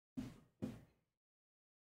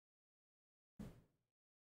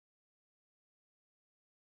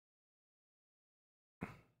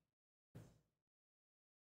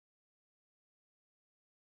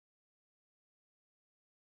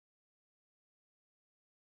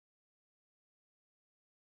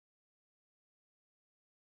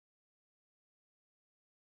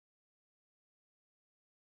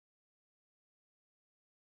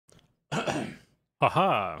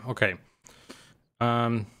Haha. Okay.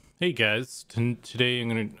 Hey guys. Today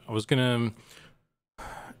I was gonna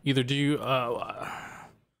either do. I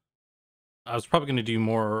was probably gonna do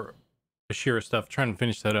more Ashira stuff. Trying to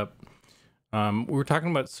finish that up. We were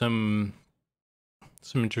talking about some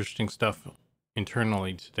interesting stuff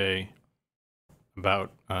internally today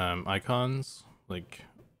about icons, like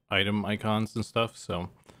item icons and stuff. So,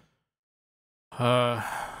 I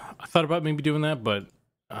thought about maybe doing that, but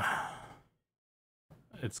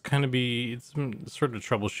it's sort of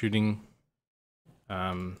troubleshooting.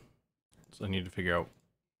 So I need to figure out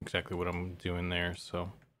exactly what I'm doing there.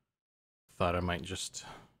 So thought I might just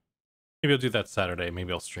maybe I'll do that Saturday.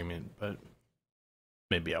 Maybe I'll stream it, but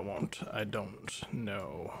maybe I won't. I don't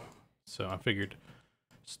know. So I figured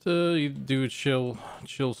just do a chill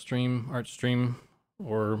stream, art stream,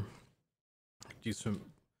 or do some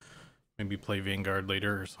maybe play Vanguard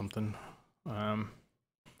later or something.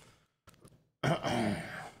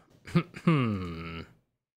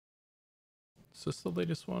 Is this the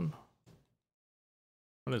latest one?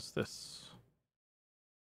 What is this?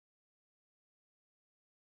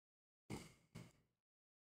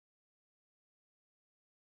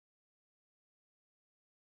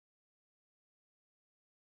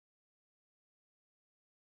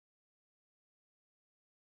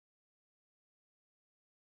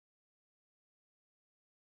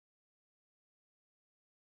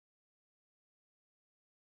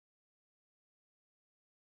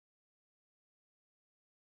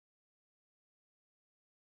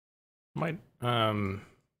 Might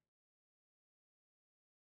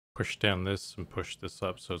push down this and push this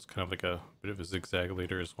up, so it's kind of like a bit of a zigzag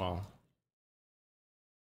later as well.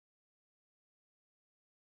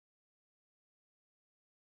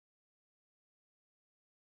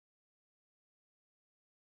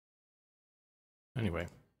 Anyway.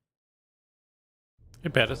 Hey,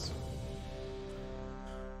 Pattis.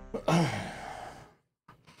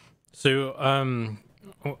 So,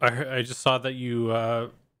 I just saw that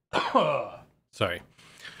you, sorry.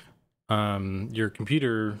 Your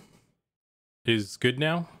computer is good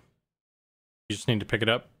now? You just need to pick it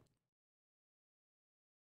up?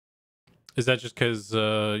 Is that just because,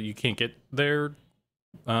 you can't get there,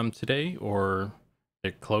 today, or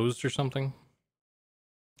it closed or something?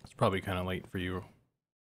 It's probably kind of late for you.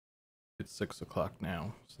 It's 6 o'clock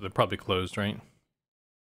now, so they're probably closed, right?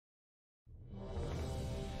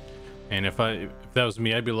 And if that was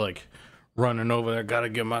me, I'd be like running over there, gotta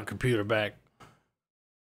get my computer back.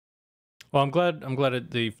 Well, I'm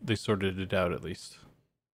glad they sorted it out at least.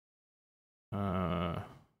 Yeah,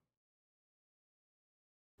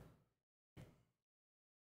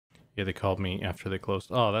 they called me after they closed.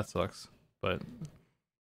 Oh, that sucks. But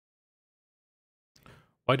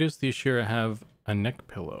why does the Ashira have a neck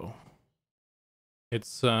pillow?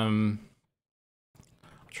 It's I'm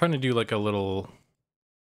trying to do like a little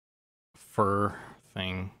fur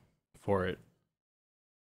thing for it.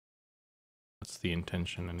 That's the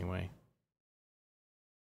intention anyway.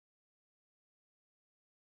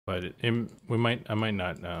 But I might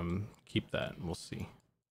not keep that. We'll see.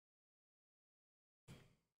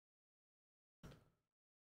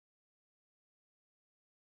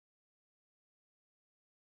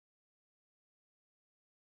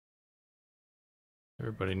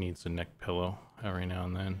 Everybody needs a neck pillow every now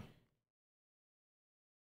and then.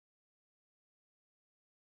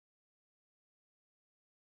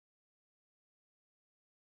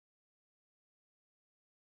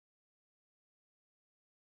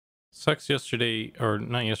 Sucks yesterday, or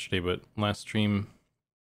not yesterday, but last stream.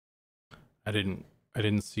 I didn't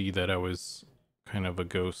see that I was kind of a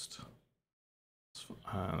ghost.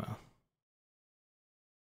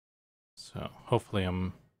 So hopefully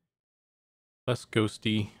I'm less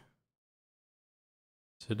ghosty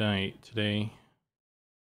today.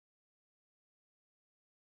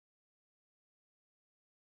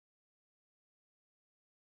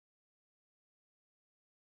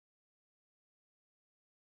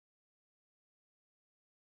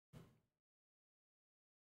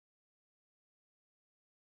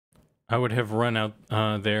 I would have run out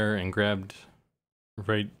there and grabbed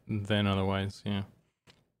right then otherwise, yeah.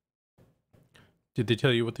 Did they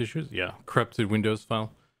tell you what the issue is? Yeah, corrupted Windows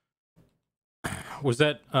file. Was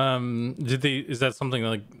that is that something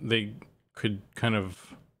like they could kind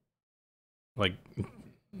of like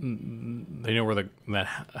they know where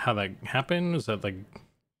how that happened? Is that like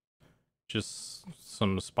just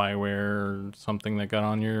some spyware or something that got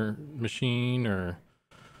on your machine, or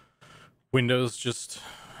Windows just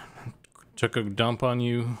took a dump on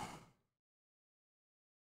you?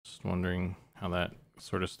 Just wondering how that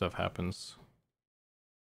sort of stuff happens.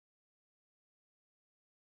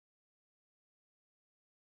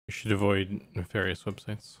 You should avoid nefarious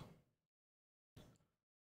websites.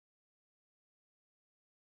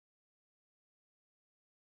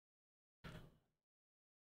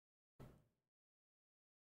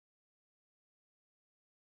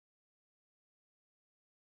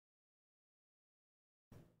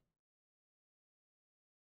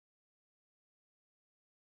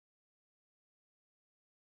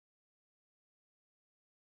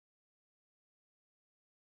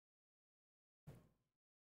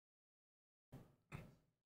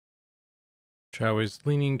 Which I was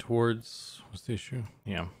leaning towards. What's the issue?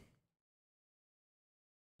 Yeah.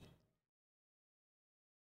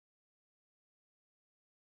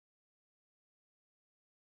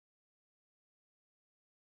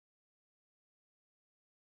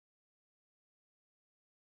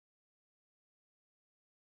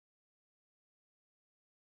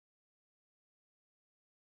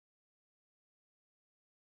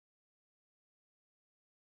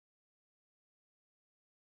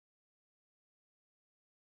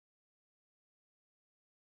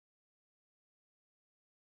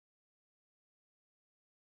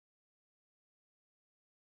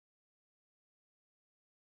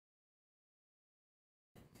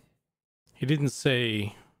 He didn't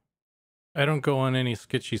say, I don't go on any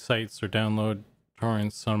sketchy sites or download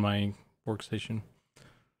torrents on my workstation.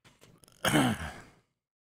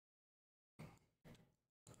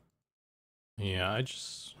 Yeah, I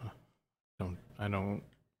just don't,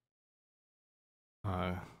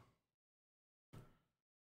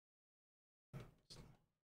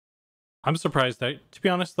 I'm surprised that, to be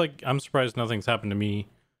honest, like, I'm surprised nothing's happened to me.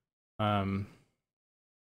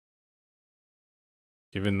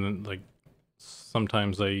 Given, like,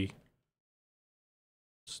 sometimes I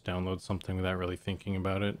just download something without really thinking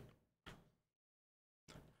about it.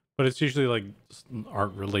 But it's usually, like,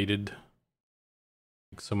 art related.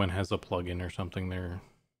 Like, someone has a plugin or something there.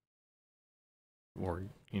 Or,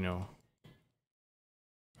 you know,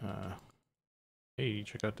 hey,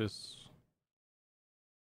 check out this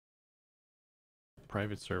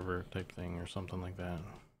private server type thing or something like that.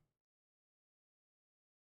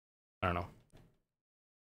 I don't know.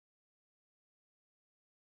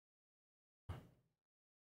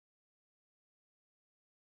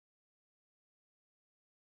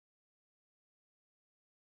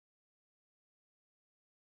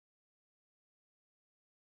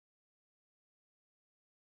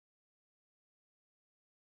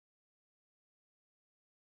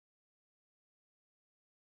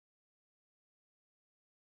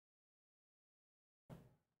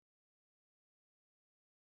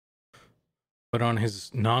 But on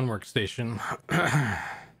his non-workstation,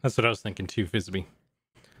 that's what I was thinking too, Fizby.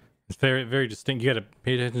 It's very, very distinct. You got to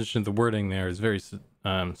pay attention to the wording there. It's very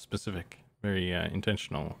specific, very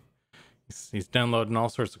intentional. He's downloading all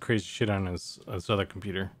sorts of crazy shit on his other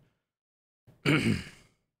computer.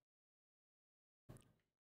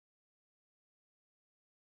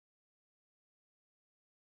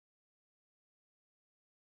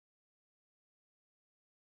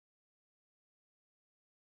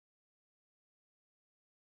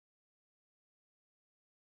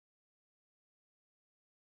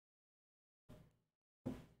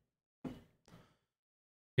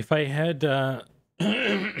 If I had,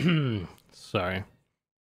 sorry.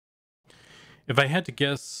 If I had to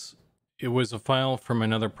guess, it was a file from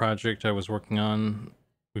another project I was working on.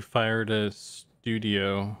 We fired a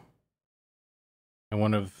studio, and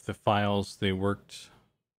one of the files they worked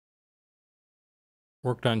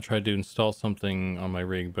on tried to install something on my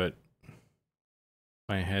rig, but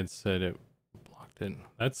my head said it blocked it.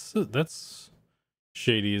 That's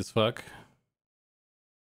shady as fuck.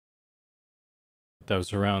 That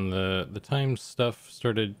was around the time stuff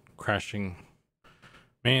started crashing.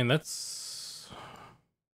 Man, that's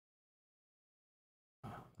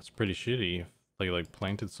pretty shitty if they like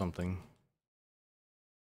planted something.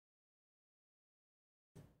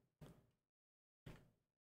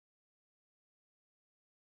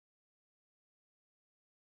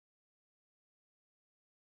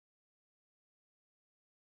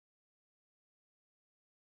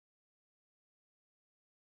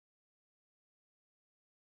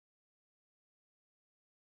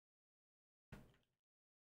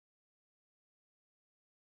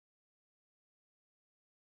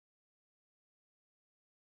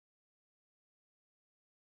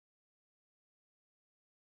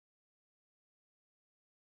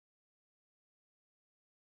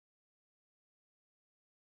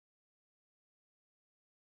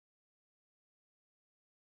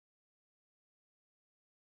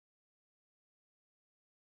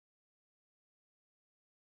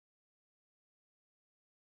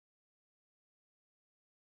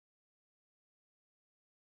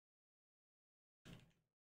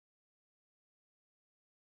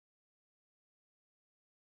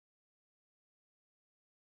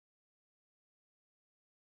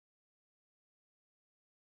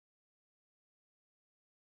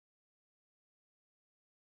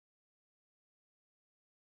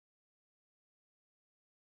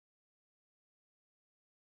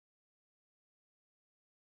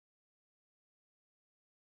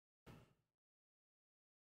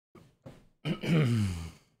 The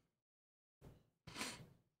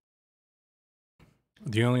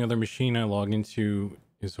only other machine I log into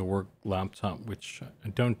is a work laptop, which I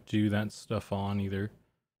don't do that stuff on either.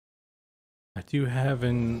 I do have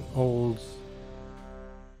an old...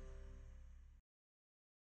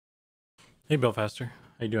 Hey Belfaster,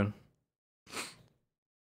 how you doing?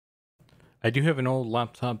 I do have an old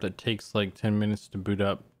laptop that takes like 10 minutes to boot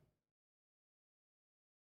up.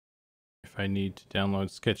 If I need to download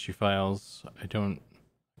sketchy files,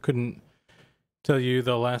 couldn't tell you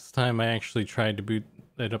the last time I actually tried to boot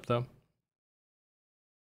it up though.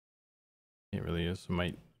 It really is. I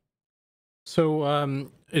might. So,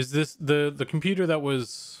 is this the computer that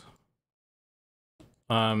was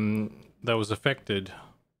affected?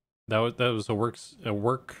 That was a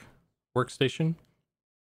workstation?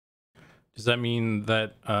 Does that mean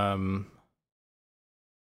that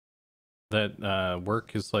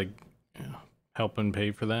work is like helping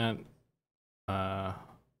pay for that?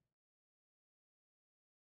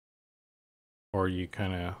 Or are you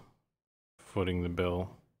kind of footing the bill?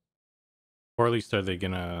 Or at least are they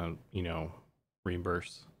gonna,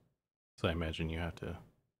 reimburse? So I imagine you have to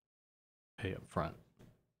pay up front.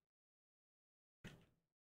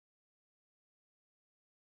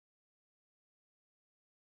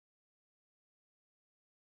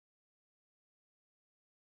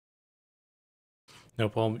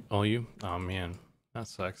 Nope, all you? Oh man, that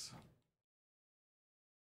sucks.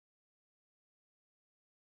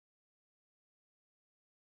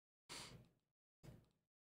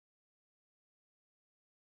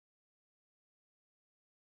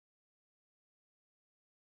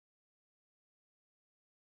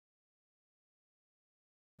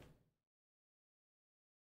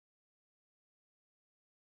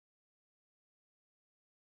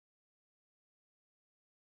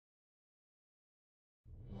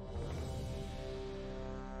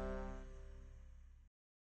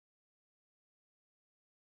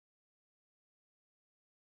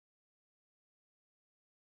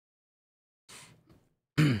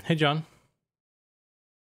 Hey John.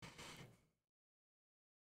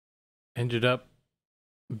 Ended up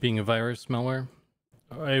being a virus malware.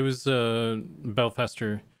 It was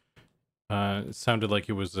Belfaster. It sounded like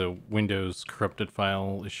it was a Windows corrupted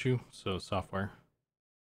file issue, so software.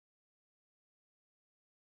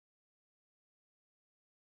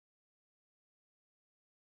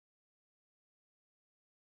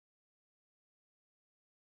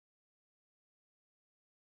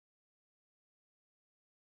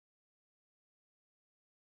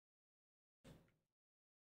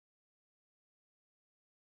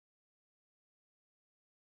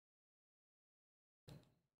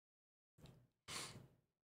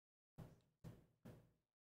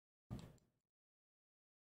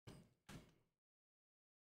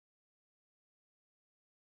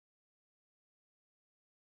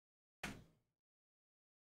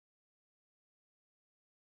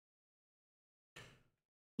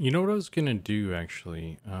 You know what I was gonna do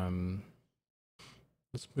actually?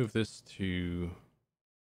 Let's move this to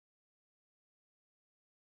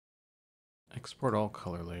export all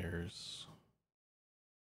color layers.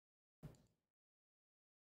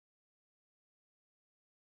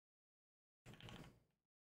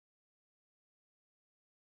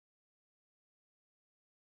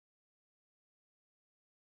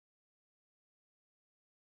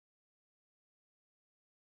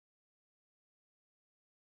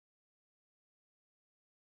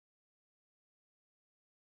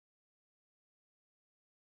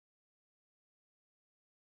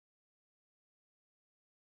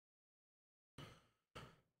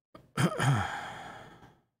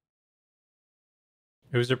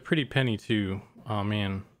 It was a pretty penny too. Oh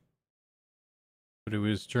man. But it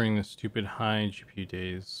was during the stupid high GPU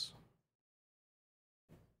days.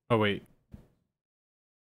 Oh wait.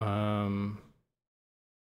 No,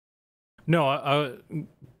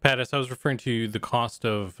 Pattis, I was referring to the cost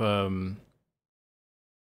of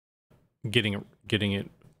getting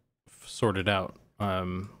it sorted out.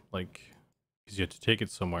 Like, because you had to take it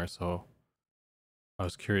somewhere. So I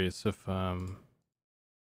was curious if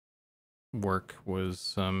work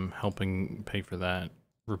was helping pay for that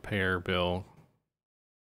repair bill.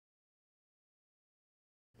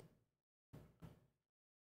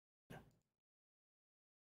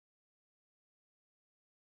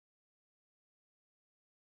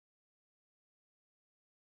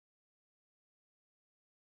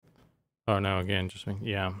 Oh no, again, just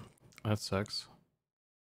yeah, that sucks.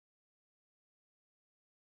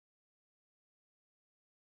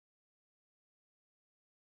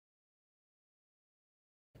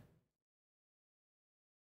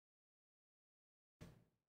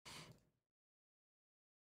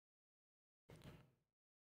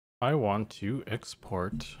 I want to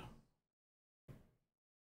export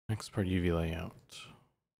UV layout.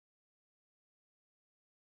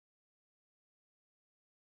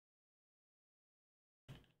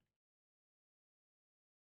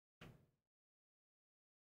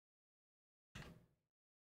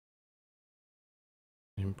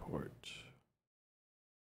 Import.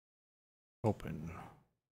 Open.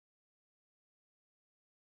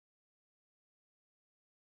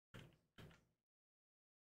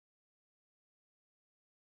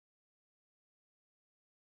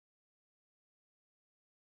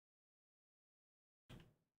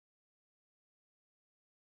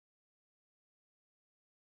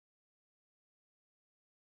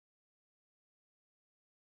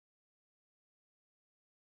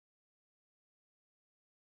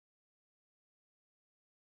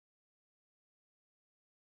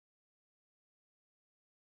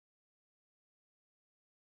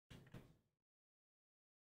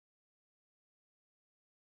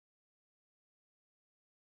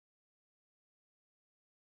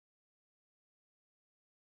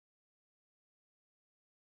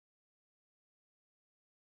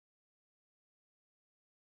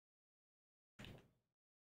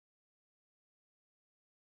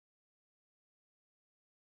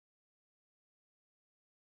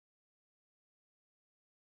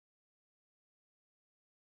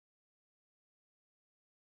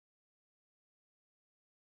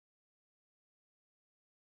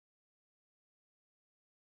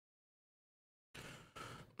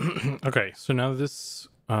 Okay, so now this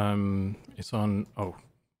is on. Oh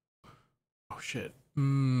shit.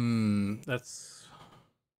 That's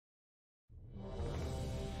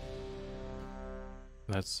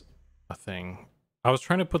a thing. I was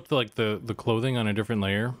trying to put the clothing on a different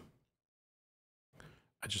layer.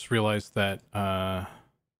 I just realized that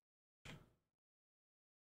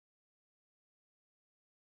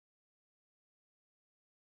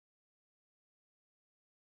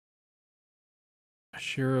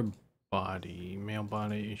Ashira body, male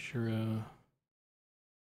body, Ashira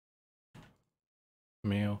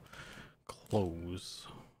male clothes.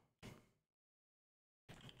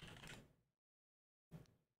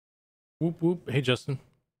 Whoop whoop. Hey Justin.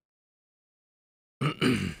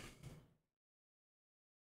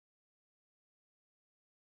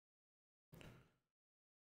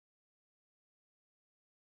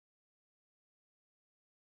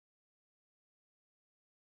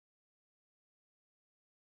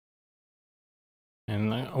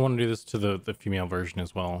 And I want to do this to the female version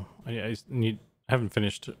as well. I haven't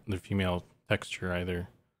finished the female texture either.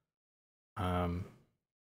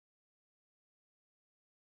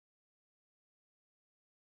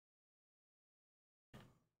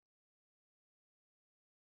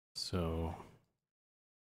 So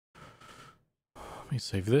let me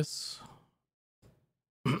save this.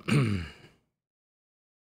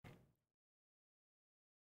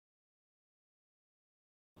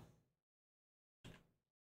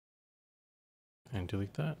 And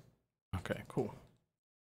delete that. Okay, cool.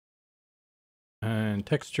 And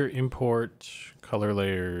texture import, color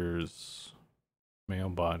layers, male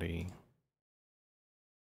body.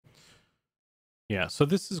 Yeah, so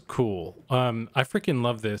this is cool. I freaking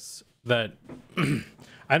love this. That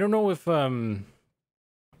I don't know if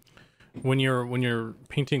when you're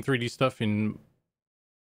painting 3D stuff in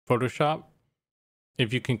Photoshop,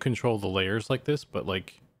 if you can control the layers like this, but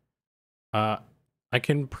like I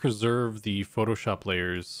can preserve the Photoshop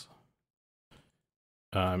layers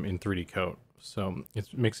in 3D Coat. So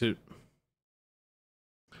it makes it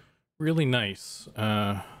really nice.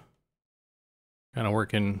 Kind of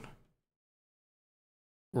working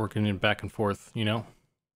in back and forth, you know?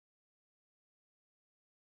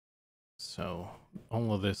 So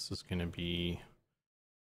all of this is going to be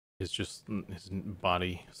just his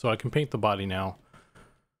body. So I can paint the body now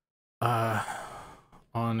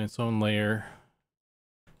on its own layer.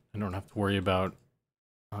 I don't have to worry about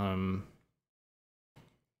how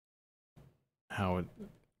it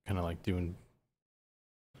kind of like doing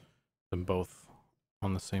them both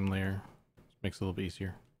on the same layer. Makes it a little bit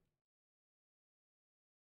easier.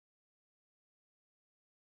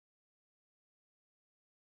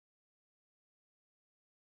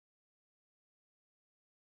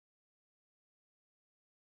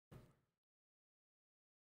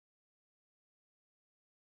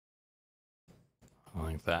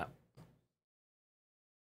 Like that.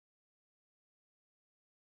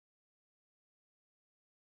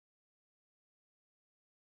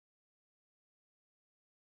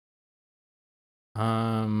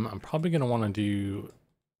 I'm probably gonna want to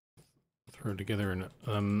throw together an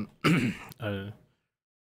an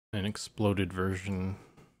exploded version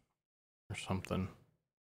or something.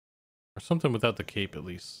 Or something without the cape, at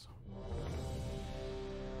least.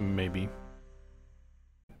 Maybe.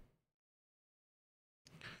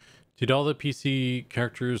 Did all the PC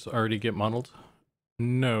characters already get modeled?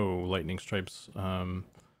 No, Lightning Stripes. I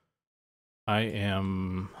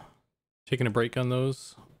am taking a break on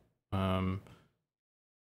those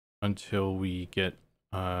until we get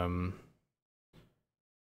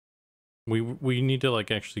we need to like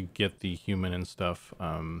actually get the human and stuff,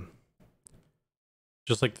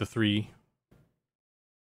 just like the 3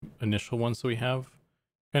 initial ones that we have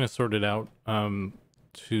kind of sorted out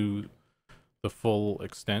to the full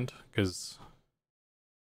extent, because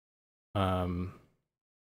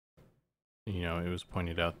you know, it was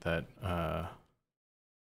pointed out that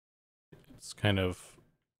it's kind of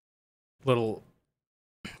a little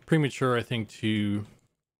premature, I think, to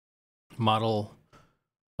model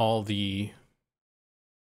all the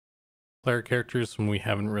player characters when we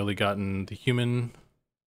haven't really gotten the human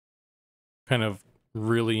kind of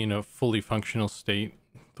really in a fully functional state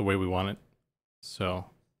the way we want it. So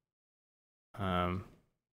I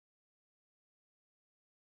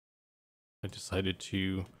decided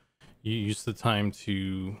to use the time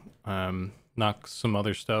to knock some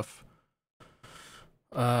other stuff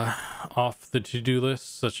off the to-do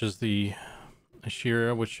list, such as the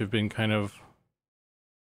Ashira, which have been kind of,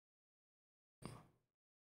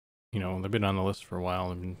 you know, they've been on the list for a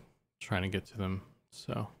while. I've been trying to get to them,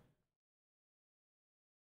 so.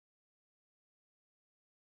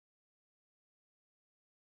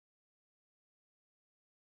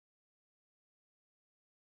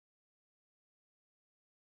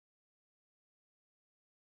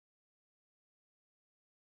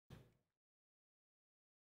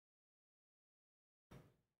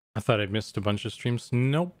 I thought I missed a bunch of streams.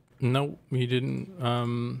 Nope, nope, you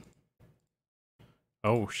didn't.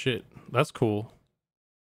 Oh shit, that's cool.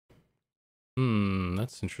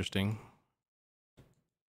 That's interesting.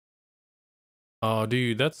 Oh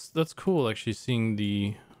dude, that's cool actually, seeing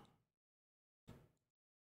the,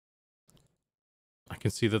 I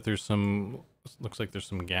can see that there's some, looks like there's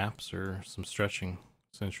some gaps or some stretching.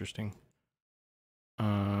 It's interesting.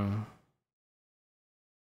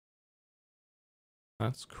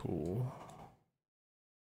 That's cool.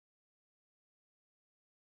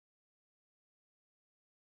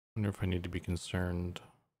 Wonder if I need to be concerned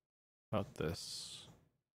about this.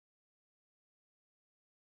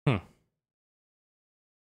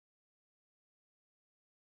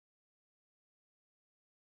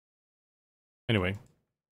 Anyway.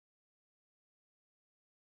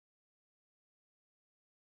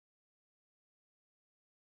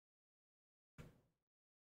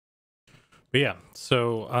 But yeah,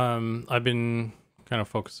 so I've been kind of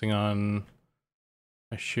focusing on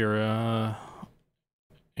Ashira,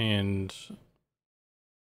 and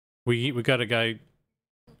we got a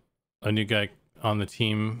new guy on the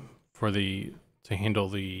team for to handle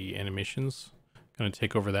the animations. Gonna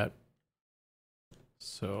take over that.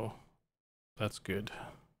 So that's good.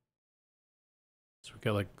 So we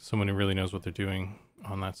got like someone who really knows what they're doing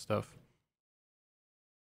on that stuff.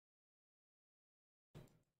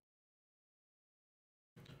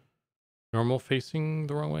 Normal facing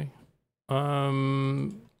the wrong way? I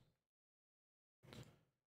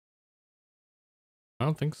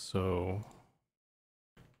don't think so.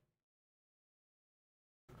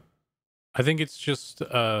 I think it's just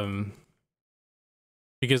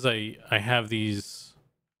because I have these,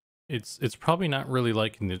 it's probably not really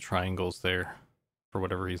liking the triangles there for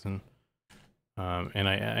whatever reason. And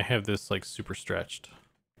I have this like super stretched.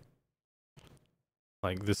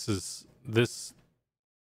 Like this is this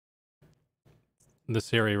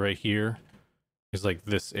area right here is like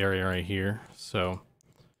this area right here. So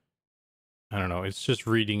I don't know, it's just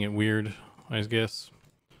reading it weird, I guess.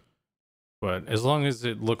 But as long as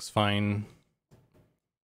it looks fine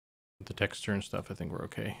with the texture and stuff, I think we're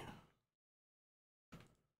okay.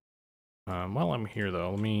 While I'm here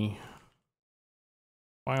though, let me,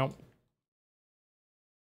 wow.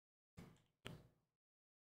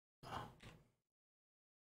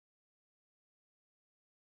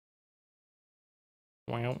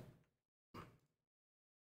 Wow.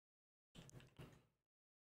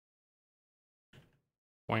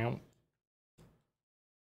 Wow.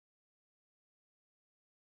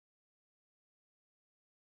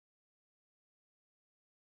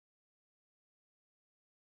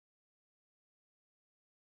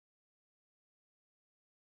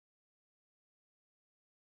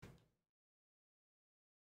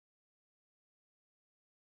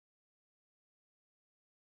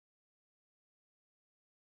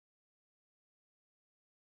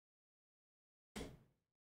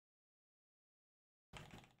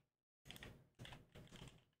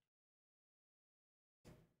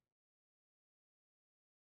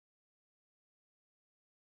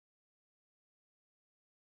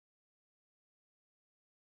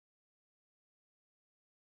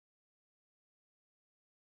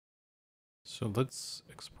 So let's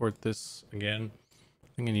export this again. I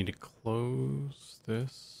think I need to close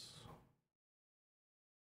this.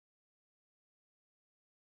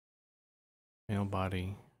 Male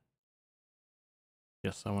body.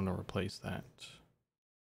 Yes, I want to replace that.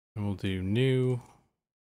 And we'll do new.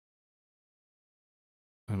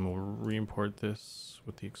 And we'll re-import this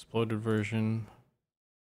with the exploded version.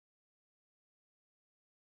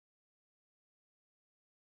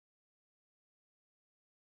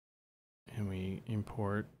 And we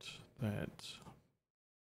import that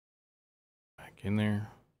back in there.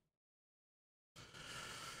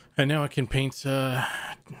 And now I can paint below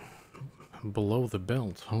the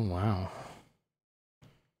belt. Oh, wow.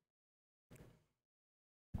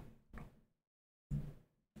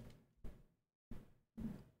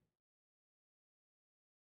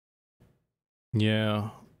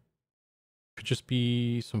 Yeah. Could just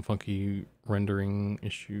be some funky rendering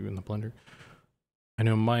issue in the Blender. I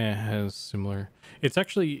know Maya has similar. It's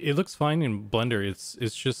actually, it looks fine in Blender.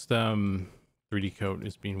 It's just 3D Coat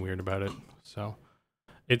is being weird about it. So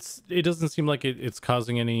it doesn't seem like it's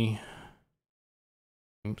causing any.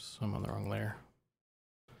 Oops, I'm on the wrong layer.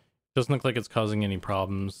 Doesn't look like it's causing any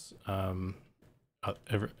problems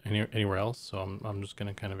anywhere else. So I'm just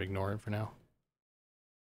gonna kind of ignore it for now.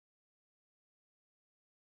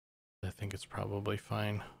 I think it's probably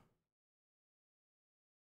fine.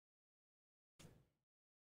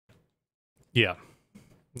 Yeah.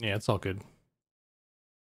 Yeah, it's all good.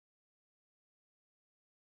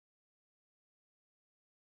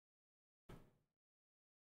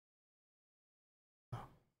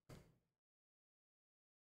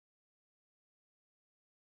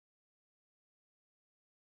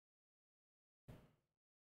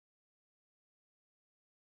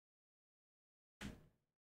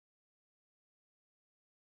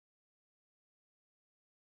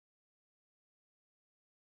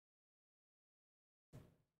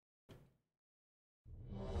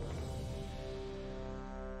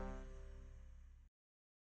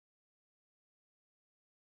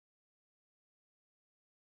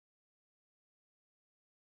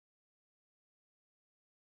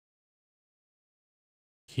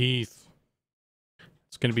 Heath.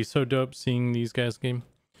 It's gonna be so dope seeing these guys game.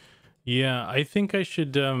 Yeah, I think I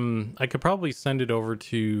should I could probably send it over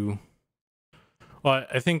to, well,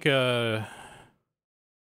 I think Erkin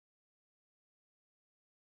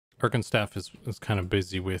staff is kind of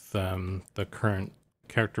busy with the current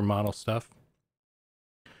character model stuff.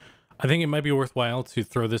 I think it might be worthwhile to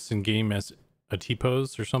throw this in game as a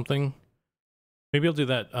T-pose or something. Maybe I'll do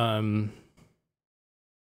that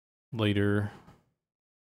later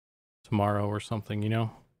tomorrow or something, you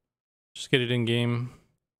know? Just get it in game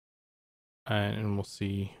and we'll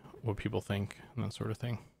see what people think and that sort of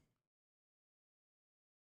thing.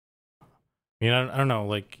 I mean, I don't know,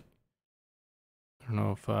 like, I don't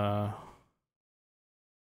know if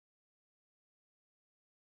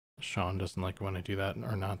Sean doesn't like when I do that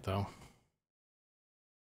or not, though.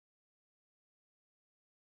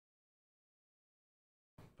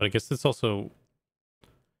 But I guess it's also, if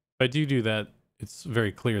I do that, it's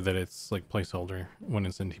very clear that it's like placeholder when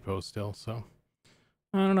it's in T-pose still, so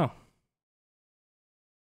I don't know.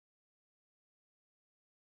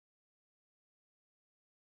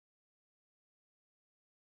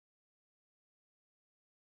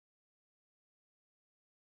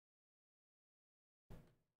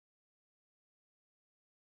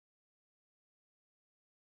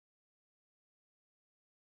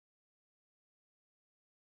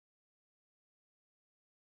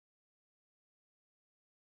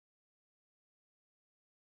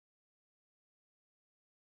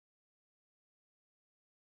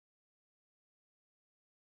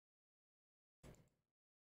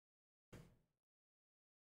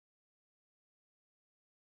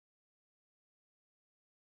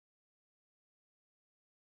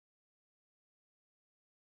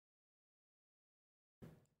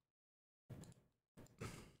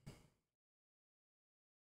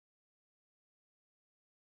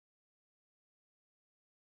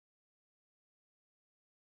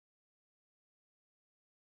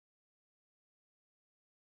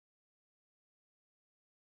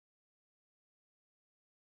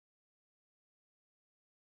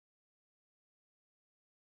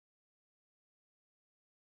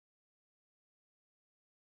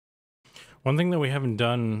 One thing that we haven't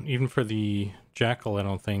done, even for the jackal, I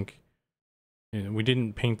don't think, we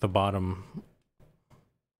didn't paint the bottom.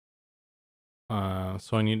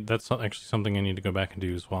 So that's actually something I need to go back and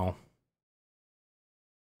do as well.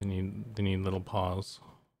 They need little paws.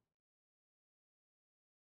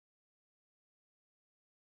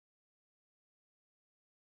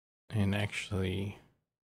 And actually,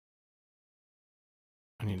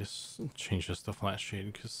 I need to change this to flat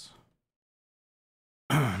shade because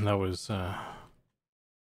that was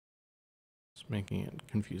just making it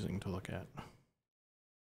confusing to look at.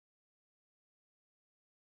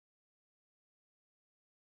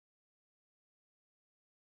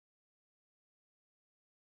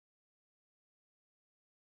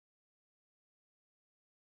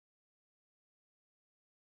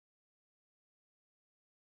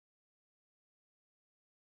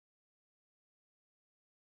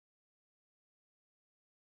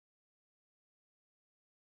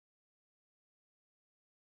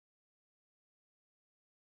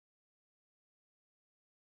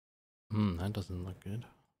 That doesn't look good.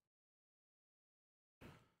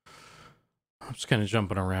 I'm just kind of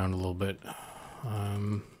jumping around a little bit.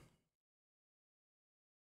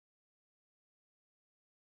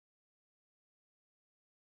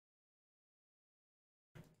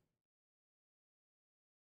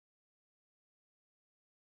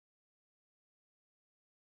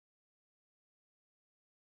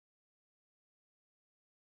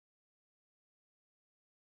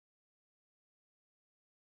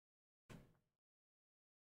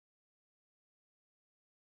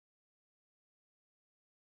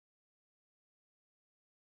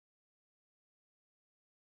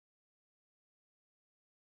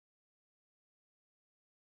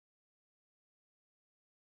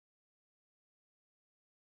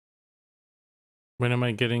 When am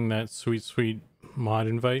I getting that sweet, sweet mod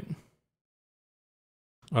invite?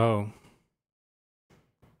 Oh.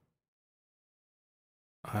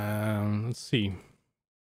 Let's see.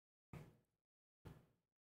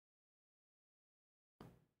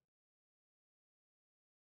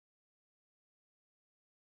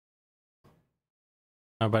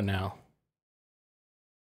 How about now?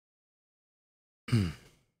 Can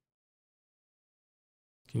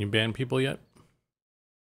you ban people yet?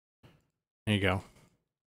 There you go.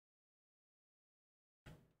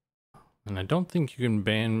 And I don't think you can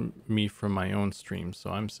ban me from my own stream,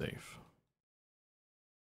 so I'm safe.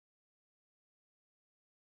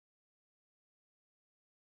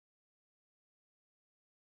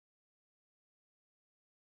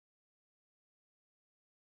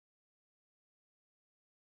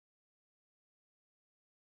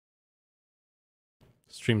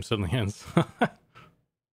 Stream suddenly ends. I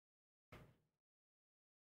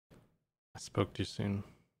spoke too soon.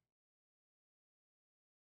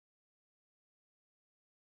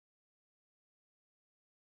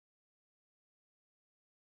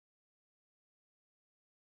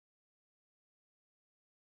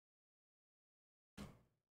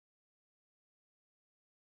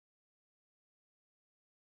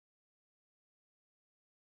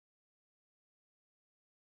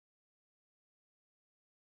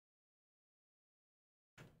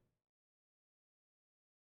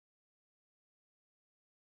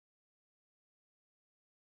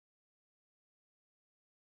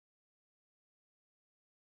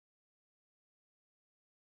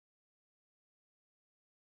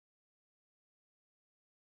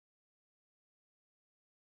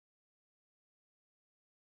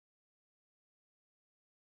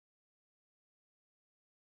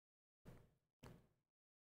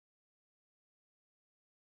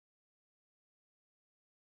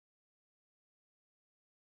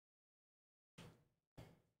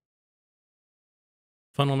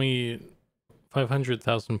 Funnel me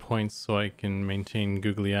 500,000 points so I can maintain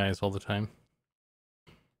googly eyes all the time.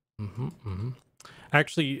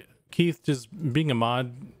 Actually, Keith, just being a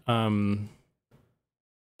mod, can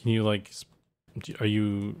you like, do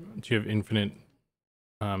you have infinite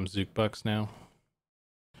Zook bucks now?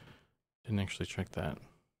 Didn't actually check that.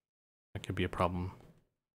 That could be a problem.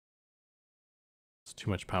 It's too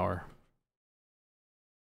much power.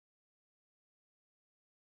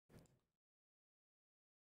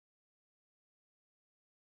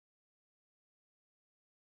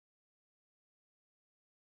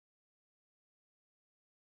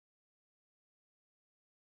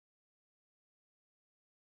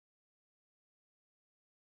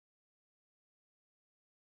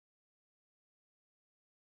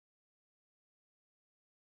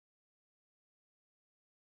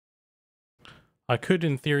 I could,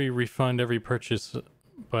 in theory, refund every purchase,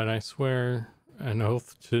 but I swear an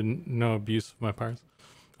oath to no abuse of my powers.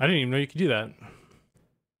 I didn't even know you could do that.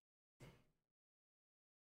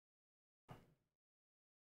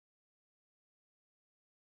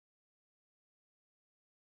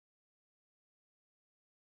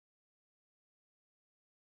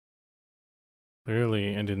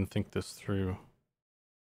 Clearly, I didn't think this through.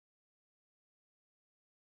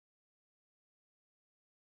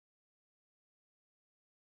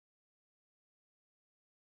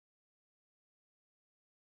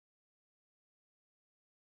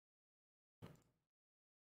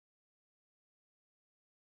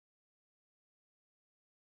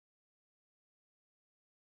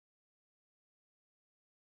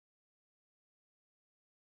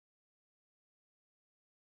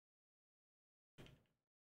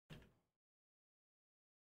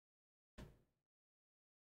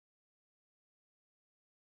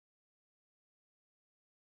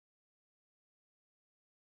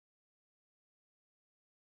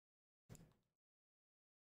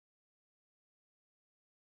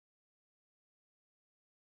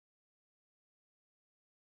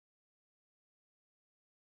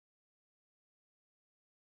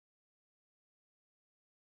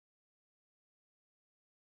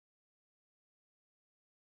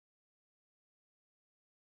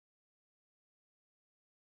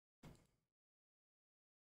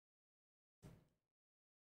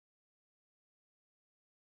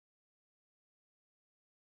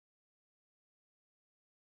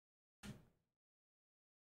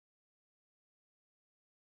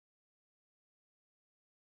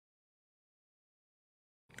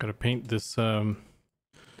 Gotta paint this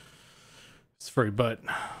it's furry butt.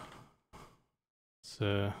 It's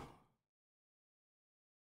a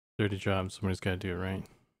dirty job. Somebody's gotta do it, right?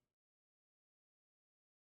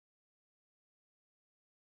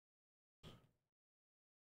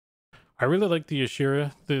 I really like the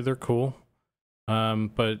Ashira. They're cool.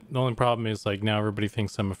 But the only problem is like now everybody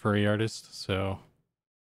thinks I'm a furry artist, so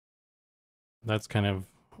that's kind of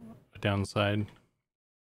a downside.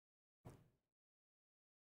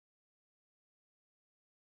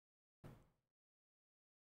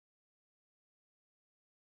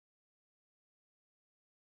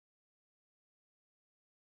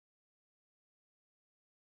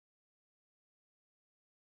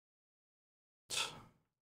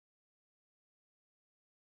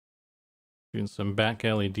 Doing some back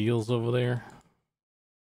alley deals over there.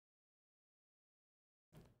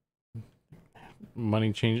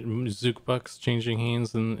 Money change, Zook bucks changing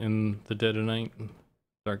hands in the dead of night,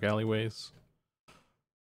 dark alleyways.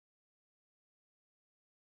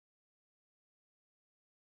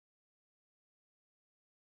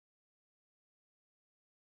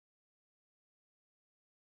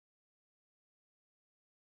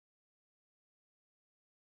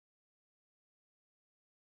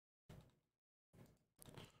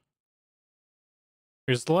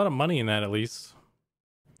 There's a lot of money in that, at least.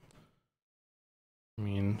 I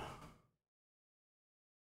mean,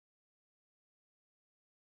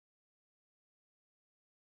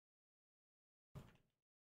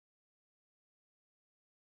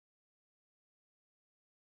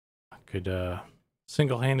 I could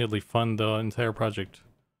single-handedly fund the entire project.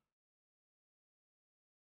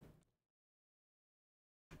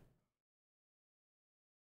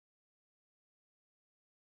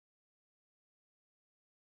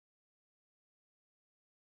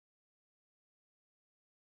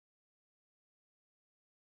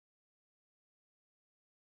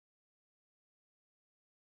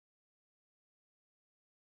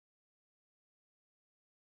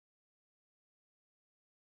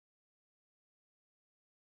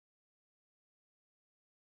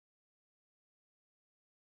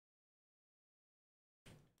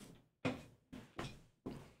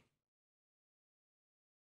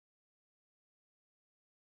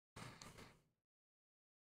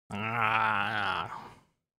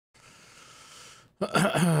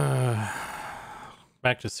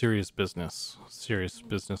 Back to serious business. Serious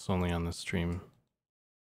business only on this stream.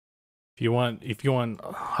 If you want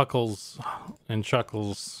huckles and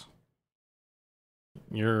chuckles,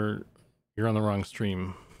 you're on the wrong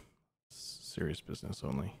stream. Serious business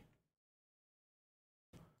only.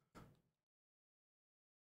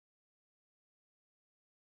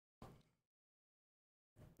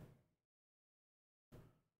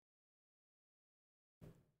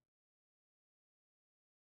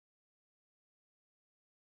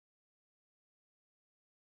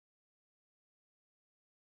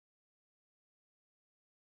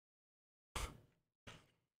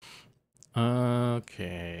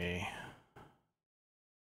 Okay.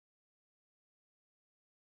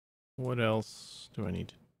 What else do I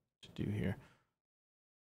need to do here?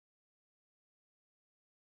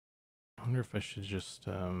 I wonder if I should just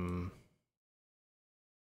so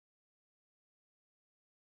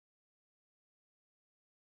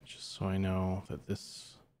I know that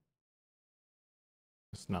this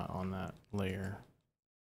is not on that layer.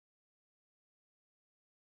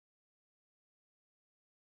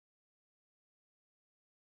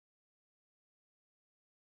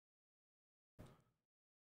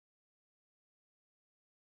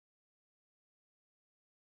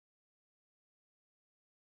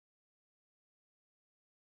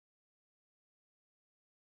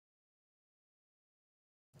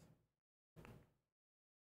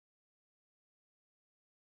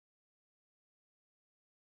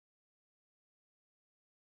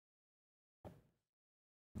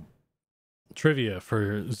 Trivia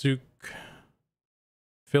for Zook.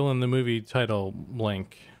 Fill in the movie title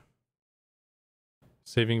blank.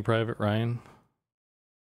 Saving Private Ryan.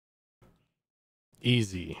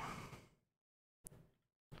 Easy.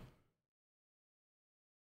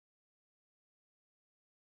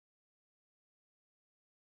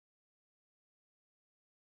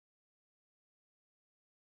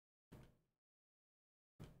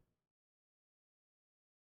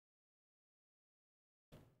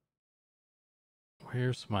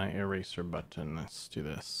 Where's my eraser button? Let's do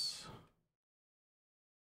this.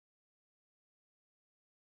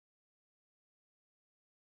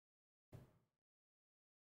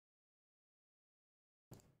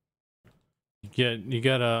 You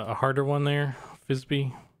got a harder one there,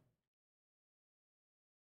 Fizby?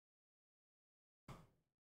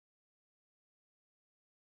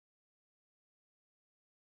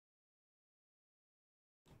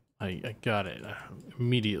 I got it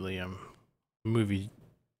immediately. I'm a movie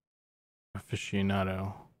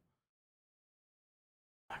aficionado.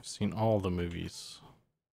 I've seen all the movies.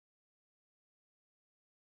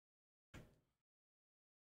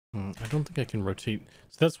 I don't think I can rotate.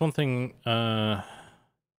 So that's one thing. One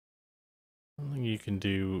thing you can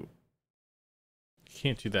do. You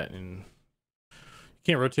can't do that in. You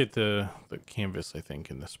can't rotate the canvas, I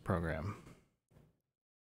think, in this program.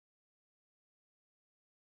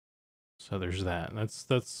 So there's that.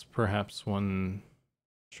 That's perhaps one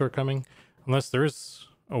shortcoming, unless there's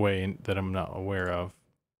a way that I'm not aware of.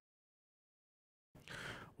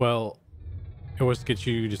 Well, it was to get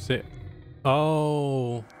you to say,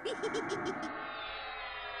 oh.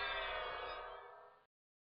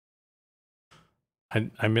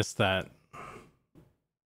 I missed that.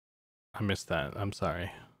 I missed that. I'm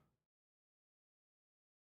sorry.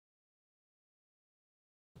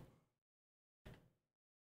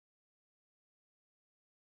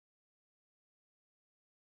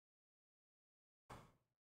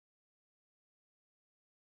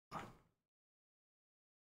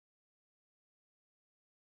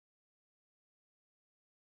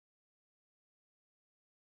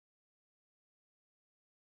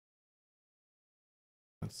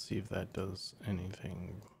 Let's see if that does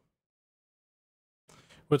anything.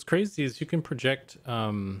 What's crazy is you can project like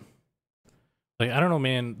I don't know,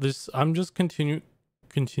 man. I'm just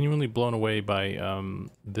continually blown away by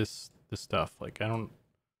this stuff. Like I don't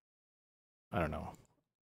know.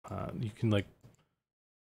 You can like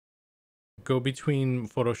go between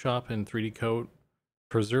Photoshop and 3D Coat,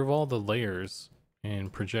 preserve all the layers,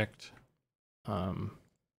 and project you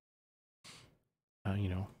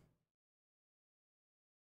know,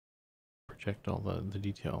 project all the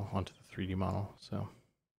detail onto the 3D model. So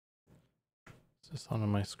is this on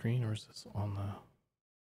my screen or is this on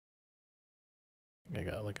the... I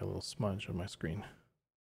got like a little smudge on my screen.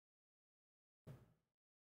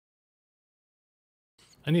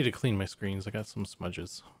 I need to clean my screens. I got some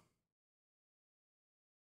smudges.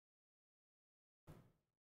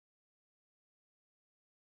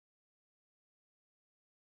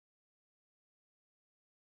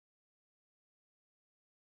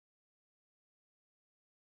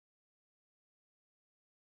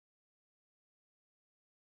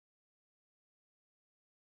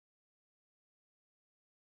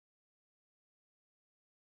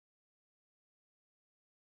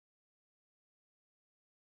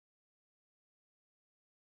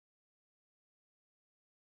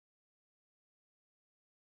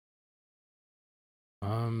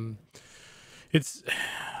 It's...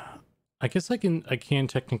 I guess I can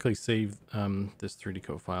technically save this 3D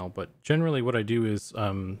Coat file, but generally what I do is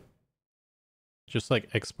just like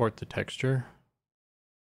export the texture,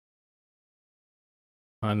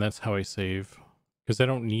 and that's how I save, because I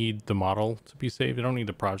don't need the model to be saved. I don't need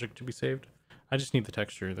the project to be saved. I just need the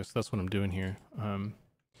texture. That's what I'm doing here.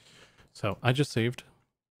 So I just saved.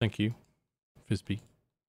 Thank you, Fizby.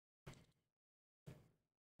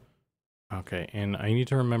 Okay, and I need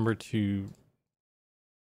to remember to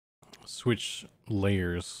switch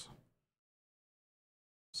layers.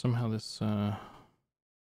 Somehow this the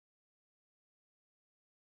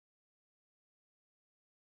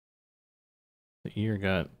ear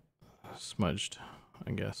got smudged,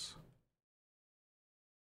 I guess.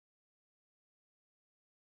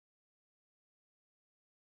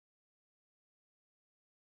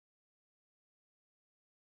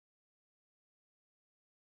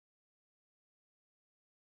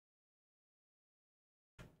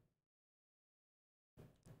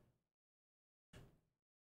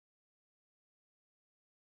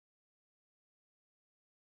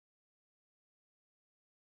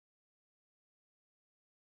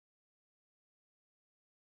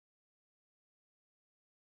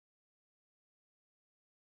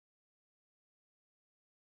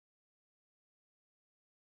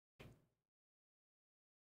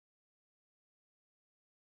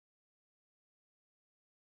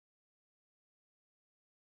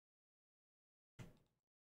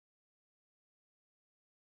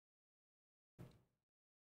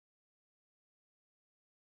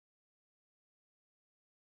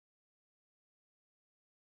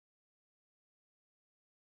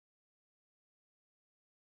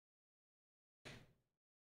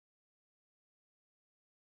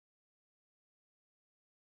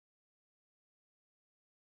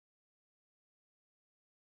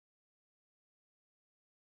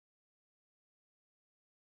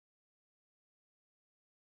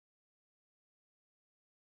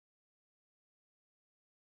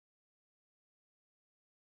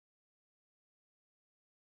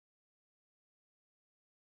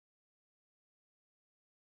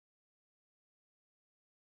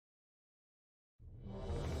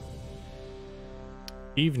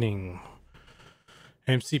 Evening.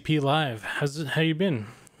 MCP Live. How you been?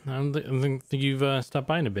 I don't think you've stopped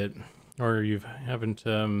by in a bit, or you haven't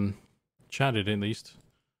chatted, at least,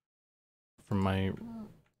 from my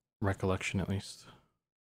recollection, at least.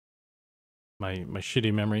 My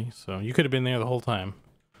shitty memory. So you could have been there the whole time,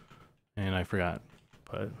 and I forgot.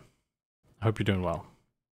 But I hope you're doing well.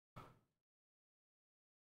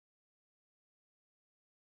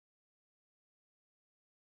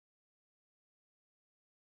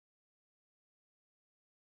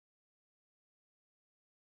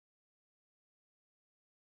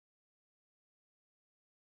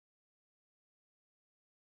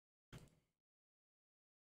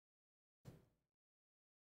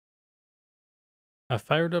 I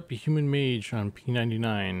fired up a human mage on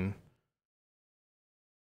P99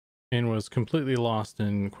 and was completely lost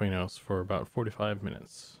in Quanos for about 45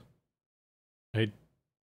 minutes. I'd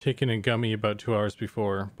taken a gummy about 2 hours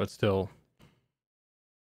before, but still,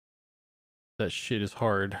 that shit is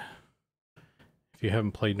hard if you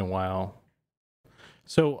haven't played in a while.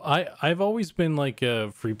 So I've always been like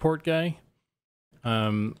a Freeport guy,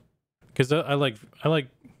 because I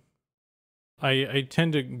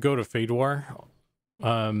tend to go to Fade War,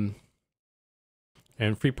 and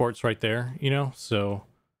Freeport's right there, you know. So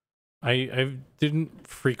I didn't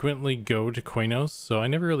frequently go to Quanos, so I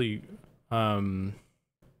never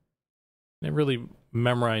really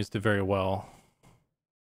memorized it very well.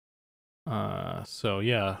 So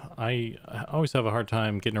yeah, I always have a hard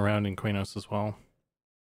time getting around in Quanos as well.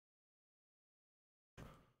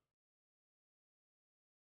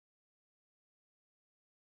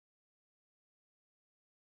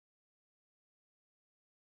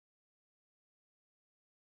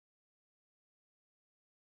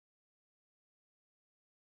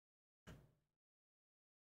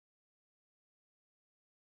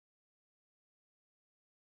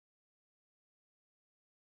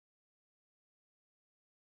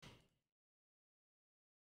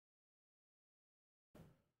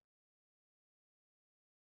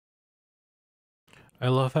 I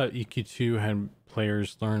love how EQ2 had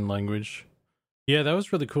players learn language. Yeah, that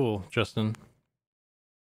was really cool, Justin.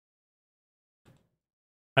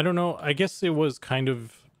 I don't know. I guess it was kind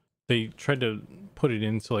of, they tried to put it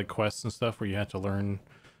into like quests and stuff where you had to learn,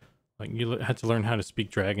 like you had to learn how to speak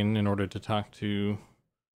dragon in order to talk to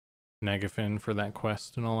Nagafin for that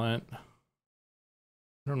quest and all that. I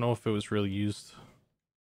don't know if it was really used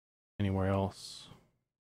anywhere else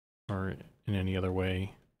or in any other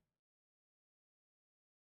way.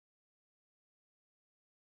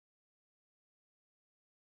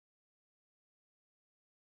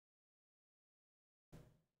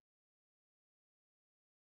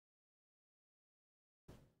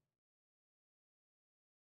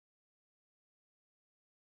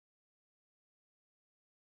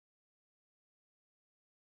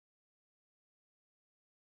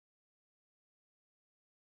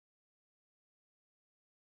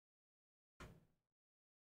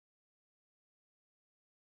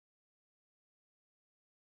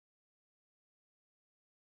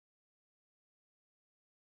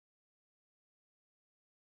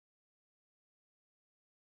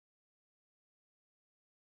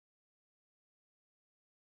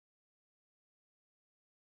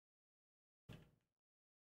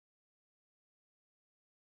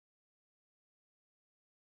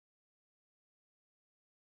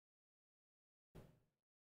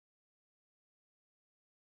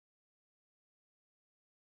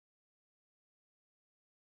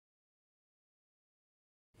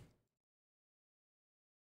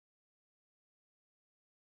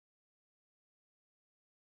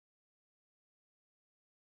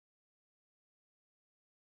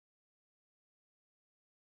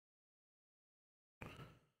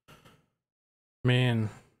 Man,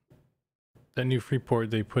 that new Freeport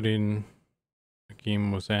they put in the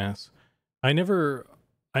game was ass.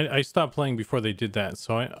 I stopped playing before they did that,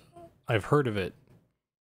 so I've heard of it,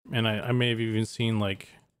 and I may have even seen like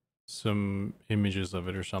some images of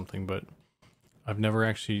it or something, but I've never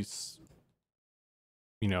actually,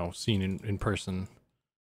 you know, seen in person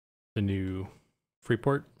the new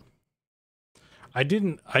Freeport. I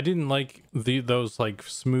didn't like those like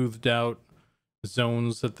smoothed out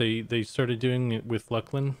zones that they started doing with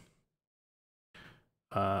Luckland.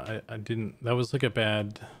 I didn't. That was like a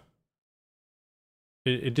bad.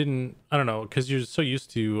 It didn't. I don't know, because you're so used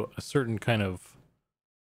to a certain kind of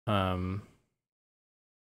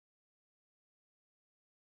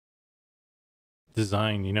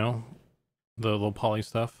design, you know, the low poly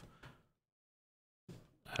stuff.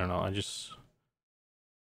 I don't know. I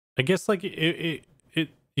guess like it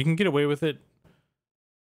you can get away with it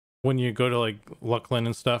when you go to like Luckland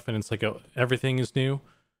and stuff, and it's like everything is new,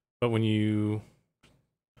 but when you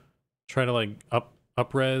try to like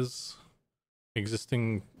up-res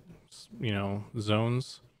existing, you know,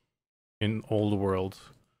 zones in old world,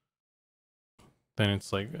 then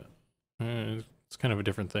it's like it's kind of a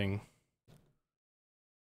different thing.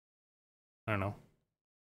 I don't know.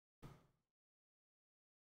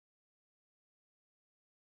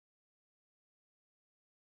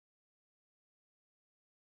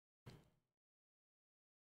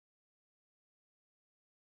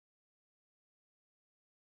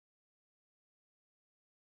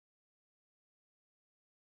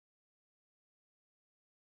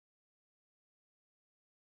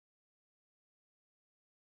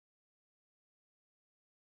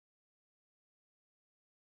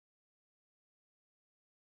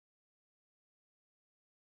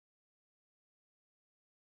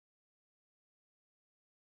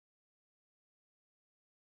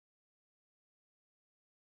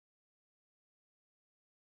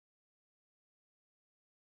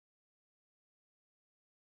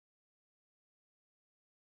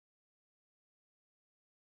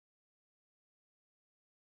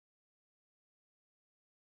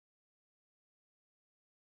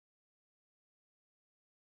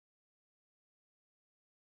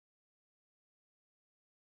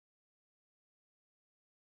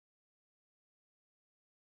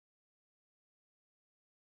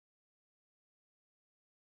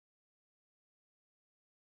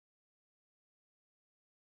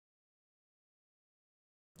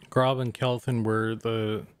 Grob and Kelvin were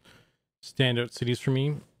the standout cities for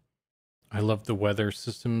me. I love the weather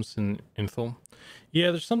systems in Inthel.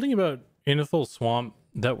 Yeah, there's something about Inthel Swamp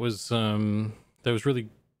that was really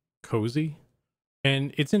cozy.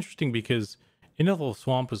 And it's interesting because Inthel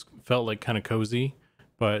Swamp felt like kind of cozy,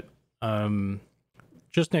 but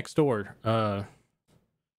just next door, the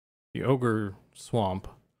Ogre Swamp.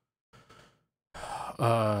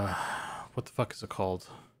 What the fuck is it called?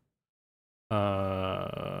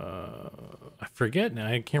 I forget now.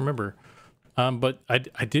 I can't remember. But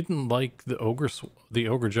I didn't like the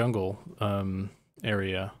ogre jungle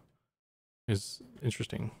area. Is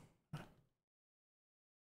interesting.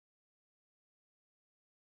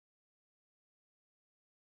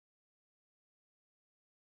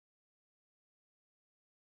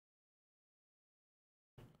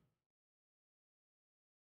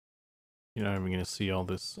 You're not even gonna see all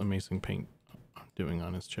this amazing paint I'm doing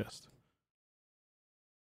on his chest.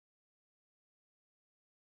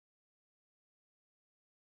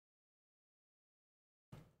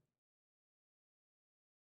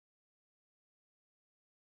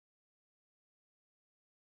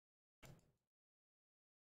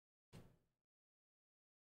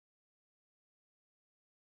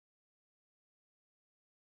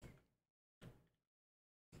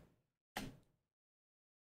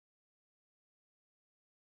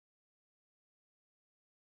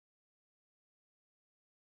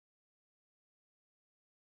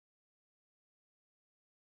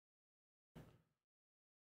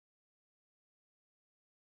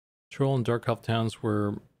 Troll and Dark Elf towns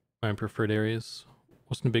were my preferred areas.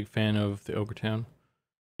 Wasn't a big fan of the Ogre town.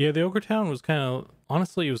 Yeah, the Ogre town was kind of,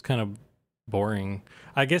 honestly, it was kind of boring.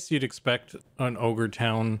 I guess you'd expect an Ogre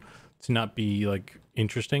town to not be like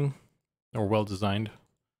interesting or well designed,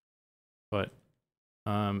 but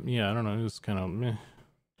yeah, I don't know. It was kind of meh.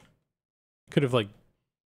 Could have like,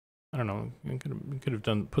 I don't know. Could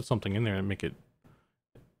have put something in there and make it,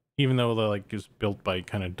 even though the like is built by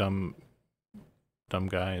kind of dumb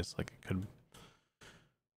guys. Like it could,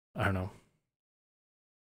 I don't know.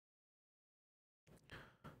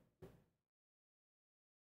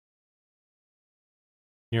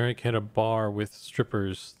 Yurik had a bar with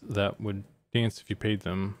strippers that would dance if you paid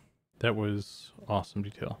them. That was awesome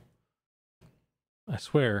detail. I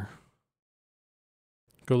swear.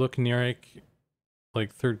 Go look in Yurik,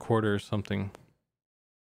 like third quarter or something.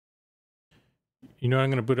 You know, I'm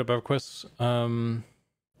gonna boot up EverQuest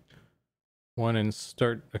one and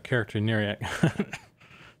start a character in Neriac.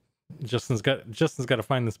 Justin's got to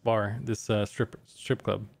find this bar, this strip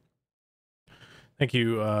club. Thank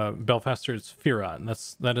you, Belfaster. It's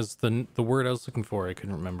Firot. That is the word I was looking for. I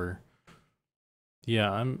couldn't remember.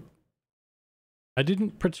 Yeah, I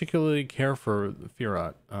didn't particularly care for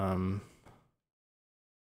Firot.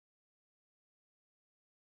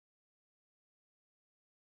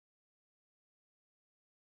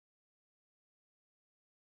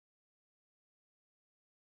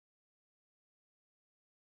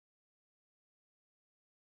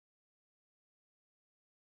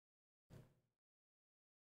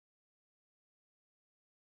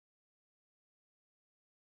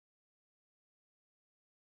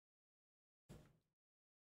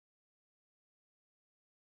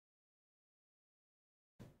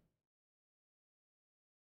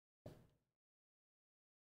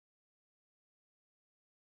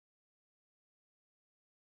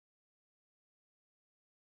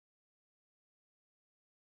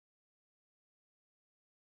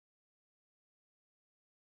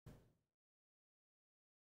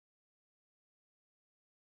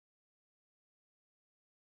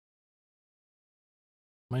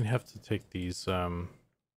 Might have to take these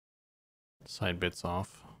side bits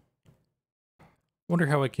off. Wonder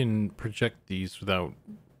how I can project these without...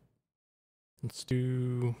 Let's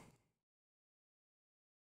do...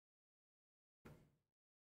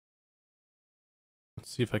 Let's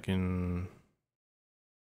see if I can...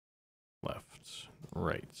 Left,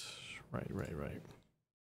 right.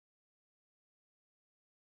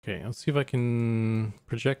 Okay, let's see if I can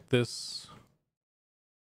project this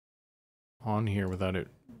on here without it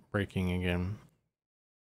breaking again.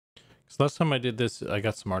 Because last time I did this, I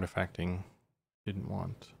got some artifacting didn't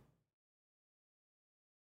want.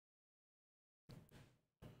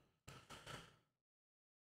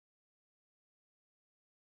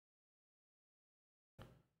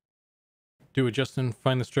 Do it, Justin.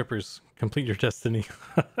 Find the strippers. Complete your destiny.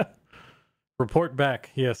 Report back.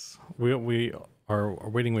 Yes, we are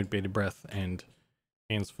waiting with bated breath and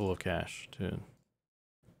hands full of cash to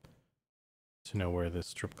know where this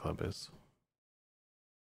strip club is.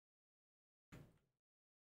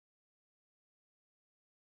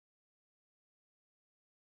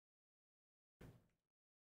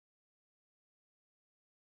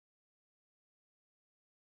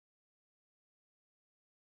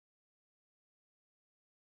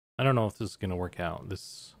 I don't know if this is gonna work out.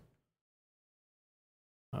 This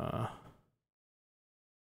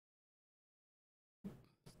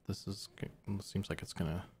seems like it's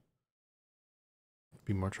gonna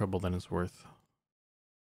be more trouble than it's worth.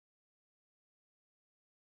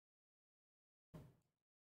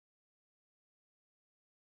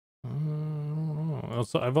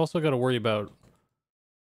 I've also got to worry about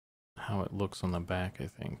how it looks on the back, I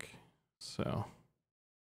think. So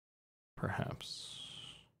perhaps,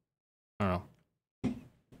 I don't know.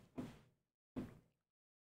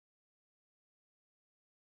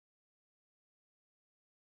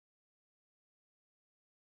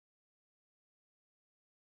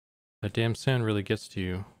 That damn sound really gets to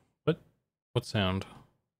you. What sound?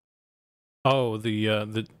 Oh,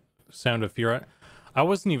 the sound of fear. I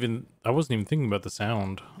wasn't even thinking about the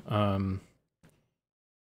sound. But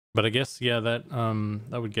I guess, yeah, that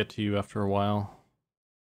would get to you after a while.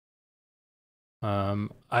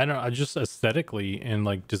 I just aesthetically and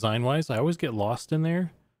like design wise, I always get lost in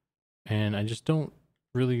there, and I just don't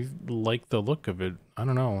really like the look of it. I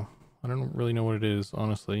don't know. I don't really know what it is,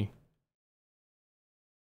 honestly.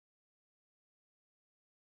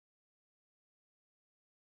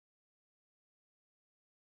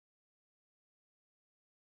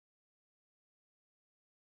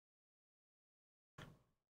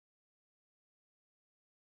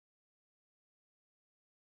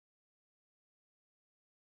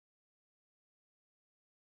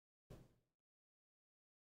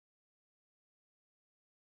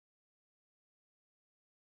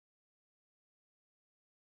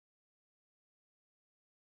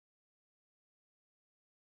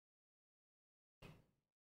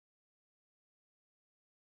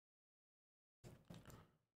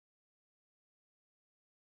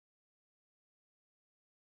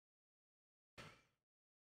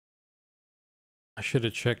 I should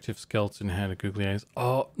have checked if skeleton had a googly eyes.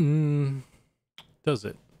 Oh, does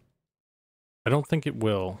it? I don't think it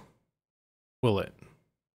will. Will it?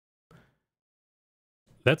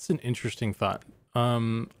 That's an interesting thought.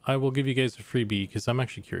 I will give you guys a freebie because I'm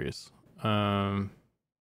actually curious. Let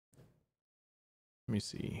me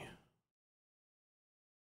see.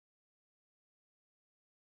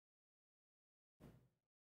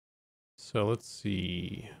 So let's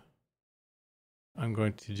see. I'm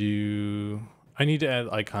going to do... I need to add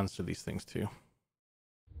icons to these things too.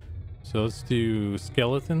 So let's do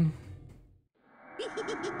skeleton.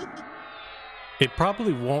 It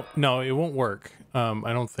probably won't... No, it won't work.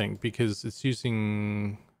 I don't think, because it's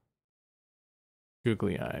using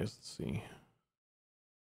googly eyes. Let's see.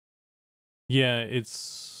 Yeah,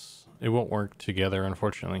 it won't work together,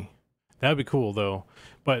 unfortunately. That'd be cool though.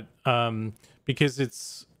 But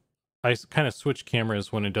because I kind of switch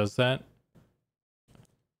cameras when it does that.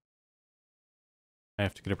 I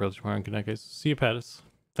have to get up early tomorrow. Good night, guys. See you, Pattis.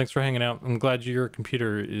 Thanks for hanging out. I'm glad your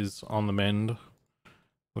computer is on the mend.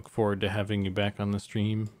 Look forward to having you back on the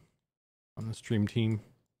stream team.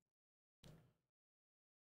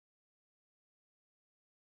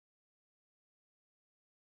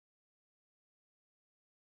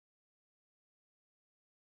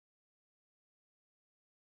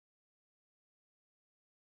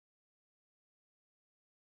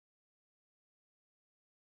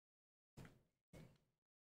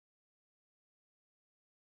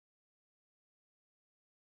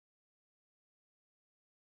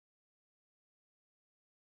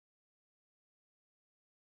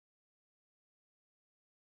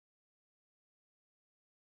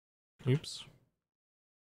 Oops.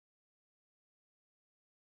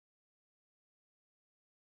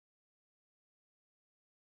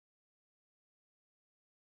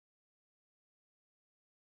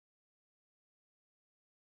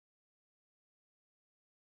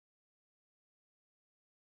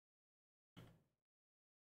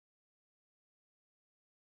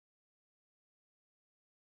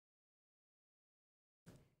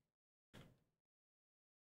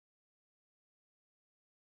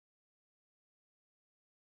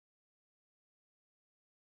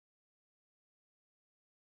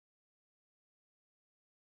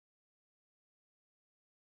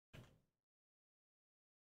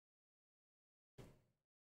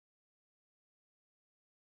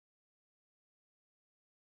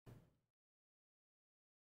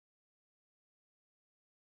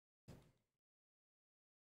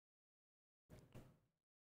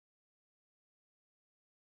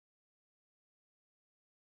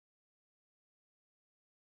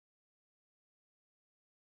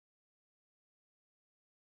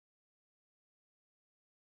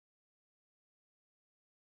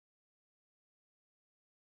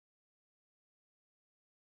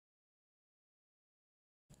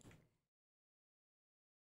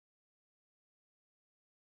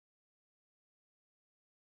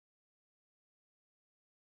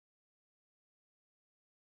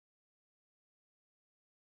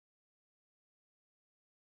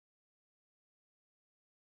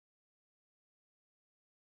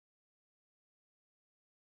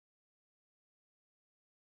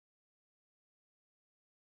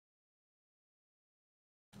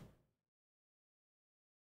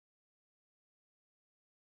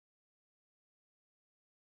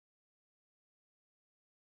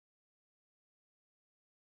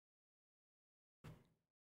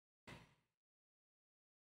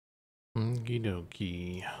 Okie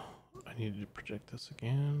dokie. I need to project this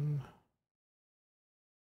again.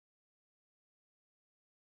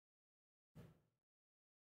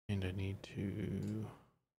 And I need to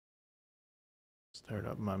start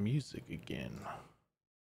up my music again.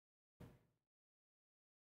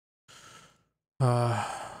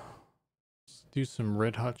 Let's do some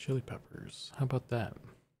Red Hot Chili Peppers. How about that?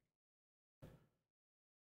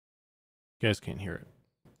 You guys can't hear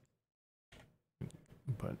it,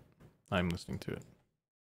 but I'm listening to it.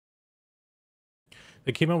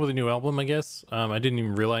 They came out with a new album, I guess. I didn't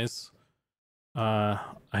even realize. I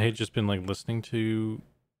had just been like listening to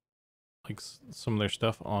like some of their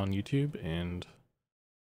stuff on YouTube, and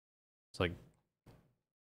it's like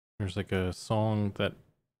there's like a song that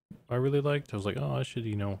I really liked. I was like, oh, I should,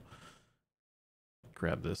 you know,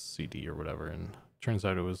 grab this CD or whatever. And turns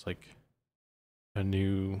out it was like a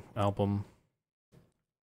new album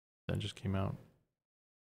that just came out.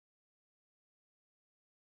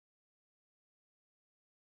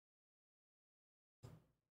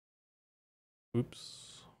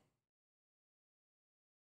 Oops.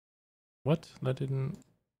 What? That didn't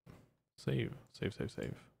save.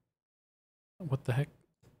 Save. What the heck?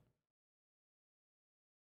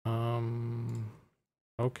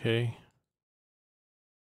 Okay.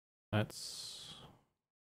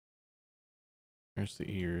 There's the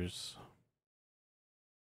ears.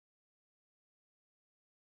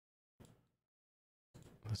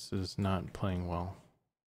 This is not playing well.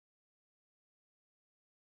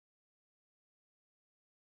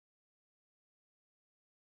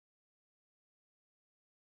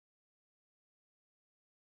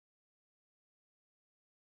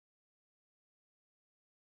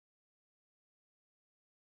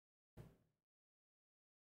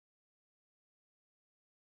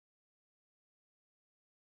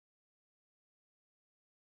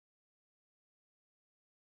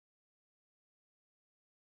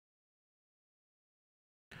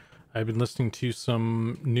 I've been listening to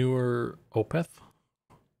some newer Opeth.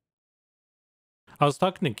 I was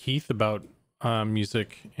talking to Keith about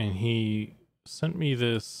music, and he sent me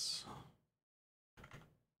this.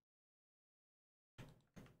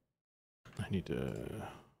 I need to.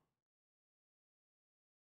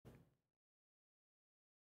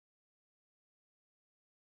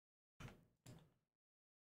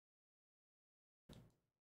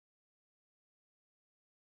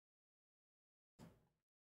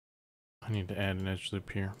 I need to add an edge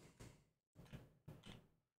loop here.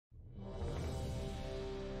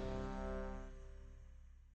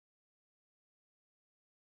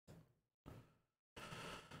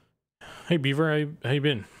 Hey Beaver, how you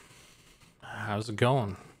been? How's it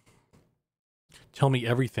going? Tell me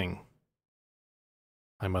everything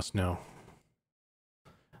I must know.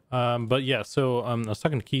 But yeah, so I was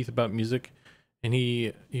talking to Keith about music, and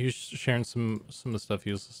he was sharing some of the stuff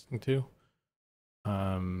he was listening to.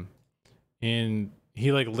 and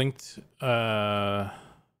he like linked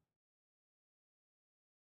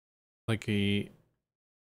like a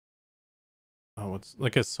what's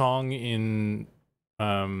like a song in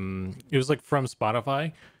it was like from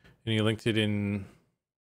Spotify, and he linked it in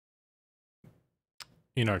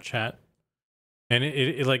our chat, and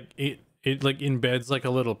it like embeds like a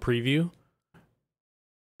little preview.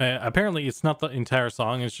 Apparently it's not the entire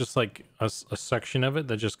song, it's just like a section of it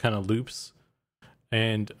that just kind of loops.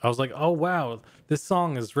 And I was like, oh wow, this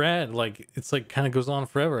song is rad. Like it's like kind of goes on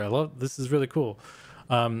forever. I love this, is really cool.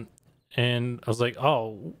 And I was like,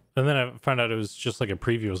 oh, and then I found out it was just like a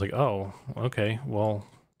preview. I was like, oh, okay, well,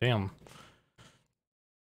 damn.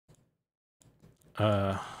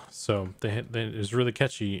 So it was really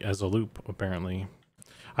catchy as a loop, apparently.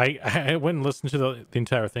 I went and listened to the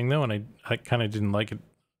entire thing though, and I kind of didn't like it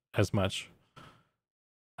as much.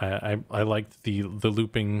 I liked the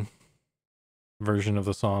looping version of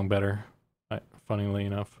the song better, funnily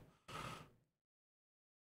enough.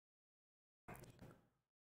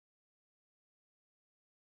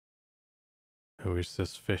 Who is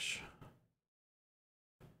this fish?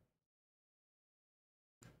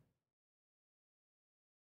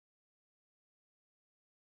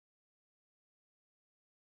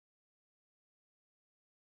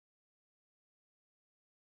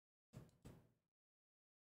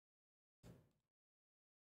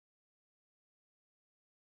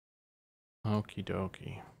 Okie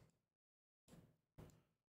dokie.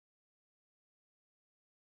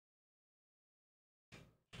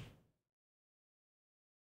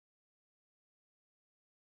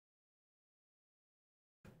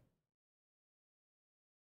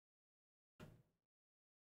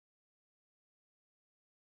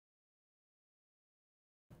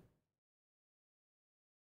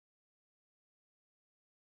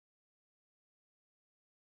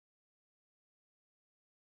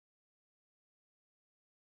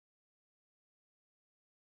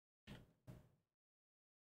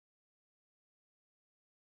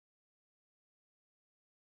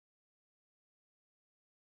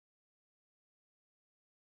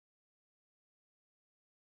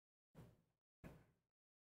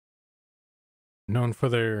 Known for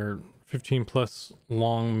their 15 plus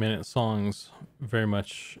long minute songs, very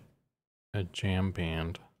much a jam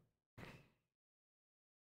band.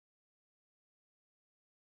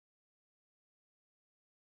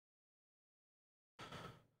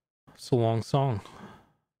 It's a long song.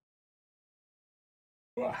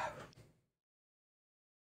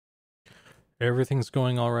 Everything's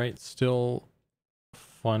going all right. Still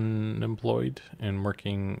fun, employed, and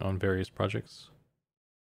working on various projects.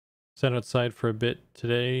 Sat outside for a bit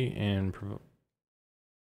today and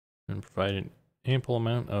provided an ample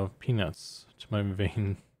amount of peanuts to my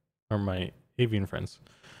my avian friends.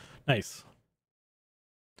 Nice.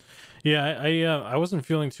 Yeah, I wasn't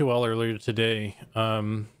feeling too well earlier today.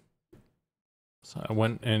 So I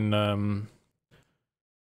went and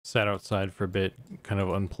sat outside for a bit, kind of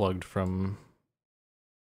unplugged from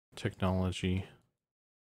technology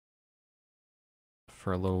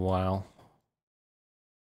for a little while.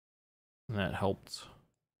 And that helped.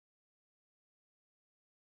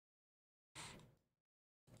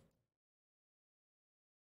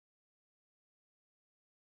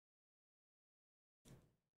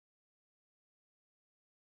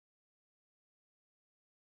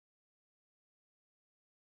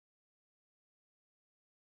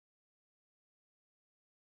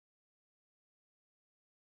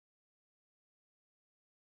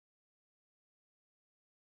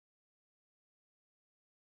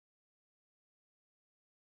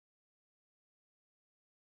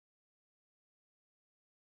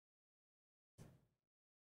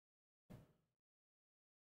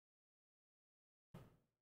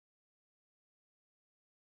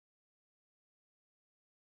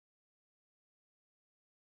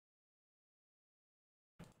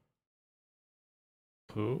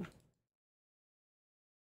 Ooh.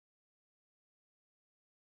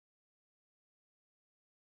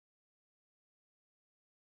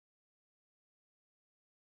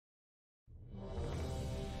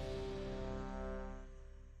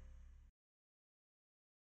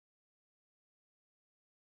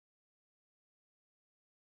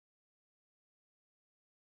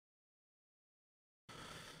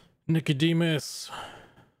 Nicodemus.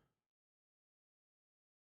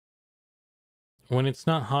 When it's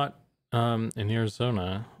not hot in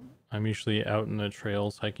Arizona, I'm usually out in the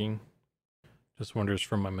trails hiking. Just wonders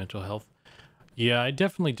for my mental health. Yeah, I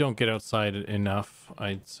definitely don't get outside enough,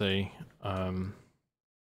 I'd say.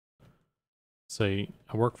 Say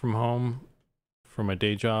I work from home for my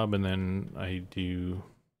day job, and then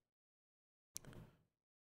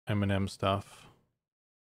M stuff,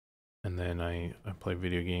 and then I play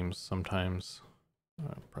video games sometimes.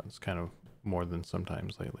 It's kind of more than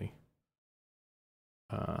sometimes lately.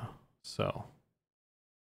 So,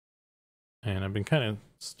 and I've been kind of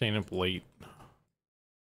staying up late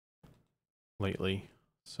lately,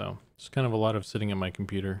 so just kind of a lot of sitting at my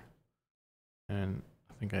computer, and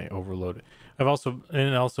I think I overload it. And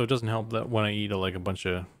it doesn't help that when I eat like a bunch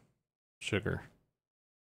of sugar,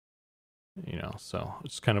 you know, so I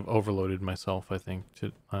just kind of overloaded myself, I think,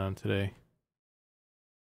 today.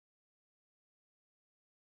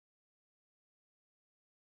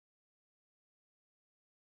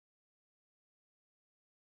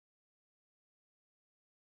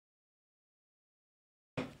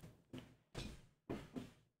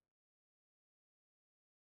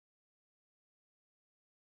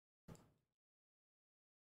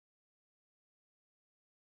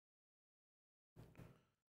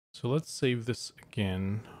 So let's save this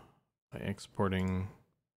again by exporting.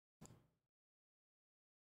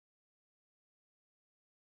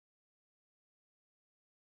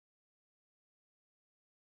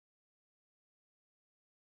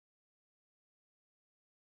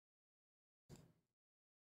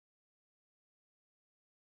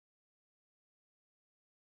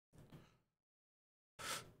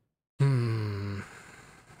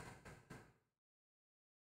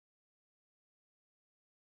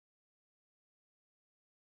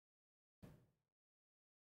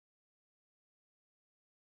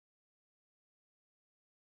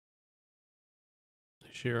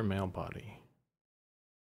 Share male body.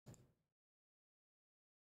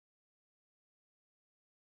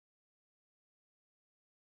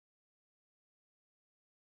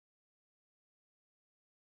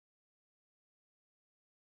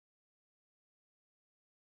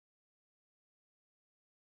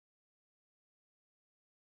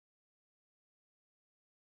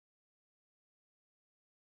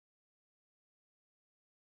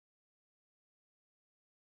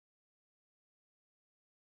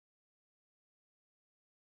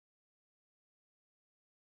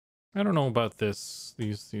 I don't know about these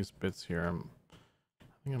bits here. I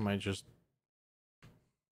think I might just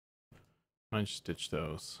ditch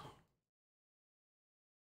those.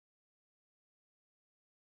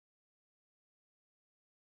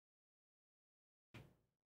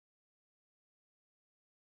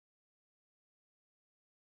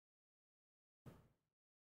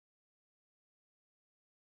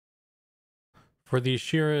 For the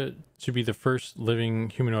Ashira to be the first living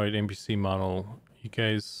humanoid NPC model, you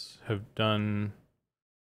guys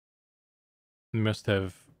must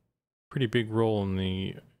have pretty big role in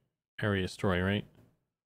the area story, right?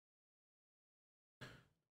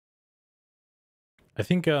 I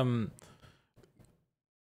think Sean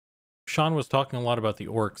was talking a lot about the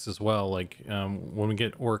orcs as well. Like when we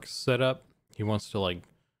get orcs set up, he wants to like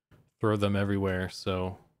throw them everywhere.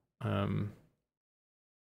 So I'd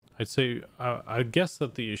say I'd guess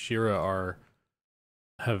that the Ashira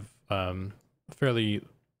have fairly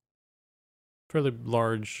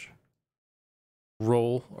large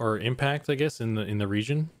role or impact, I guess, in the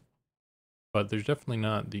region, but there's definitely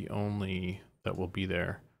not the only that will be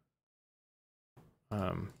there.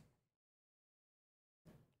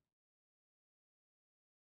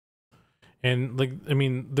 And like, I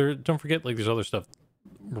mean, don't forget, like, there's other stuff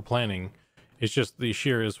we're planning. It's just the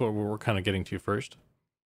Ashira is what we're kind of getting to first.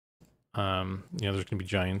 You know, there's gonna be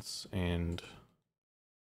giants and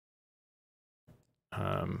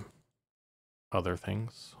other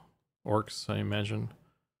things, orcs, I imagine.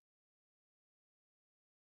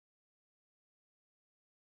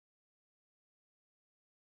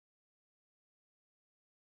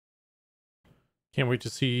 Can't wait to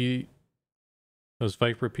see those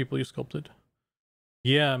Viper people you sculpted.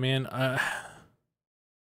 Yeah, man. I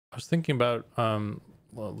was thinking about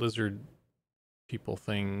lizard people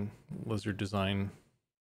thing, lizard design.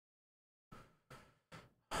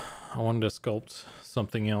 I wanted to sculpt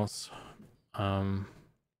something else. I'm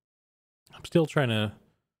still sort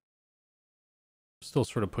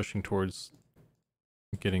of pushing towards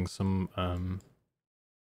getting some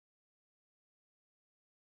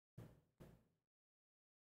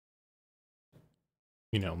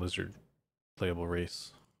you know, lizard playable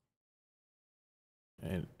race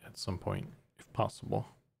at some point, if possible,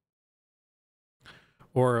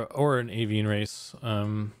 or an avian race.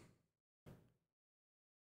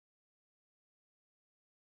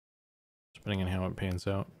 Depending on how it pans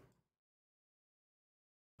out.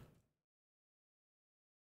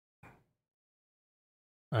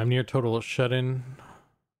 I'm near total shut-in.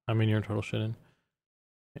 I'm in near total shut-in,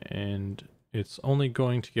 and it's only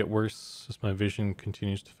going to get worse as my vision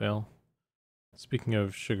continues to fail. Speaking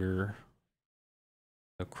of sugar,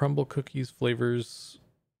 the crumble cookies flavors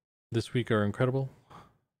this week are incredible.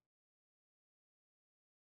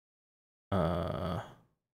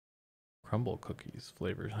 Crumble cookies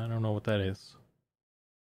flavors. I don't know what that is.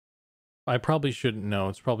 I probably shouldn't know.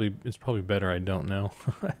 It's probably better I don't know.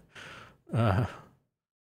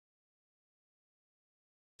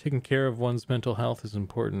 Taking care of one's mental health is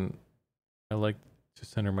important. I like to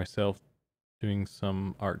center myself doing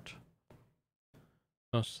some art.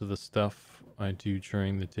 Most of the stuff I do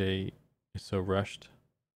during the day is so rushed.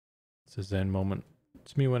 It's a zen moment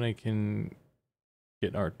to me when I can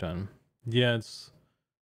get art done. Yeah, it's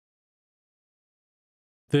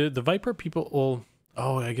the Viper people. Well,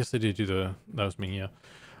 oh, I guess they did do that was me. Yeah,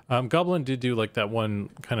 Goblin did do like that one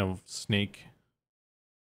kind of snake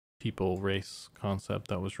people race concept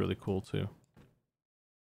that was really cool too.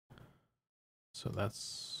 So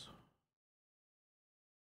that's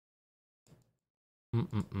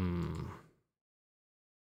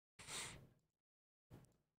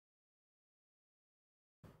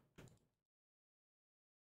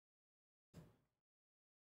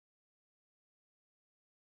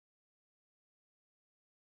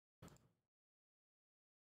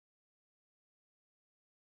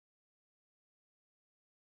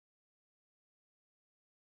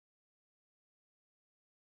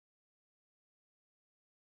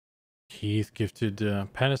Keith gifted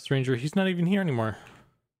Panda Stranger. He's not even here anymore.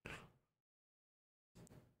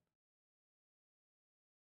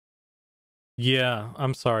 Yeah,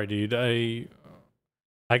 I'm sorry, dude.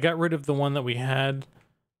 I got rid of the one that we had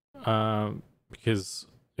because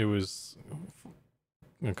it was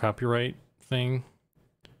a copyright thing,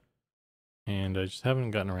 and I just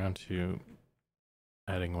haven't gotten around to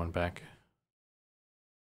adding one back.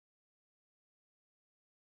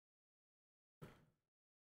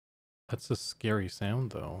 That's a scary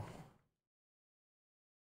sound, though.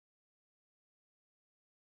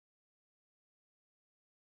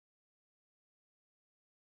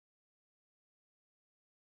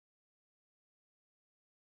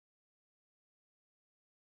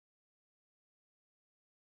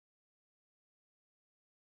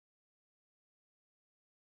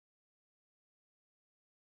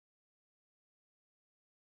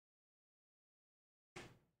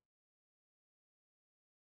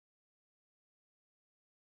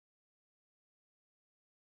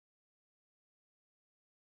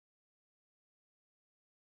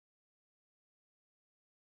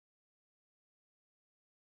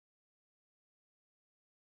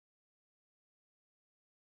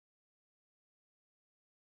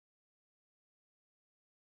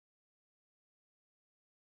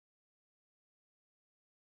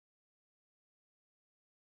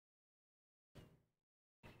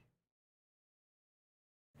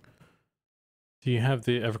 Do you have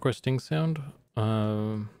the EverQuest Sting sound?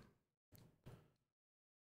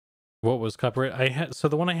 What was copyright? I had so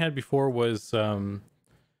the one I had before was it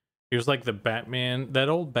was like the Batman, that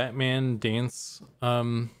old Batman dance.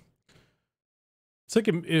 It's like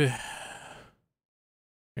a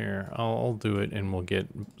here. I'll do it, and we'll get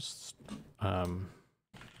um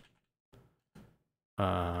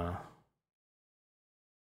uh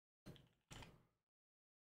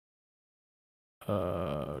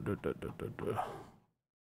duh, duh, duh, duh, duh.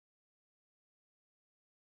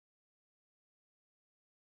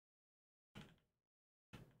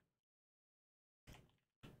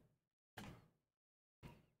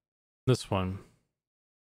 This one.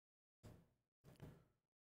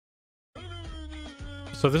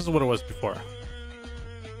 So this is what it was before.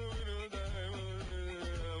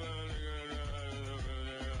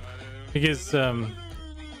 Because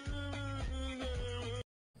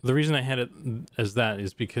the reason I had it as that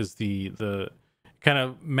is because the kind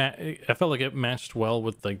of I felt like it matched well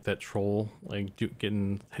with like that troll like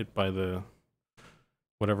getting hit by the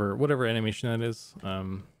whatever animation that is.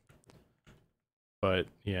 But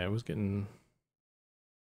yeah, it was getting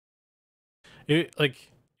it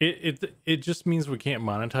like it just means we can't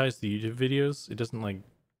monetize the YouTube videos. It doesn't like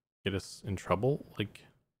get us in trouble. Like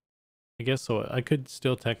I guess so. I could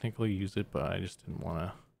still technically use it, but I just didn't want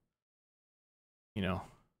to, you know.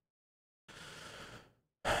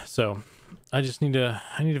 So I just need to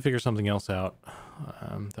figure something else out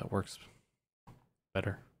that works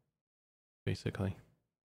better, basically.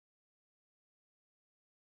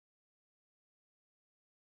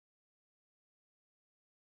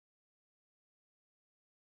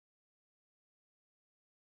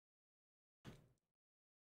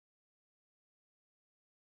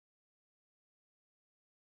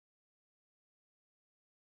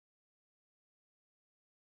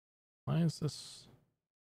 Why is this?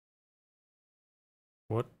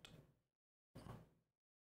 What?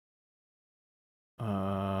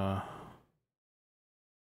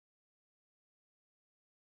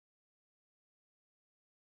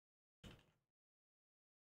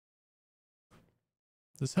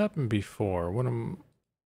 This happened before. What am...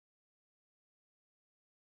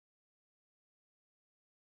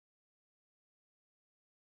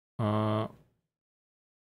 I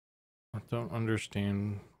don't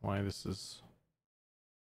understand why this is...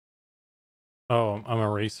 Oh, I'm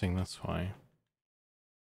erasing, that's why.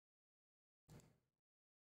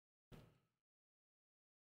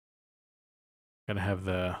 Gotta have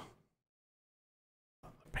the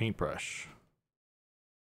paintbrush.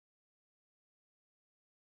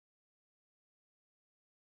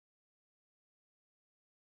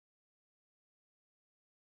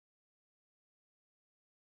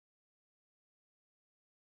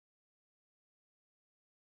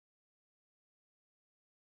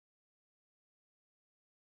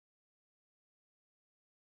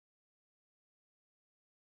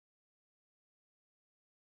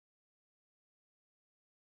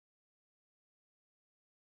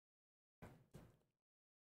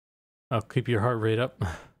 I'll keep your heart rate up.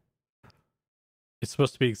 It's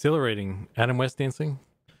supposed to be exhilarating. Adam West dancing.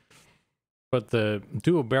 But the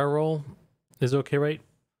dual barrel roll is okay, right?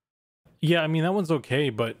 Yeah, I mean that one's okay,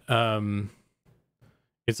 but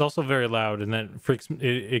it's also very loud, and that freaks me.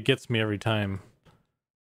 It gets me every time.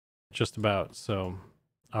 Just about. So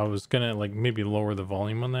I was gonna like maybe lower the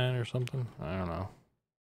volume on that or something. I don't know.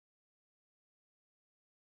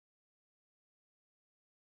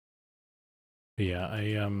 But yeah,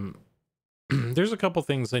 I there's a couple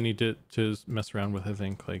things I need to mess around with. I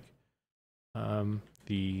think like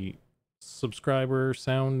the subscriber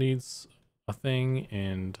sound needs a thing,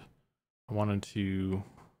 and I wanted to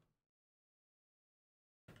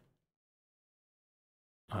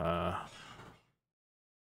kind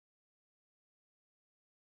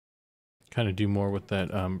of do more with that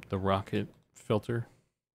the rocket filter.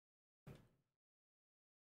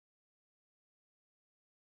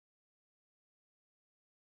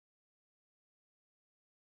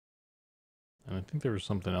 And I think there was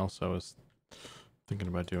something else I was thinking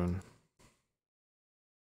about doing.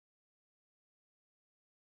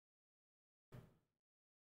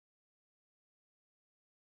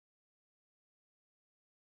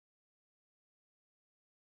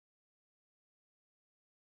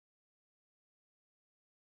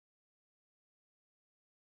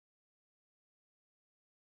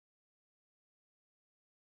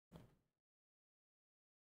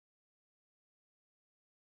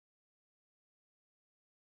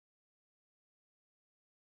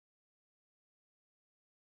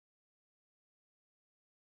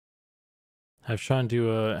 Have Sean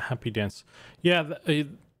do a happy dance. Yeah,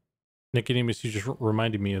 Nicodemus, you just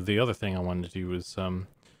reminded me of the other thing I wanted to do was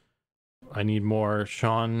I need more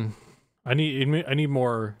Sean. I need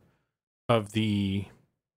more of the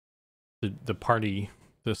party,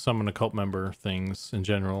 the summon a cult member things in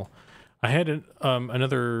general. I had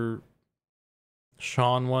another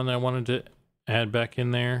Sean one I wanted to add back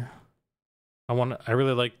in there. I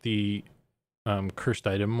really like the cursed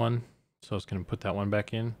item one, so I was gonna put that one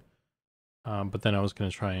back in. But then I was gonna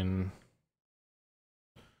try and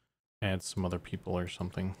add some other people or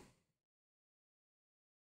something.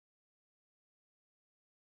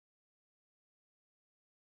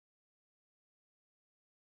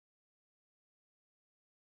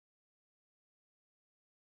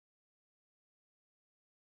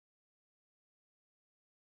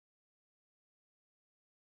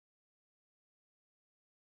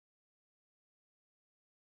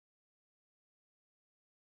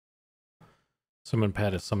 Summon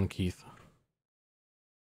Pat is summon Keith.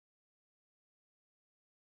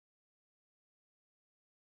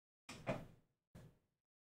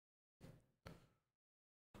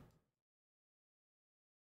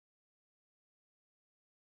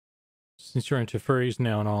 Since you're into furries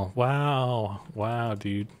now and all. Wow,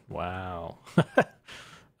 dude. Wow.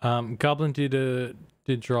 Goblin did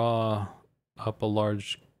draw up a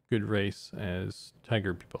large good race as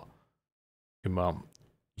tiger people. Good mom.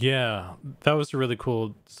 Yeah, that was a really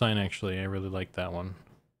cool design actually. I really liked that one.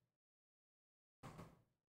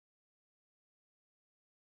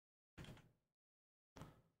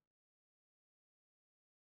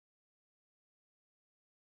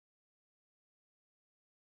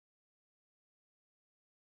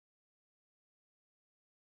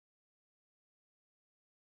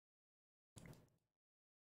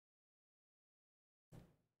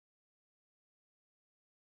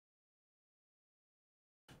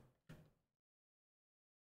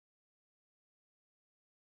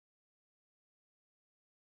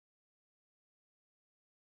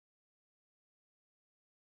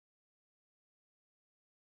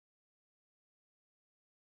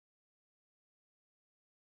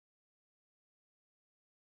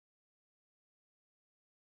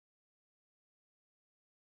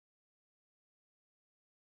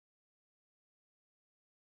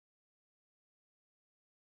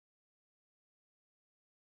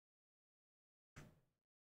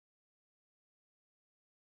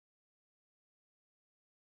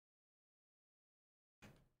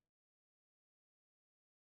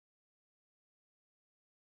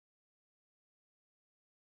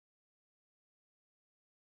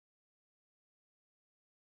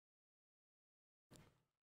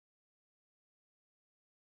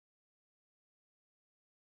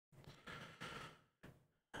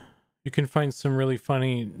 You can find some really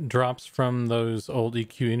funny drops from those old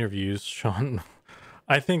EQ interviews, Sean.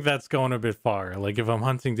 I think that's going a bit far. Like if I'm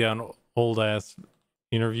hunting down old ass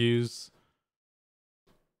interviews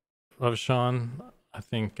of Sean, I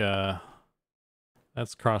think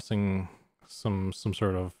that's crossing some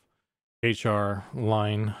sort of HR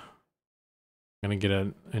line. I'm gonna get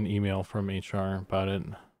an email from HR about it.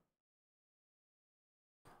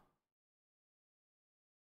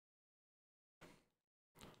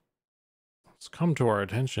 It's come to our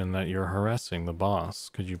attention that you're harassing the boss.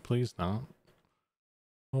 Could you please not?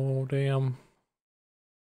 Oh, damn.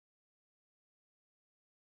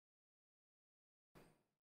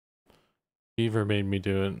 Beaver made me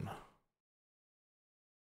do it.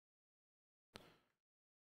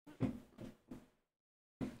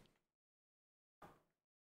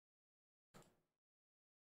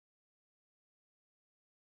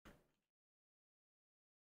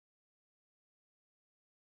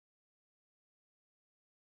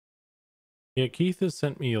 Yeah, Keith has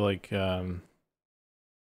sent me like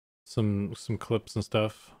some clips and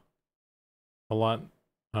stuff a lot.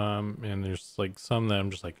 And there's like some that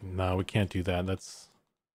I'm just like, no, we can't do that. That's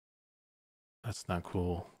not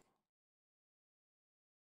cool.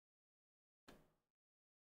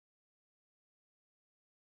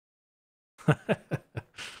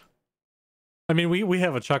 I mean, we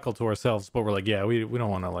have a chuckle to ourselves, but we're like, yeah, we don't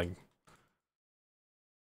want to like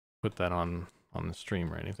put that on the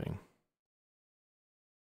stream or anything.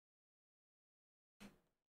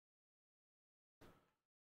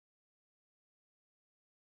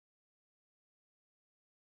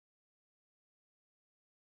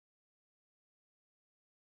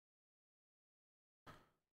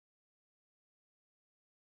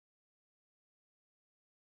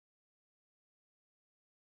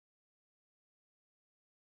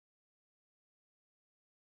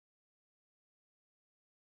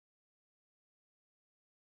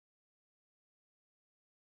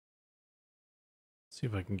 See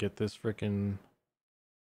if I can get this frickin'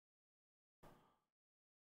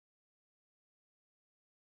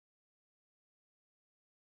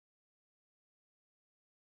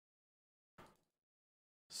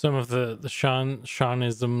 some of the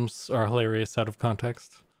Seanisms are hilarious out of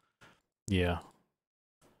context. Yeah.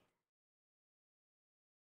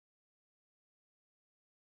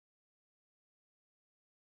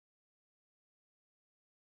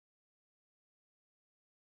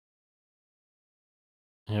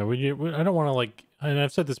 Yeah, I don't want to like, and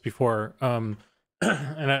I've said this before, and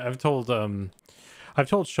I've told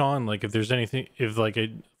Sean, like, if there's anything, if like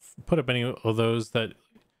I put up any of those that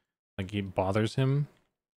like it bothers him,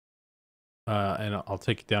 and I'll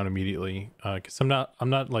take it down immediately, because I'm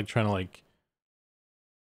not like trying to like,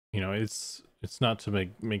 you know, it's not to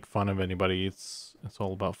make fun of anybody. It's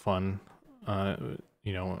all about fun.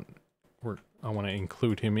 You know, I want to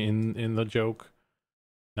include him in the joke,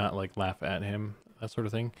 not like laugh at him, that sort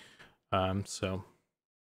of thing. So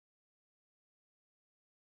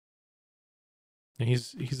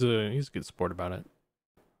he's a good sport about it.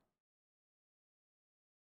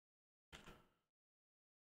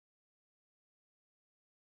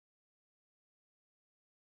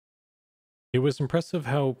 It was impressive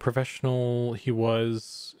how professional he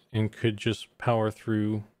was and could just power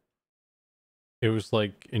through. It was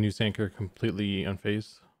like a news anchor completely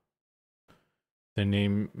unfazed. The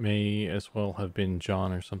name may as well have been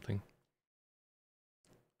John or something.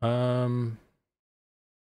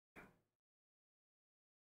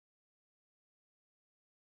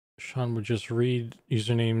 Sean would just read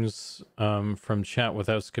usernames from chat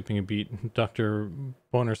without skipping a beat. Dr.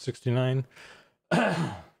 Boner 69.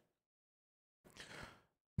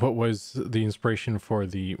 What was the inspiration for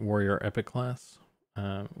the warrior epic class?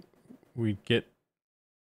 We'd get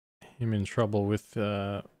him in trouble with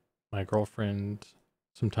my girlfriend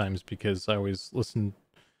sometimes because I always listened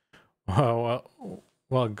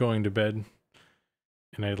while going to bed,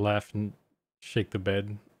 and I'd laugh and shake the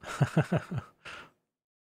bed.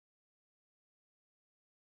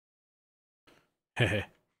 Hehe.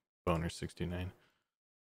 Boner 69.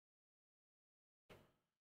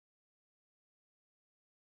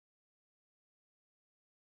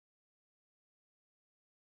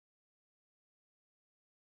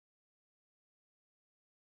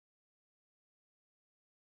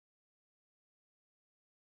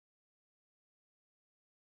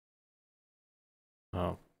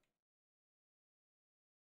 Oh.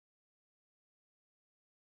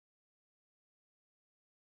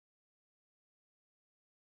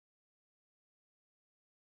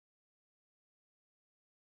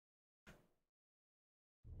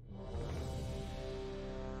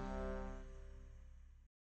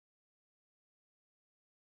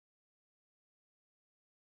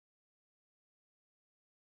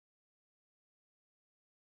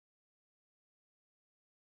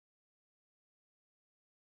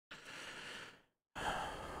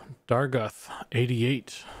 Dargoth,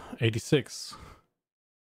 88, 86.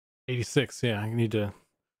 86, yeah, I need to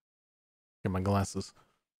get my glasses.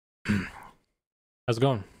 How's it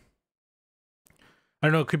going? I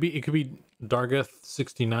don't know, it could be Dargoth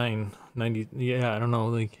 69, 90, yeah, I don't know,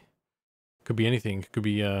 like, could be anything. It could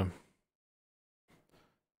be,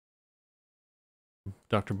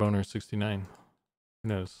 Dr. Boner 69. Who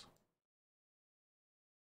knows?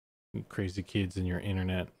 You crazy kids and your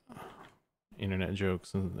internet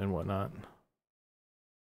jokes and whatnot.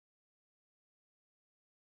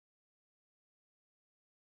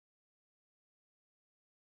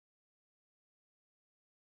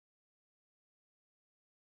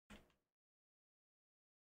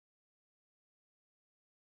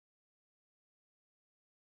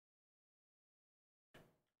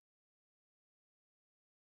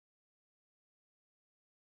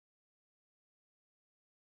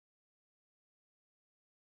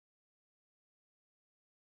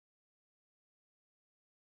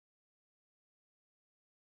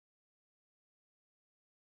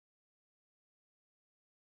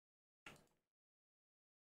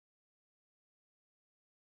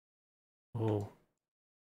 Oh.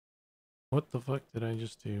 What the fuck did I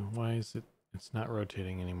just do? Why is it's not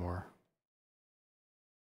rotating anymore?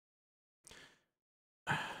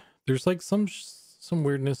 There's like some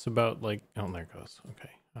weirdness about like, oh, there it goes. Okay.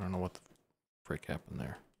 I don't know what the frick happened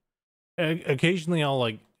there. Occasionally I'll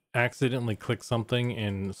like accidentally click something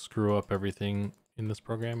and screw up everything in this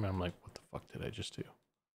program. And I'm like, what the fuck did I just do?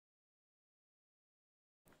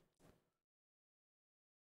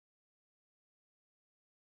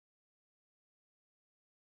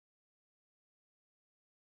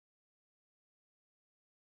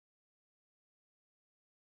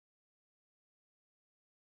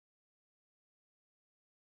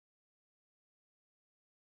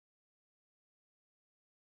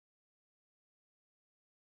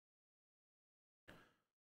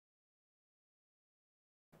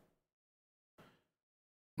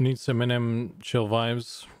 Need some NM chill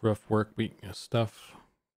vibes, rough work week stuff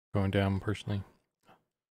going down personally.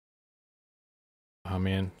 Oh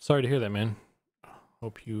man, sorry to hear that, man.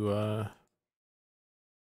 Hope you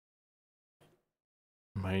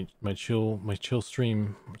my chill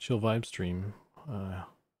stream, chill vibe stream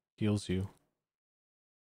heals you.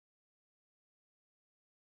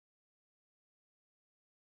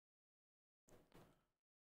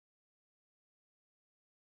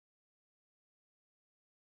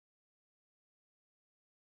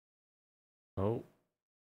 Oh.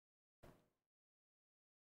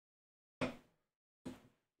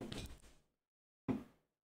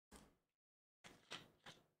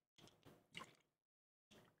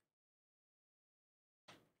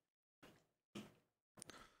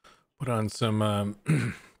 Put on some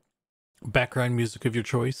background music of your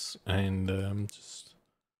choice and just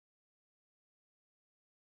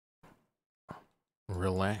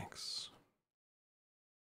relax.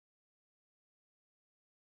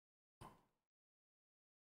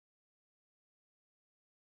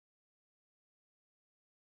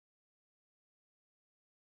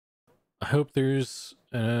 I hope there's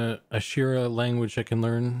a Ashira language I can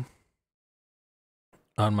learn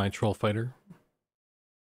on my troll fighter.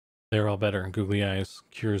 They're all better. Googly eyes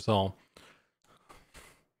cures all.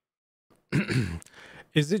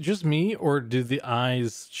 Is it just me, or do the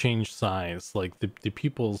eyes change size? Like the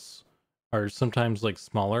pupils are sometimes like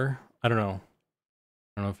smaller. I don't know.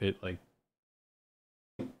 I don't know if it like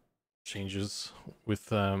changes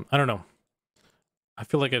with I don't know. I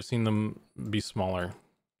feel like I've seen them be smaller.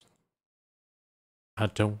 I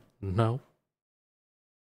don't know.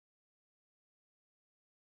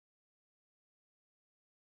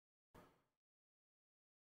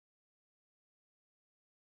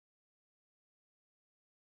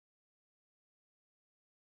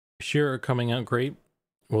 Sure, are coming out great.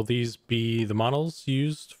 Will these be the models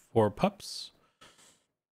used for pups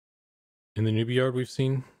in the newbie yard we've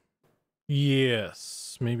seen?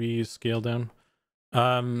 Yes, maybe scale down.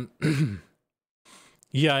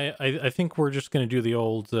 Yeah, I think we're just gonna do the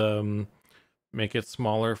old make it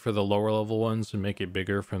smaller for the lower level ones and make it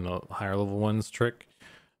bigger from the higher level ones trick.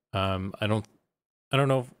 I don't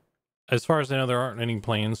know if, as far as I know, there aren't any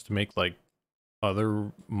plans to make like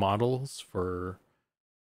other models for,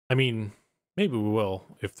 I mean, maybe we will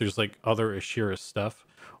if there's like other Ashira stuff,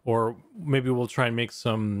 or maybe we'll try and make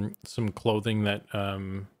some clothing that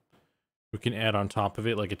we can add on top of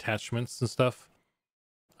it, like attachments and stuff,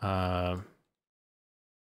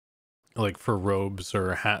 like for robes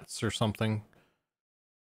or hats or something.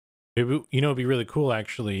 Maybe, you know, it'd be really cool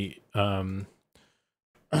actually. The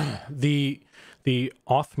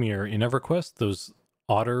Othmere in EverQuest,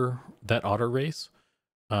 that otter race,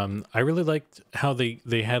 I really liked how they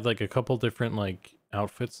had like a couple different like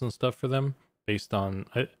outfits and stuff for them based on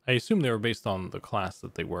I assume they were based on the class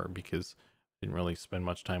that they were, because I didn't really spend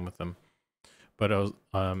much time with them. But I was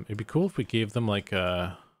it'd be cool if we gave them like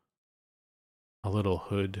a little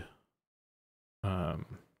hood.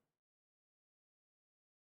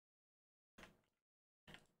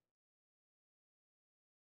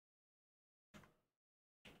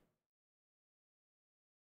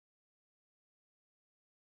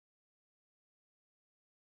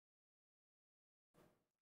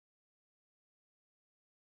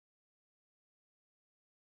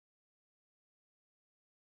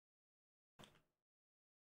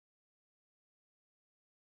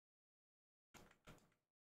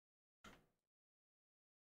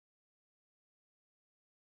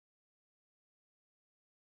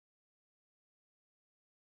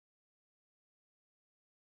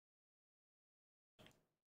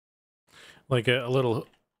 Like a little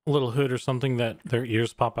hood or something that their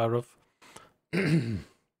ears pop out of.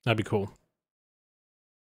 That'd be cool.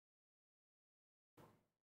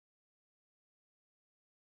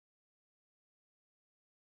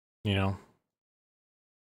 You know.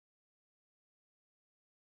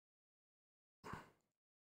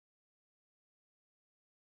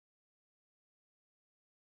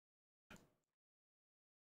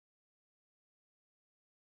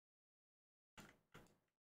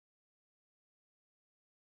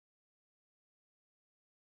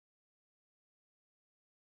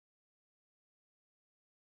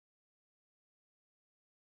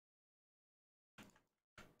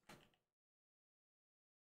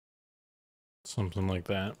 Something like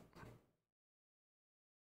that.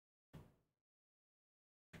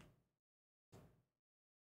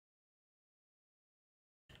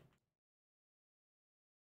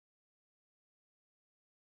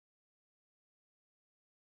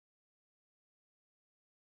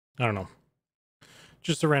 I don't know.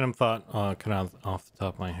 Just a random thought, kind of off the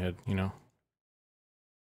top of my head, you know.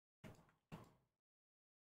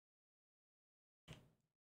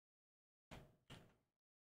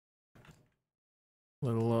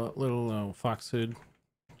 Little fox hood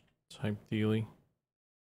type dealy.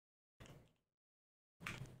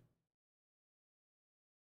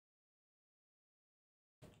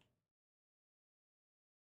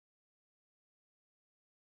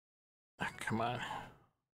 Come on.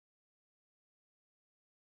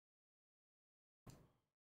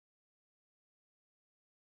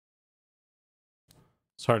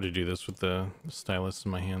 It's hard to do this with the stylus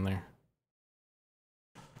in my hand there.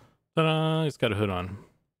 Ta-da! He's got a hood on.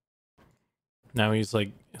 Now he's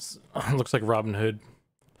like, looks like Robin Hood.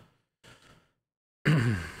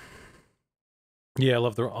 Yeah, I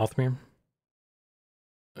love the Othmere.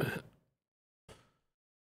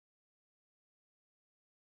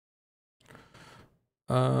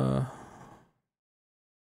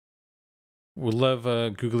 We'll love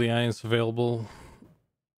googly eyes available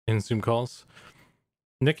in Zoom calls.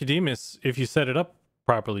 Nicodemus, if you set it up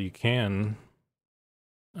properly, you can.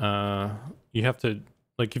 You have to,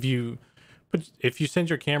 like, if you send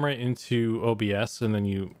your camera into OBS and then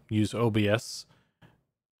you use OBS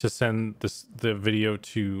to send the video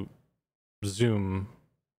to Zoom,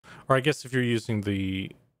 or I guess if you're using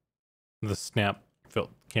the snap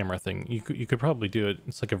camera thing, you could probably do it.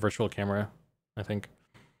 It's like a virtual camera, I think.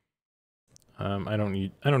 I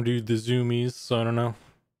don't do the zoomies, so I don't know.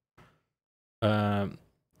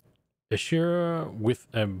 Ashira with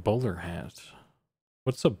a bowler hat.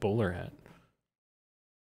 What's a bowler hat?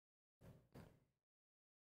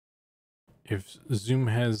 If Zoom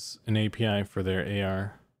has an API for their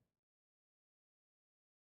AR,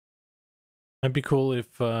 that'd be cool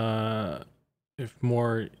if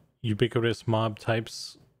more ubiquitous mob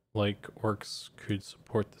types like orcs could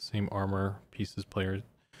support the same armor pieces player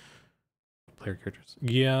characters.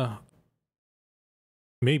 Yeah,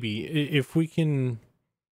 maybe if we can.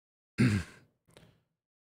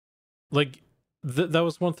 Like that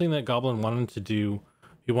was one thing that Goblin wanted to do.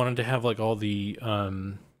 He wanted to have like all the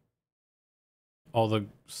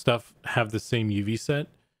stuff have the same UV set,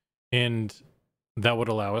 and that would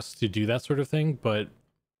allow us to do that sort of thing, but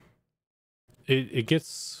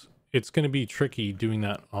it's going to be tricky doing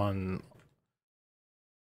that on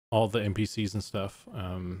all the NPCs and stuff.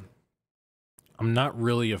 I'm not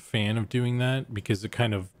really a fan of doing that because it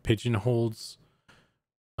kind of pigeonholes,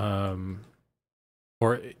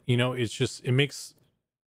 or, you know, it's just, it makes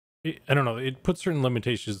it, I don't know, it puts certain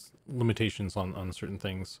limitations on certain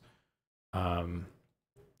things.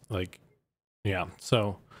 Like, yeah,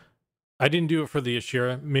 so I didn't do it for the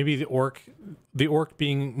Ashira. Maybe the orc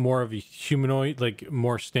being more of a humanoid, like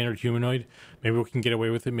more standard humanoid, maybe we can get away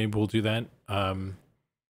with it. Maybe we'll do that.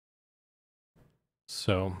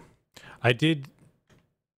 So I did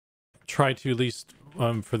try to, at least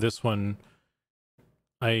for this one,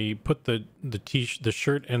 I put the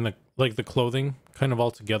shirt and the clothing kind of all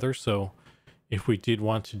together. So if we did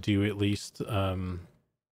want to do at least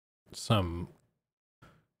some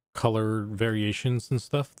color variations and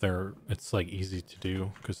stuff, it's like easy to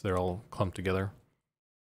do because they're all clumped together.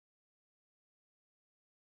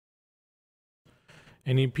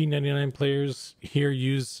 Any P99 players here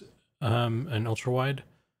use an ultra wide?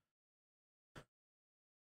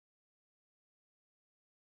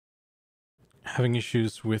 Having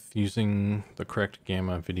issues with using the correct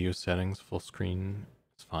gamma video settings, full screen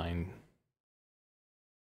is fine.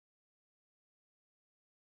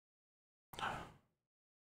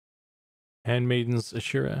 Handmaiden's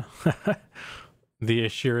Ashira. The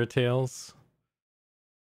Ashira tales.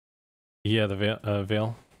 Yeah, the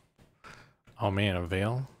veil. Oh man, a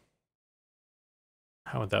veil?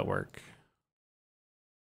 How would that work?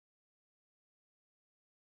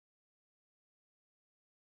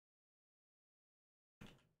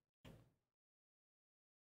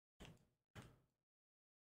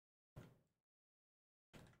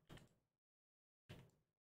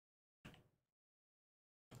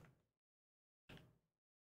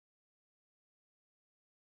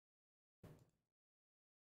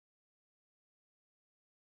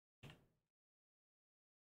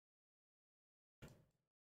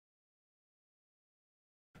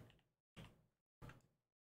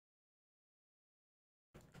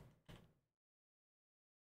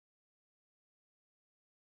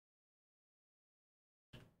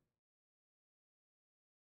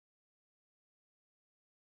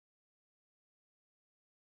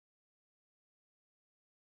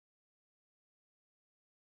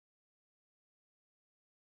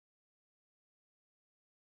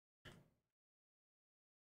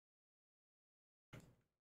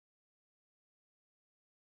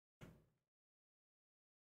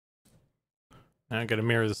 Now I gotta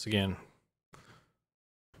mirror this again.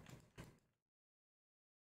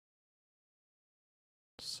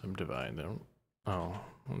 Subdivide them. Oh,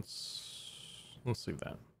 let's leave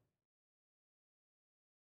that.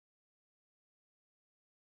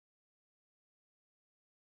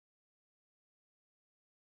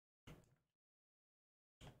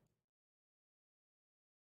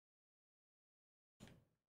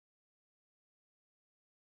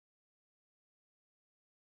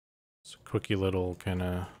 It's a quickie little kind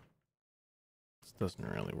of. This doesn't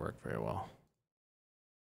really work very well.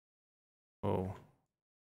 Oh.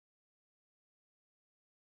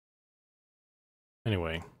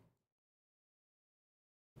 Anyway,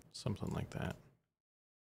 something like that.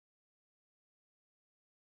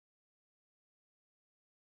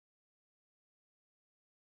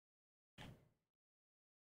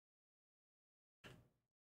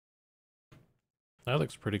 That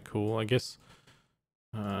looks pretty cool. I guess.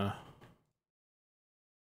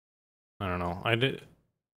 I don't know. I did.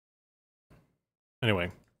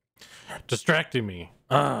 Anyway, distracting me.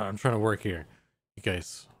 I'm trying to work here. You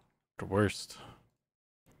guys, the worst.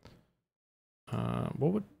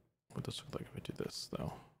 What would this look like if I do this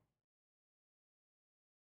though?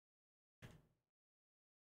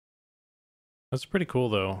 That's pretty cool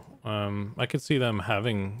though. I could see them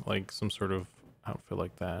having like some sort of outfit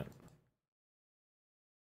like that.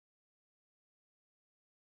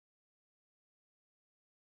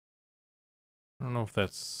 I don't know if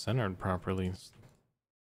that's centered properly,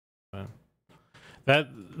 but that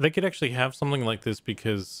they could actually have something like this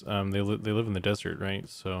because they live in the desert, right?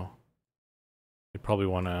 So they probably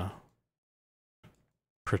want to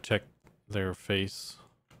protect their face.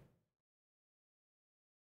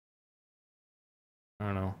 I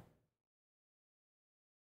don't know.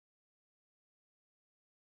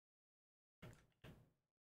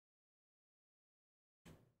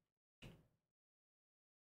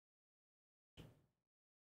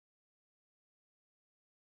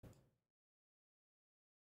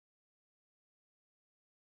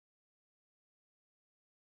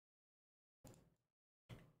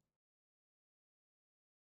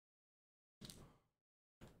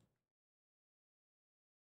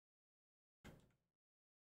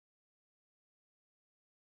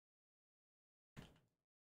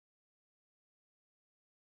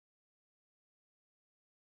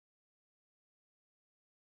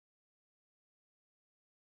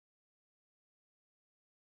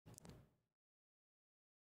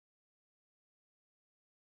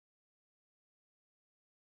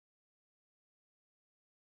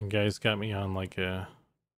 You guys got me on like a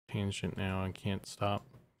tangent now. I can't stop.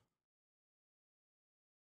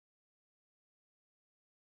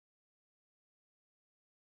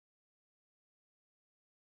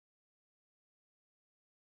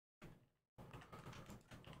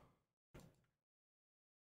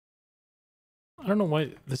 I don't know why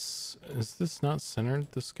this not centered,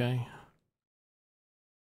 this guy.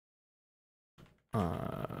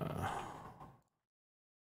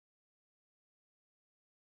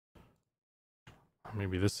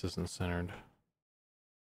 Maybe this isn't centered.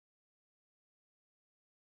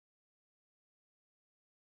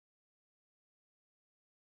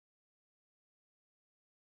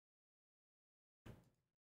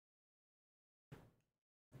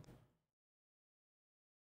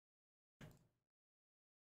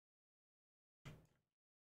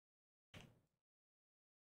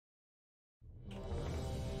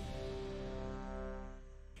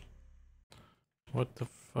 What the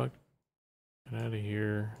fuck? Get out of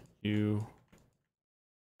here, you.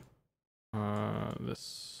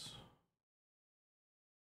 This.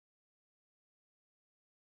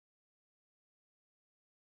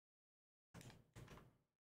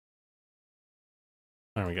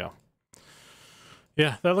 There we go.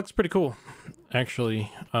 Yeah, that looks pretty cool,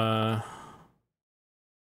 actually. That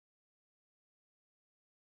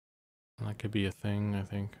could be a thing, I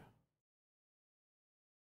think.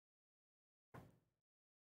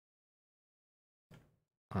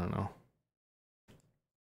 I don't know.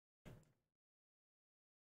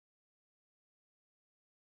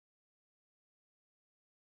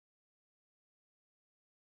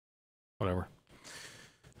 Whatever.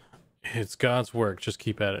 It's God's work. Just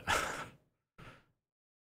keep at it.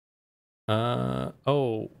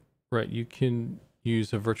 Oh, right. You can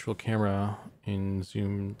use a virtual camera in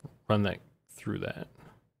Zoom. Run that through that.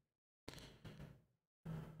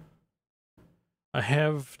 I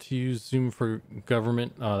have to use Zoom for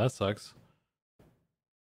government. Oh, that sucks.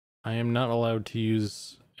 I am not allowed to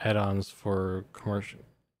use add-ons for commercial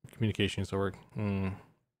communications or work.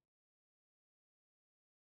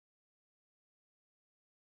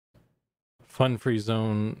 Fun-free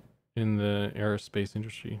zone in the aerospace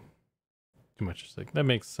industry. Too much to say. That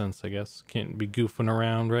makes sense, I guess. Can't be goofing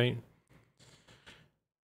around, right?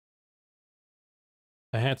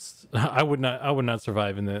 The hats. I would not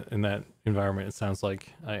survive in that environment. It sounds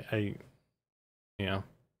like yeah.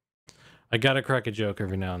 I gotta crack a joke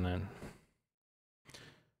every now and then.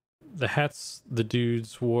 The hats the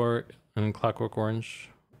dudes wore in Clockwork Orange.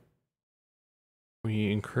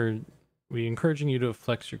 We encouraging you to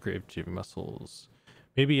flex your creativity muscles.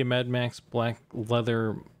 Maybe a Mad Max black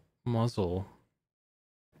leather muzzle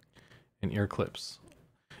and ear clips.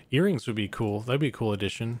 Earrings would be cool. That'd be a cool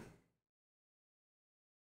addition.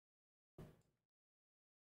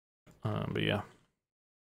 But yeah.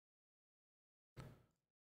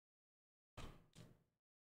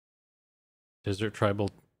 Desert tribal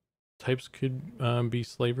types could be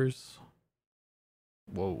slavers.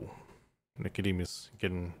 Whoa. Nicodemus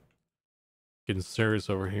getting serious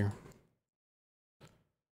over here.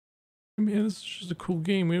 I mean, this is just a cool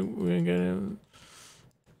game. We ain't gonna...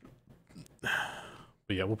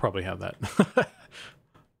 But yeah, we'll probably have that.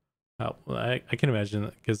 I can imagine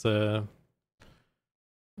that because the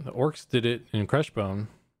orcs did it in Crashbone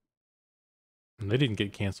and they didn't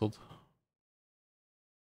get canceled.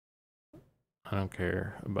 I don't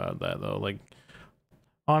care about that though. Like,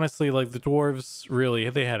 honestly, like the dwarves really,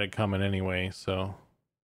 they had it coming anyway, so.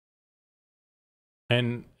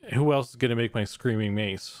 And who else is gonna make my screaming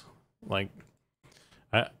mace? Like,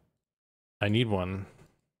 I need one.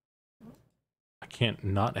 I can't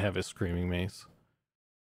not have a screaming mace.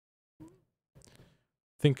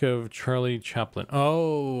 Think of Charlie Chaplin.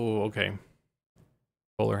 Oh, okay.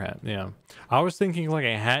 Bowler hat, yeah. I was thinking like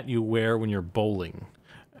a hat you wear when you're bowling.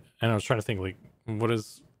 And I was trying to think like,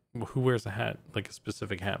 who wears a hat? Like a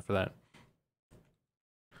specific hat for that?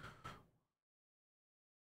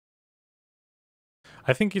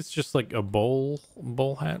 I think it's just like a bowl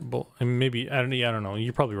hat. And maybe, I don't know.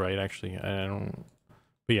 You're probably right, actually. I don't,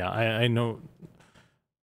 but yeah, I know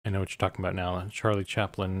what you're talking about now. Charlie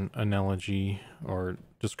Chaplin analogy or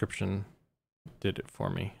description did it for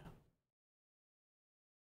me.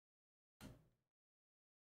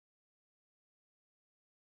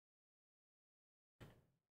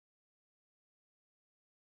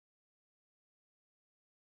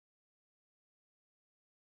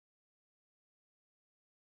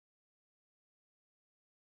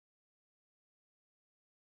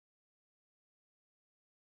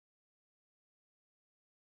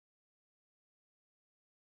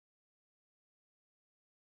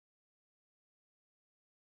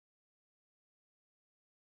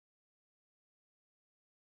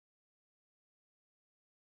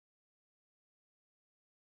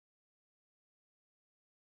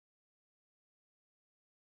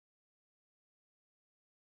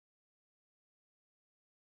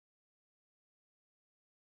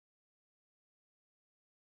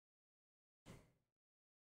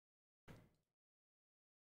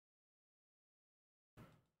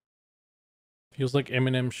 Feels like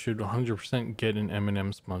Eminem should 100% get an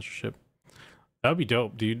Eminem sponsorship. That'd be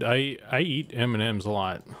dope, dude. I eat M&Ms a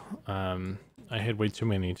lot. I had way too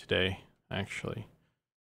many today, actually,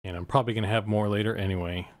 and I'm probably gonna have more later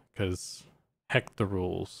anyway, because heck the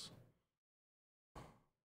rules.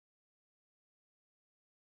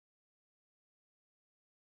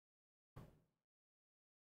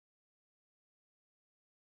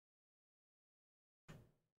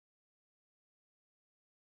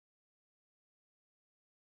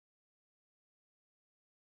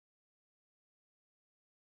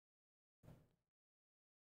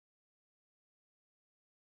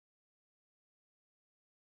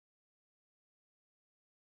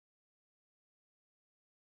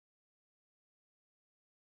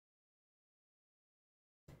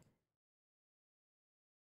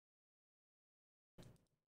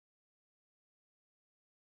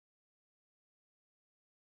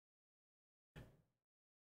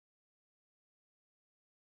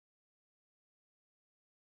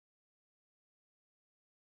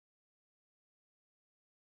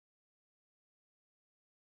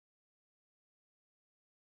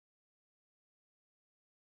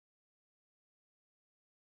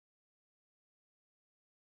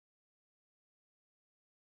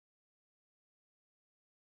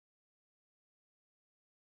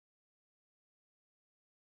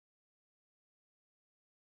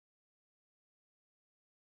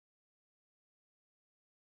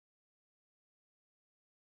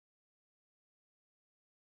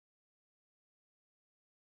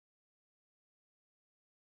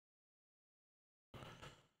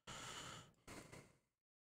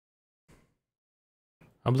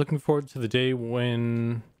 I'm looking forward to the day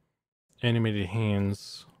when animated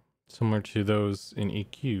hands, similar to those in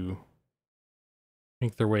EQ,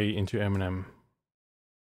 make their way into Eminem.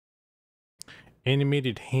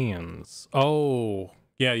 Animated hands. Oh,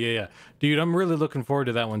 yeah. Dude, I'm really looking forward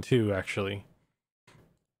to that one too, actually.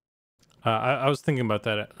 I was thinking about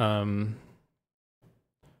that. I've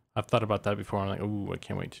thought about that before. I'm like, ooh, I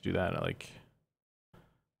can't wait to do that.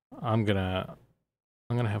 I'm gonna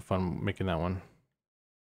have fun making that one.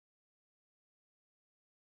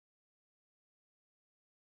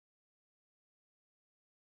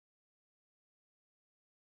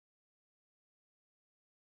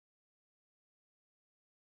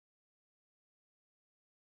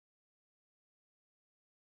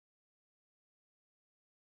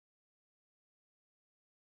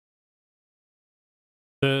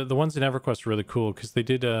 The ones in EverQuest are really cool because they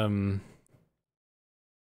did they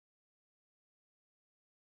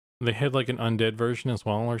had like an undead version as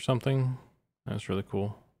well or something. That's really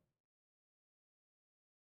cool.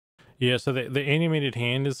 Yeah, so the animated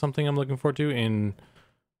hand is something I'm looking forward to, and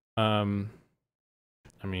I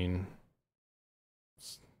mean,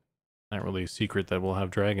 it's not really a secret that we'll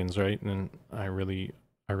have dragons, right? And I really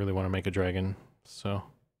want to make a dragon, so.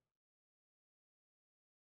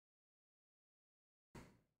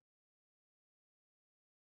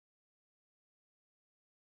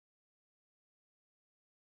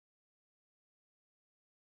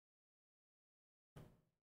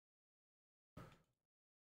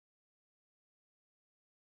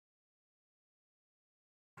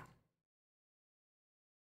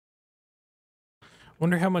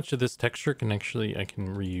 Wonder how much of this texture can actually I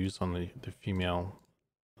can reuse on the female.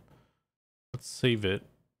 Let's save it.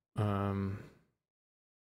 And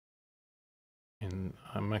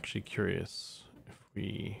I'm actually curious if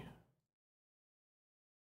we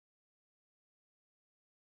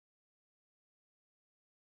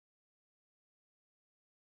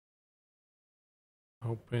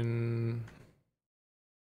open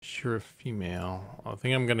sure female. I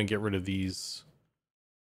think I'm gonna get rid of these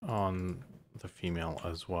on the female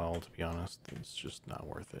as well, to be honest. It's just not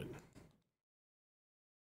worth it.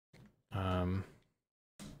 And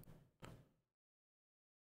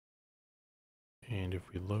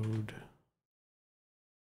if we load,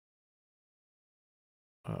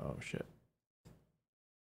 oh shit.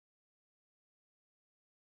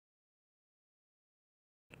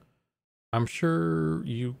 I'm sure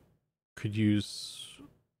you could use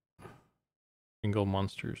single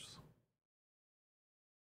monsters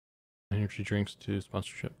energy drinks to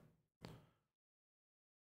sponsorship.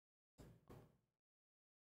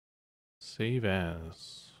 Save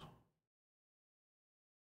as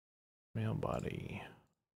male body.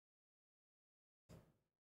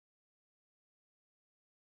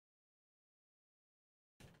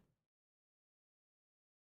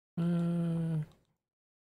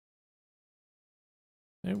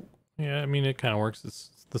 Yeah, I mean, it kind of works.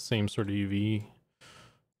 It's the same sort of UV.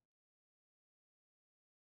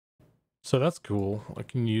 So that's cool. I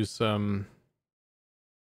can use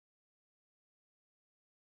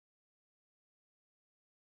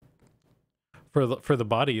for the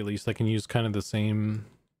body at least, I can use kind of the same.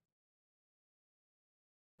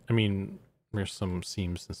 I mean, there's some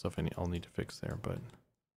seams and stuff I'll need to fix there, but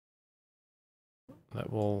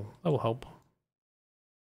that will help.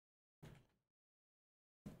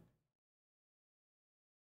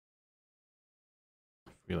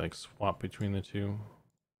 If we like swap between the two.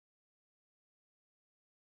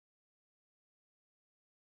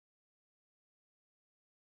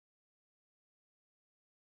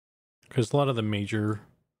 Because a lot of the major...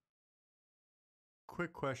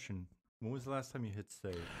 Quick question. When was the last time you hit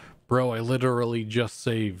save? Bro, I literally just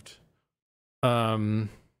saved. Or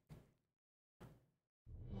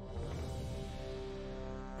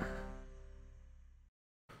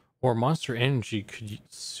Monster Energy could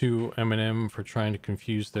sue Eminem for trying to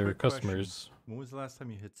confuse their customers. Question. When was the last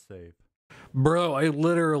time you hit save? Bro, I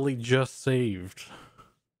literally just saved.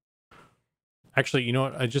 Actually, you know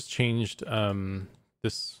what? I just changed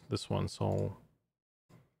this one, so I'll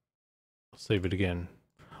save it again.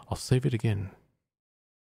 I'll save it again.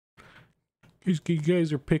 You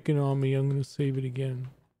guys are picking on me. I'm gonna save it again.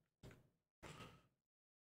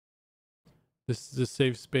 This is a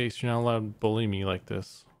safe space. You're not allowed to bully me like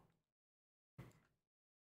this.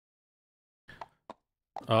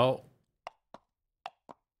 Oh.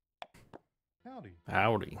 Howdy.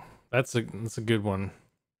 Howdy. That's a good one.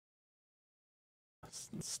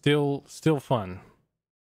 Still fun.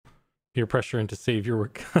 Peer pressure and to save your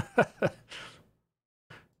work.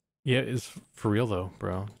 Yeah, it's for real though,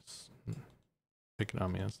 bro. It's picking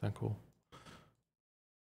on me. That's not cool.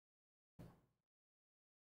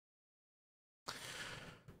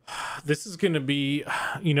 This is gonna be,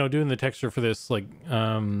 you know, doing the texture for this, like,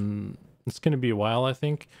 it's gonna be a while, I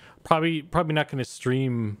think. Probably not gonna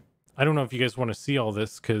stream. I don't know if you guys want to see all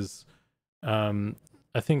this, because I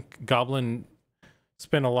think Goblin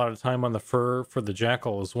spent a lot of time on the fur for the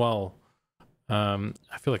jackal as well. I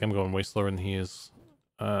feel like I'm going way slower than he is.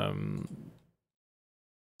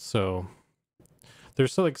 So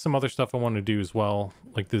there's still like some other stuff I want to do as well,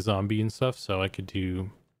 like the zombie and stuff, so I could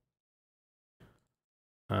do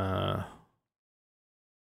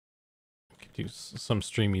some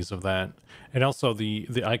streamies of that, and also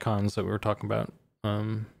the icons that we were talking about.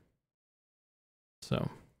 So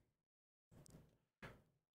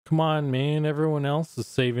come on, man, everyone else is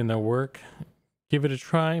saving their work. Give it a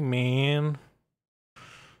try, man.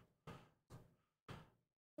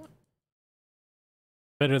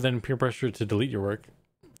 Better than peer pressure to delete your work.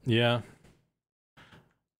 Yeah.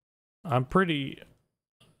 I'm pretty,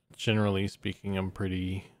 generally speaking, I'm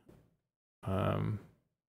pretty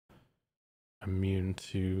immune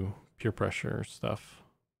to peer pressure stuff.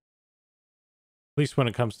 At least when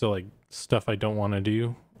it comes to like stuff I don't want to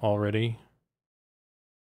do already.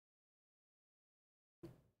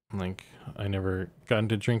 Like, I never got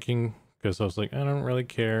into drinking because I was like, I don't really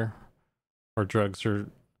care. Or drugs, or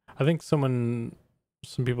I think some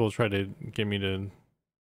people try to get me to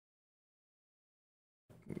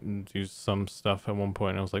do some stuff at one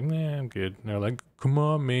point. I was like, nah, I'm good. And they're like, come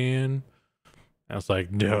on, man. I was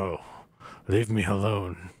like, no, leave me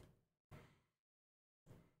alone.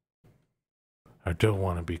 I don't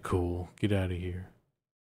want to be cool. Get out of here.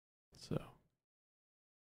 So.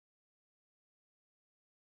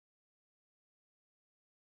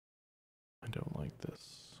 I don't like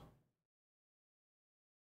this.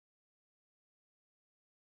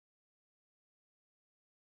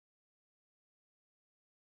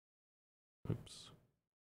 Oops.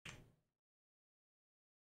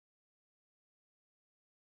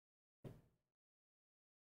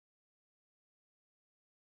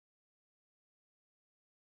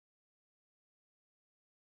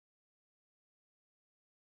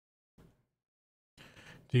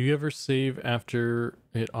 Do you ever save after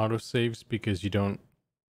it autosaves because you don't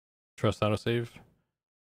trust autosave?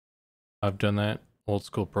 I've done that. Old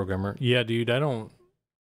school programmer. Yeah, dude, I don't.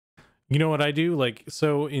 You know what I do? Like,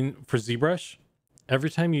 so for ZBrush, every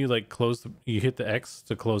time you like you hit the X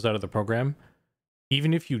to close out of the program,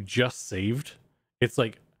 even if you just saved, it's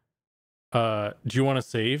like, do you want to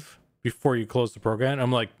save before you close the program?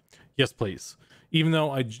 I'm like, yes, please. Even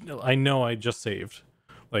though I know I just saved.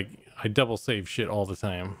 Like, I double save shit all the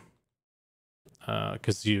time.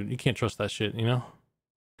 Because you can't trust that shit, you know?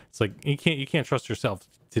 It's like, you can't trust yourself.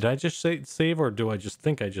 Did I just save, or do I just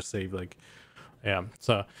think I just saved? Like, yeah.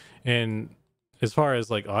 So, and as far as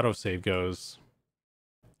like autosave goes,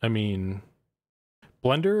 I mean,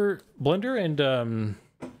 Blender and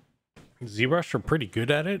ZBrush are pretty good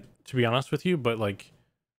at it, to be honest with you, but like,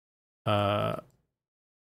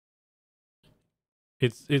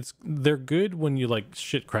 they're good when you like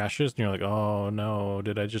shit crashes and you're like, oh no,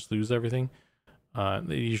 did I just lose everything? It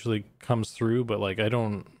usually comes through, but like I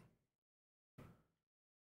don't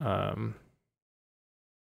um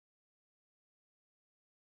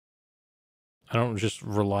I don't just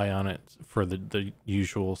rely on it for the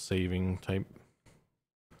usual saving type.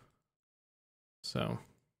 So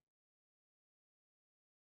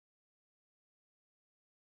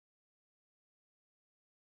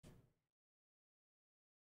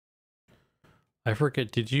I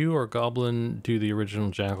forget, did you or Goblin do the original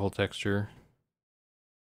Jackal texture?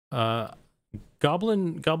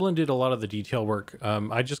 Goblin did a lot of the detail work.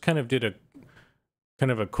 I just kind of did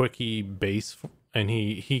a quickie base, and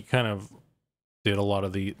he kind of did a lot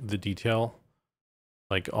of the detail,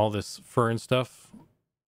 like all this fur and stuff.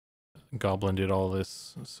 Goblin did all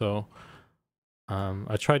this, so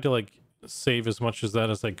I tried to like save as much as that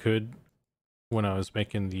as I could when I was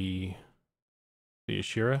making the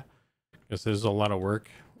Ashira, because there's a lot of work,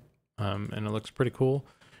 and it looks pretty cool.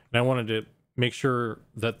 And I wanted to make sure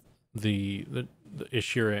that the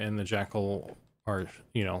Ashira and the Jackal are,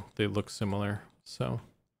 you know, they look similar. So,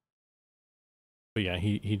 but yeah,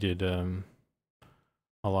 he did a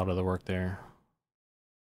lot of the work there.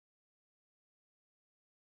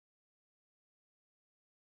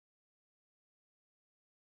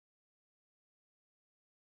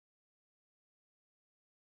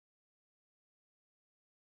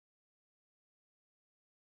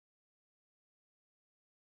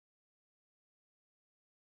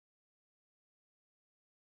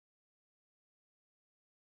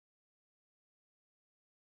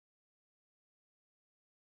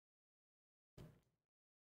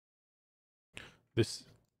 This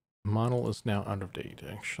model is now out of date,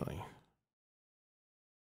 actually.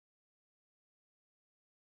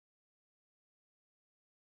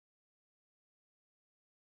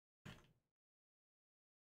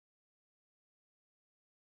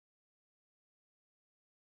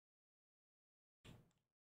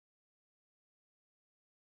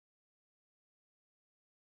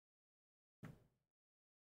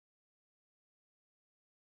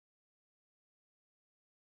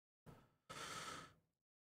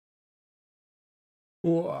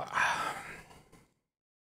 Whoa.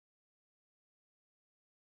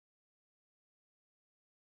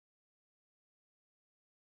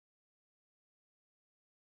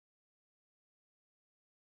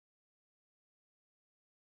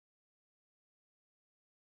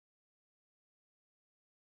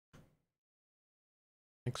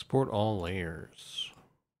 Export all layers.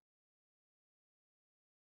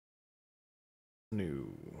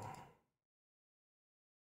 New.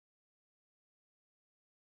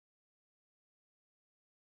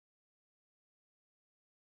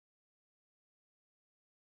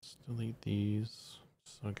 Let's delete these.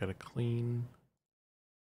 So I got a clean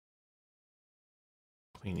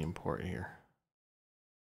import here.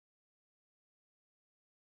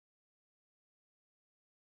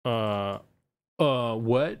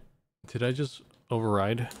 What? Did I just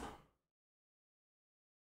override?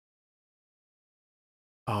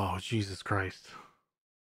 Oh, Jesus Christ.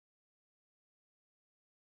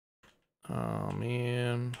 Oh,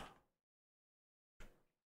 man.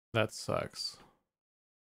 That sucks.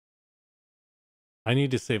 I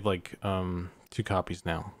need to save like 2 copies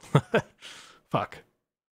now. Fuck.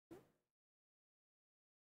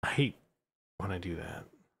 I hate when I do that.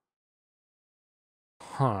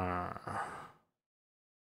 Huh.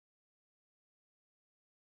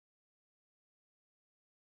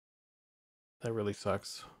 That really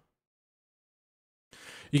sucks.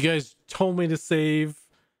 You guys told me to save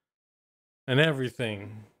and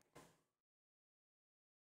everything.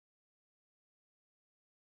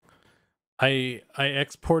 I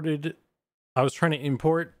exported. I was trying to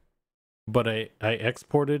import, but I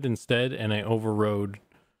exported instead, and I overrode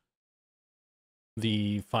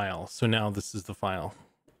the file. So now this is the file.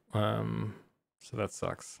 So that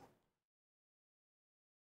sucks.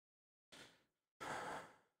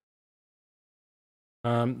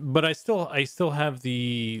 But I still have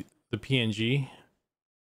the PNG.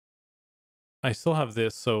 I still have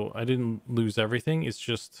this, so I didn't lose everything. It's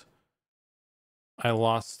just I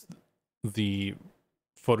lost the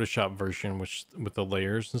Photoshop version, which with the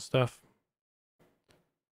layers and stuff.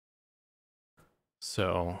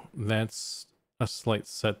 So that's a slight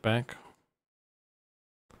setback.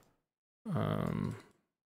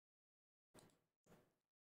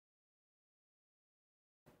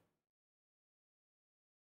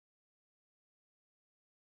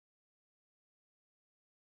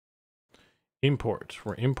 Import.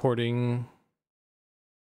 We're importing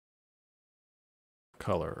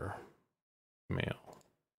color male.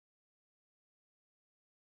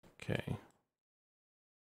 Okay. I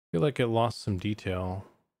feel like it lost some detail.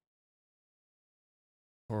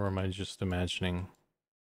 Or am I just imagining?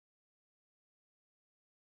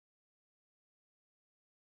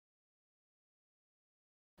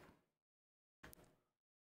 I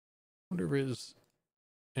wonder if there's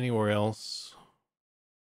anywhere else.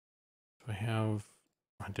 If I have,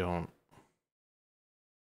 I don't.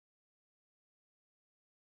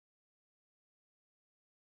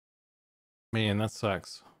 Man, that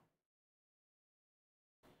sucks.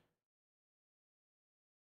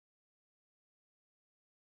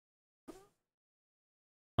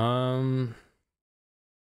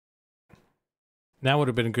 Now would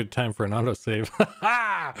have been a good time for an autosave.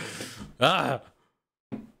 Ah!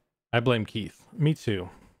 I blame Keith. Me too.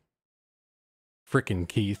 Frickin'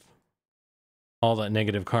 Keith. All that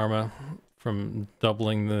negative karma from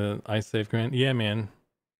doubling the iSave command. Yeah, man.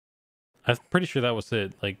 I'm pretty sure that was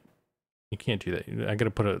it. Like, you can't do that. I gotta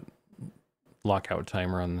put a lockout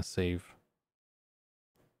timer on the save.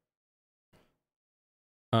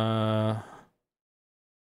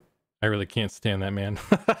 I really can't stand that man.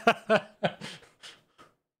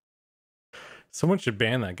 Someone should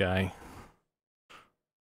ban that guy.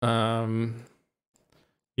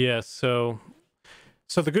 Yeah, so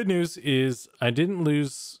the good news is I didn't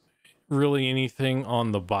lose really anything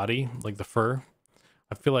on the body, like the fur.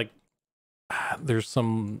 I feel like there's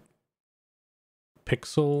some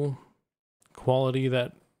pixel quality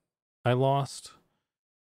that I lost.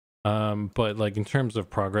 But like in terms of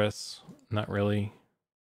progress, not really,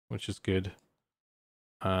 which is good.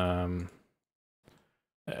 That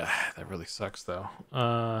really sucks though.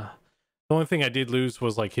 The only thing I did lose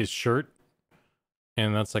was like his shirt,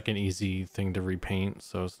 and that's like an easy thing to repaint,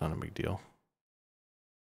 so it's not a big deal.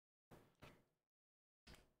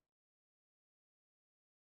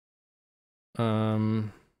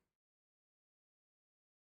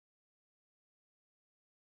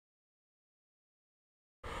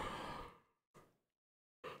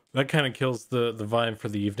 That kind of kills the vibe for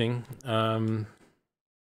the evening.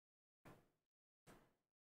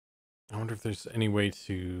 I wonder if there's any way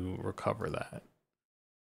to recover that.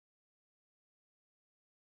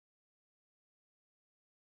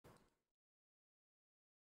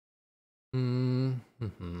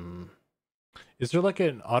 Is there like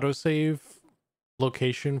an autosave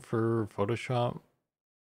location for Photoshop?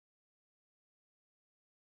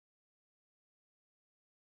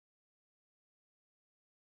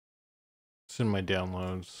 It's in my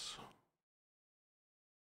downloads.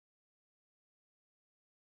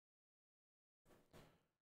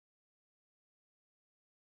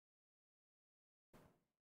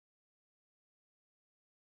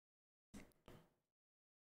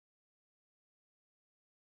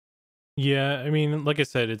 Yeah, I mean, like I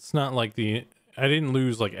said, it's not like I didn't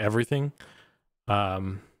lose like everything.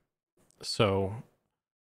 So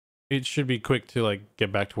it should be quick to like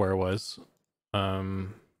get back to where I was.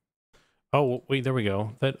 Oh, wait, there we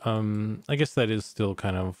go. That I guess that is still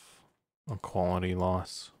kind of a quality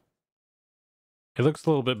loss. It looks a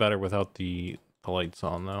little bit better without the lights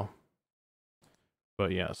on though.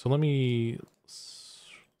 But yeah, so let's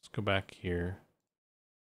go back here.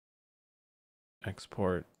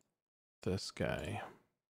 Export this guy.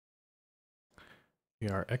 We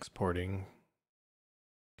are exporting.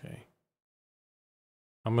 Okay.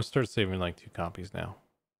 I'm gonna start saving like 2 copies now.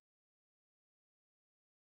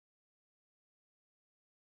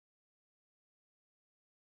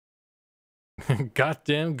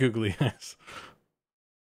 Goddamn googly eyes.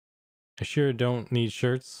 I sure don't need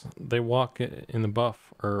shirts. They walk in the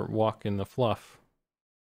buff or walk in the fluff.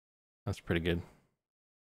 That's pretty good.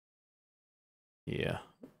 Yeah.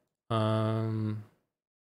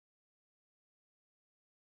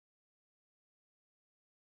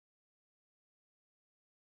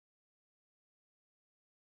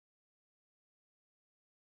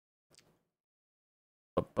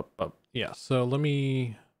 Yeah, so let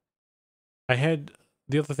me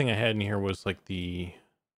the other thing I had in here was like the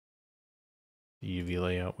UV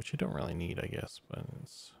layout, which I don't really need, I guess, but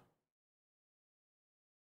it's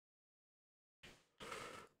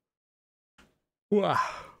wow.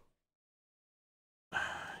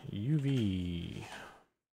 UV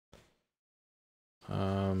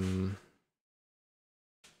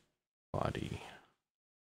body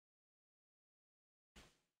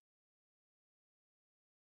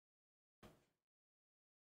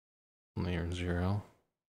layer 0.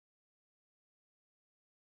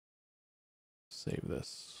 Save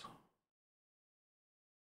this.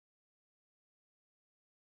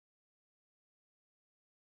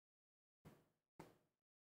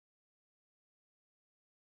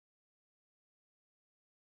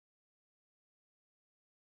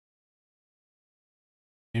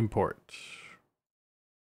 Import.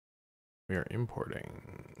 We are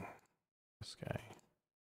importing this guy.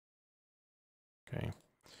 Okay.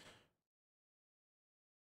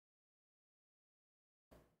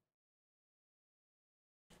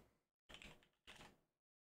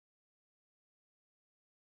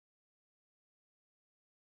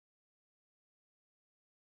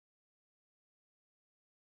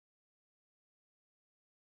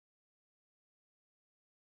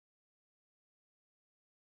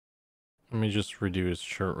 Let me just redo his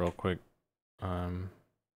shirt real quick.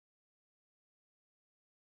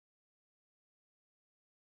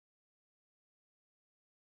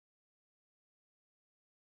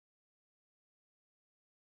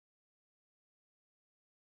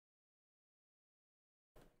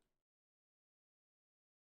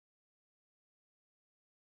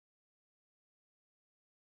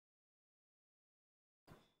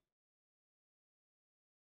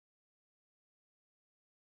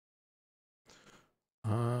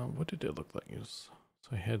 What did it look like? So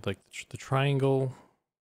I had like the triangle,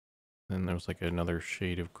 then there was like another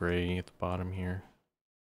shade of gray at the bottom here.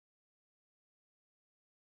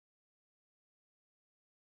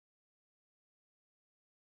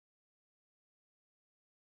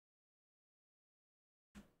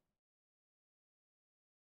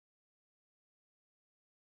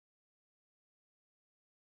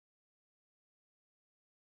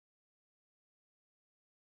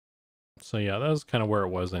 So yeah, that was kind of where it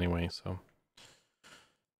was anyway. So,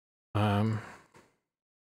 it's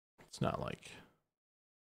not like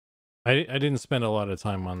I didn't spend a lot of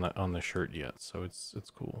time on the shirt yet, so it's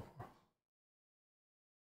cool.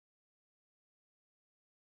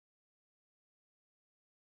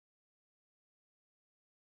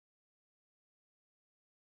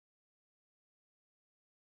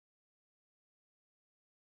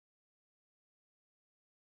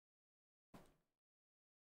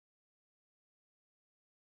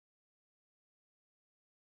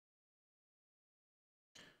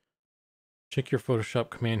 Check your Photoshop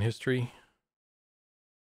command history.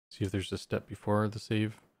 See if there's a step before the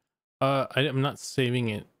save. I'm not saving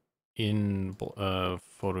it in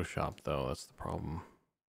Photoshop though. That's the problem.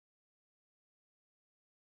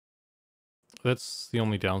 That's the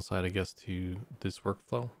only downside, I guess, to this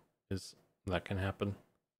workflow is that can happen.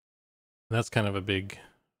 And that's kind of a big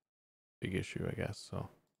issue, I guess. So.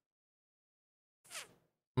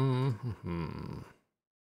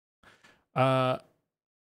 I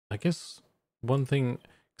guess one thing.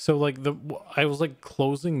 So like I was like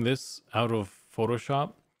closing this out of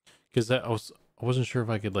Photoshop because I wasn't sure if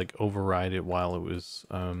I could like override it while it was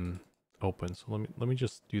open. So let me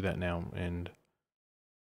just do that now and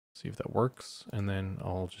see if that works, and then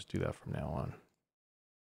I'll just do that from now on.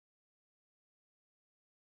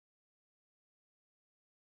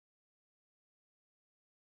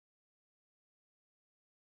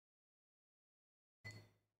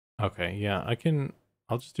 Okay, yeah,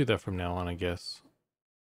 I'll just do that from now on, I guess.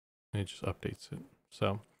 It just updates it.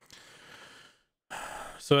 So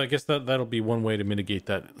I guess that'll be one way to mitigate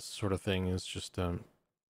that sort of thing, is just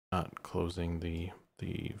not closing the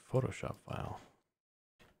Photoshop file.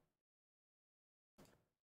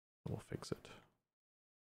 We'll fix it.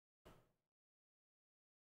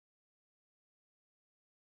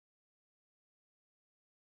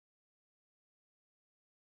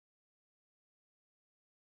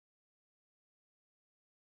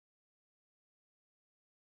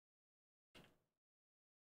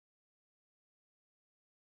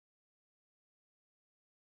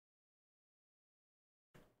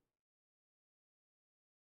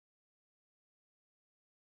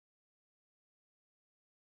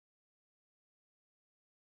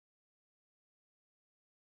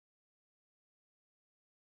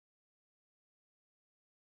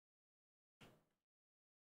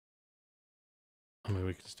 I mean,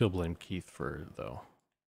 we can still blame Keith for it, though.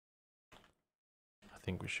 I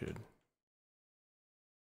think we should.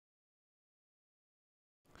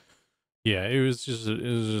 Yeah, it was just an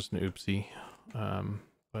oopsie,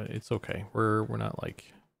 but it's okay. We're not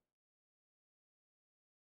like.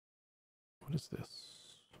 What is this?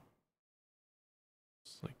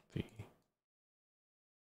 It's like the.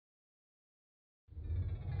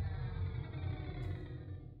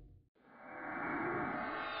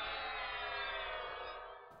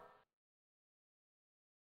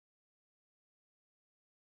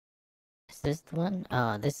 Is this the one?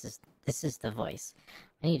 Oh, this is the voice.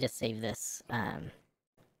 I need to save this.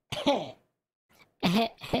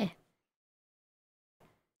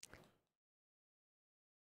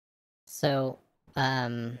 So,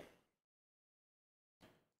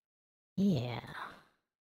 yeah.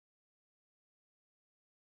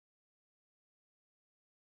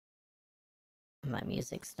 My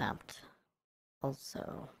music stopped.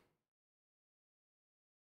 also.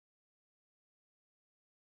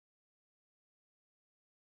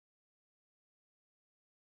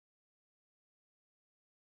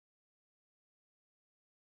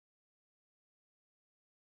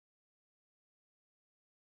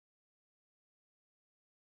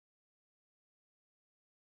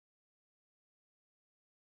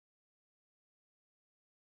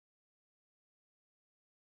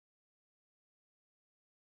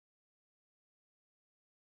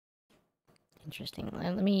 Interesting.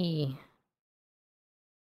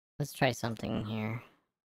 Let's try something here.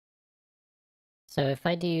 So if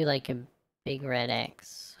I do like a big red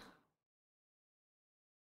X,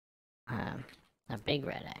 a big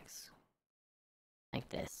red X, like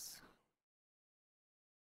this,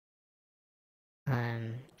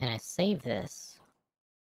 and I save this,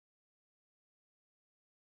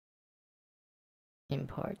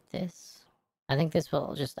 import this. I think this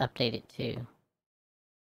will just update it too.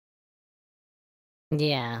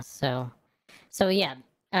 Yeah, so yeah,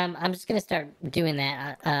 I'm just gonna start doing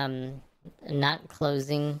that. Not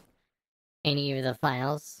closing any of the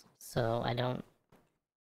files, so I don't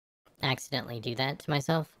accidentally do that to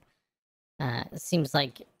myself. It seems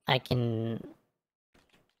like I can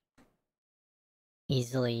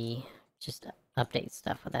easily just update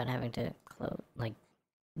stuff without having to close, like,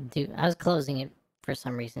 I was closing it for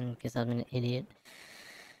some reason because I'm an idiot.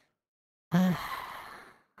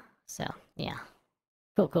 So, yeah.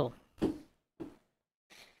 Cool.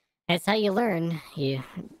 That's how you learn. You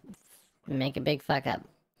make a big fuck up.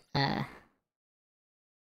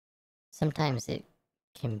 Sometimes it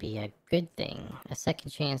can be a good thing. A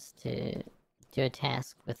second chance to do a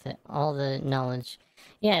task with all the knowledge.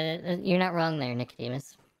 Yeah, you're not wrong there,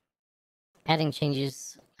 Nicodemus. Adding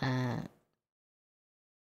changes you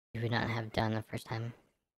would not have done the first time.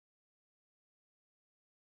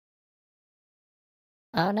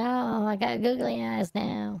 Oh no, I got googly eyes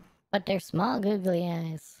now. But they're small googly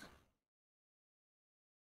eyes.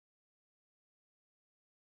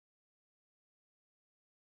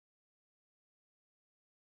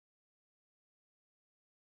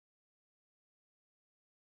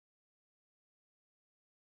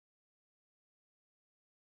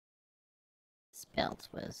 This belt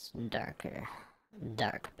was darker.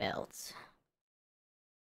 Dark belts.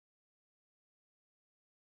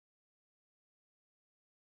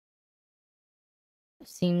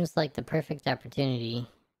 Seems like the perfect opportunity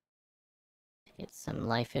to get some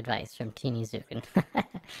life advice from Teeny Zukan.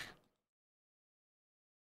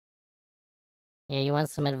 Yeah, you want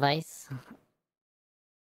some advice?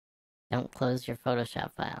 Don't close your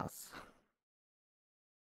Photoshop files.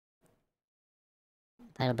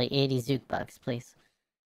 That'll be 80 Zook bucks, please.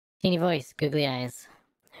 Teeny voice, googly eyes.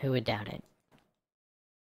 Who would doubt it?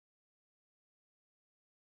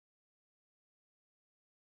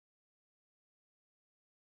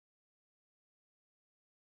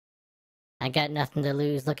 I got nothing to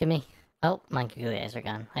lose, look at me. Oh, my googly eyes are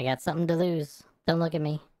gone. I got something to lose. Don't look at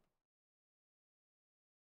me.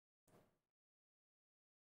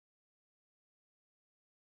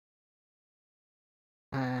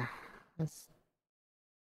 Let's...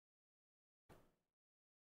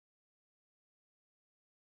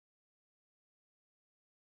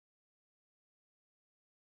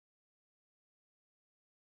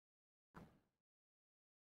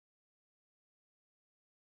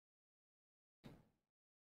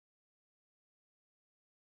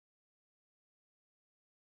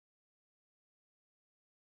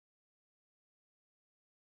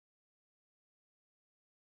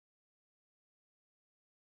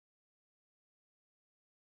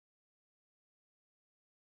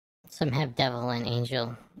 Some have devil and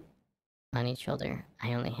angel on each shoulder.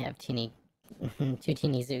 I only have teeny... two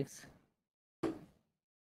teeny Zooks.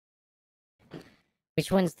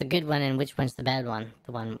 Which one's the good one and which one's the bad one?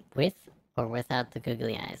 The one with or without the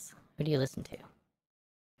googly eyes? Who do you listen to?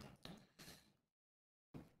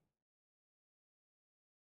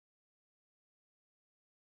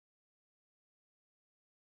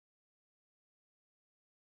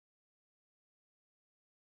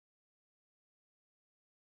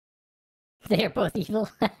 They are both evil.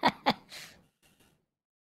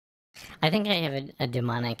 I think I have a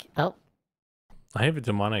demonic... Oh. I have a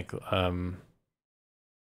demonic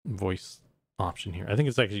voice option here. I think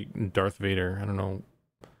it's actually Darth Vader. I don't know.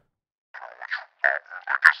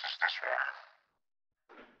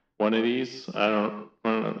 One of these? I don't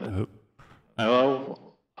know.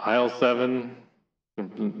 Hello? Aisle 7?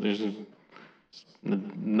 There's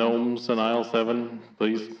gnomes in aisle 7,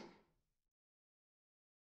 please.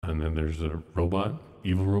 And then there's a robot,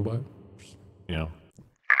 evil robot. Yeah.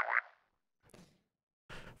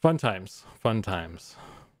 Fun times, fun times.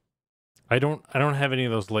 I don't have any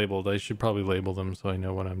of those labeled. I should probably label them so I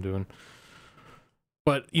know what I'm doing.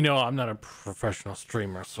 But you know, I'm not a professional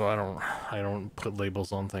streamer, so I don't put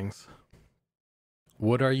labels on things.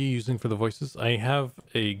 What are you using for the voices? I have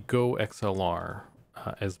a Go XLR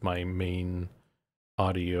as my main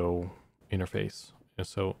audio interface. And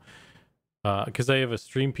so, because I have a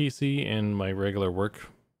stream PC and my regular work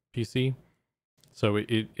PC, so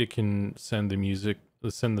it can send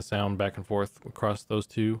the sound back and forth across those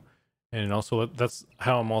two, and also that's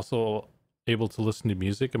how I'm also able to listen to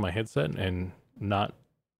music in my headset and not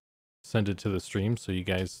send it to the stream, so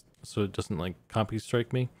it doesn't like copy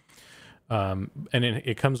strike me. And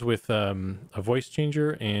it comes with a voice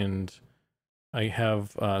changer, and I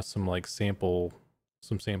have some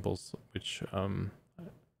samples, which I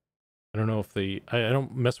don't know if I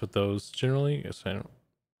don't mess with those generally. So I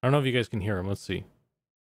don't know if you guys can hear them. Let's see.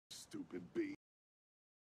 Stupid bee.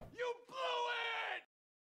 You blew it!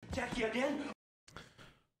 Jackie again?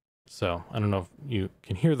 So I don't know if you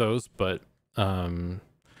can hear those, but I'm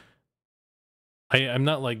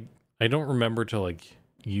not like, I don't remember to like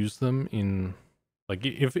use them in like,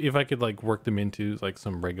 if I could like work them into like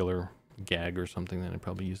some regular gag or something, then I'd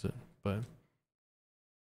probably use it. But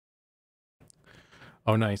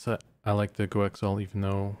oh, nice. I like the GoXL, even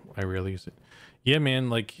though I rarely use it. Yeah, man.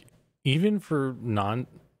 Like even for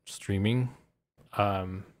non-streaming, I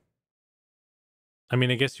mean,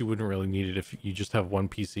 I guess you wouldn't really need it if you just have one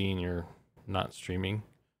PC and you're not streaming.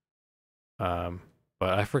 But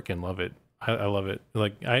I freaking love it. I love it.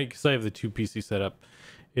 Like because I have the 2 PC setup.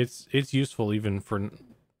 It's useful even when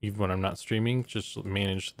I'm not streaming. Just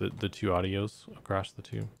manage the 2 audios across the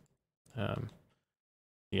 2.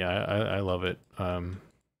 Yeah, I love it.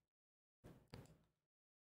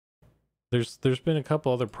 There's been a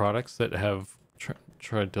couple other products that have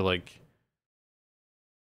tried to like,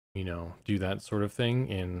 you know, do that sort of thing,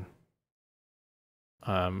 and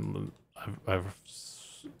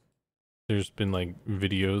there's been like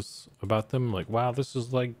videos about them, like, wow, this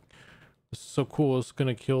is so cool, it's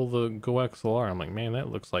gonna kill the Go XLR. I'm like, man, that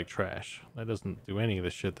looks like trash. That doesn't do any of the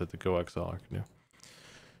shit that the Go XLR can do.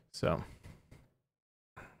 So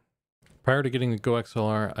prior to getting the Go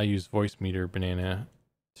XLR, I used Voice Meter Banana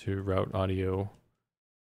to route audio,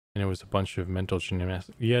 and it was a bunch of mental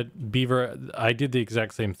gymnastics. Yeah, Beaver, I did the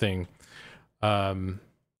exact same thing. I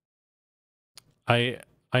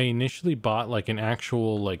initially bought like an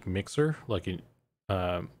actual like mixer, like an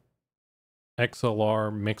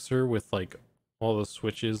XLR mixer with like all the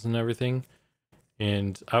switches and everything,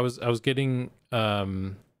 and I was getting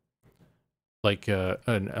like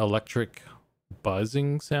an electric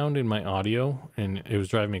buzzing sound in my audio, and it was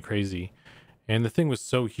driving me crazy. And the thing was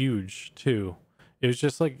so huge too. It was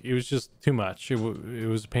just too much. It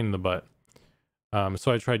was a pain in the butt.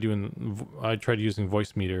 So I tried using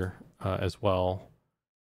Voice Meter as well,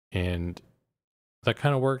 and that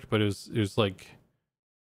kind of worked, but it was like,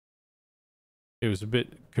 it was a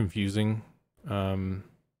bit confusing. And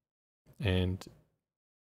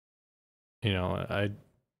you know, I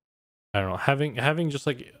don't know, having just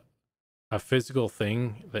like a physical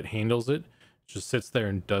thing that handles it, just sits there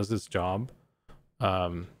and does its job.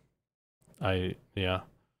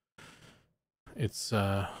 It's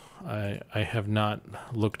I have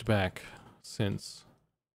not looked back since,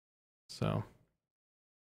 so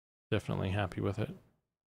definitely happy with it.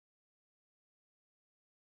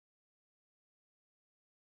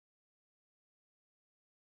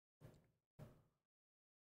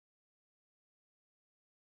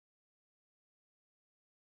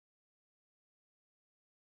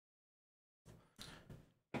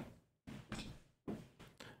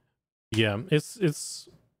 Yeah, it's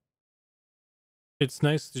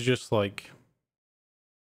nice to just like,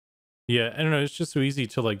 yeah, I don't know, it's just so easy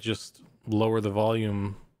to like just lower the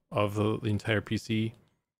volume of the entire PC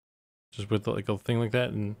just with like a thing like that.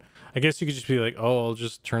 And I guess you could just be like, oh, I'll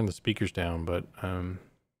just turn the speakers down, but I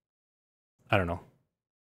don't know.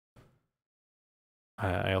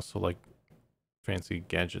 I also like fancy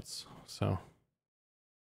gadgets, so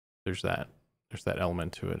there's that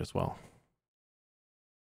element to it as well.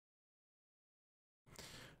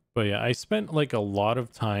 But yeah, I spent like a lot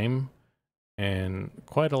of time and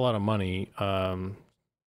quite a lot of money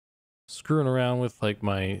screwing around with like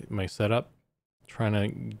my setup,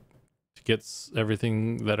 trying to get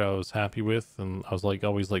everything that I was happy with, and I was like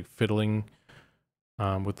always like fiddling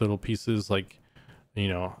with little pieces, like, you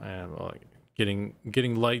know, and like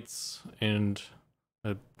getting lights and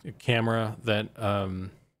a camera that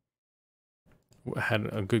had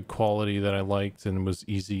a good quality that I liked and was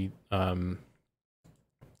easy to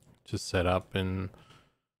set up, and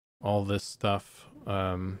all this stuff,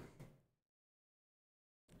 and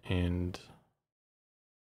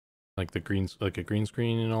like a green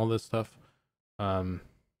screen and all this stuff.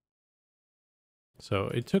 So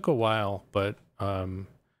it took a while, but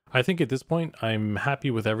I think at this point I'm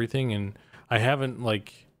happy with everything, and I haven't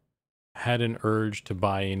like had an urge to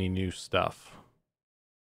buy any new stuff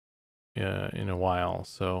in a while.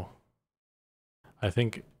 So I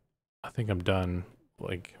think I'm done.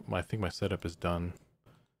 Like I think my setup is done.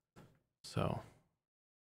 So,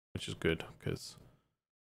 which is good because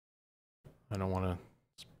I don't want to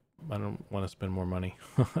spend more money.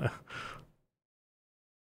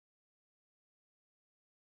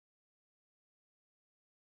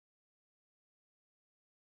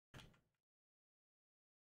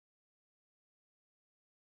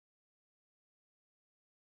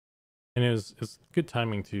 And it's good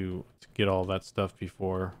timing to get all that stuff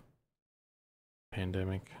before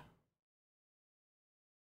pandemic.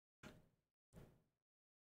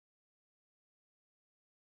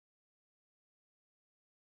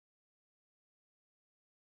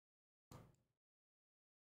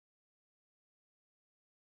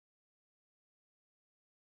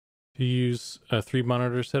 Do you use a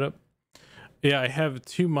 3-monitor setup? Yeah, I have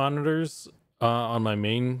 2 monitors on my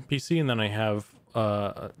main PC, and then I have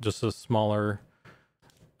just a smaller.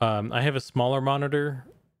 I have a smaller monitor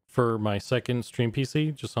for my second stream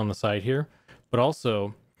PC, just on the side here. But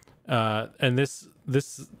also, and this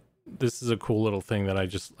is a cool little thing that I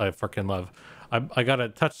freaking love. I got a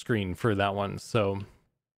touch screen for that one, so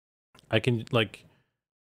I can like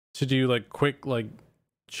to do like quick like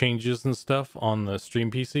changes and stuff on the stream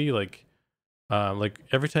PC, like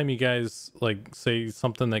every time you guys like say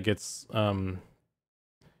something that gets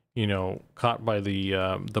you know, caught by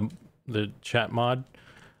the chat mod,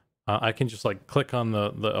 I can just like click on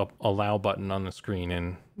the allow button on the screen,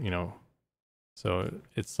 and you know, so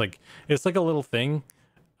it's like a little thing.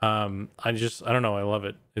 I don't know, I love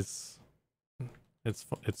it. It's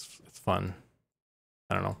fun.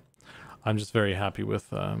 I don't know. I'm just very happy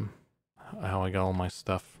with how I got all my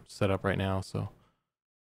stuff set up right now, so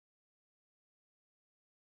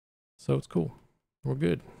it's cool. We're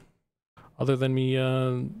good. Other than me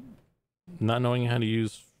not knowing how to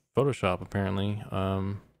use Photoshop, apparently,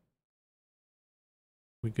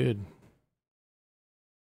 we good.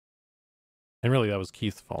 And really, that was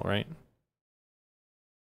Keith's fault, right?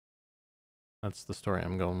 That's the story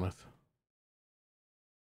I'm going with.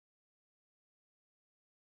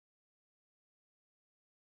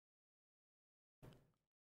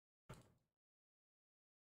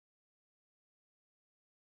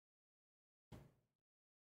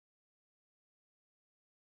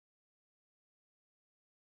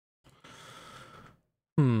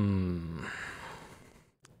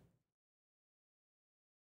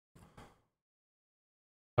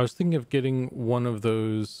 I was thinking of getting one of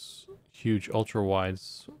those huge ultra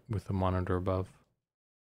wides with a monitor above.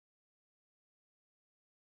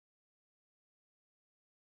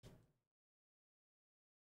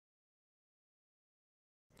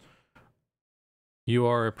 You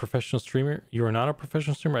are a professional streamer? You are not a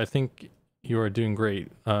professional streamer? I think you are doing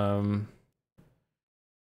great. Think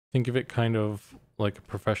of it kind of like a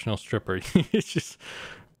professional stripper. It's just,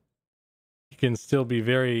 you can still be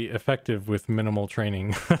very effective with minimal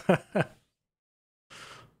training.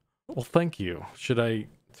 Well, thank you. Should I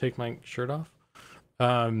take my shirt off?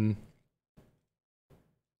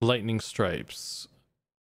 Lightning stripes.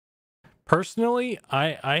 Personally,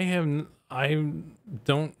 I'm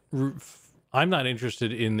not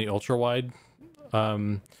interested in the ultra wide,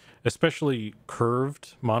 especially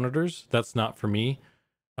curved monitors. That's not for me.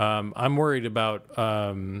 I'm worried about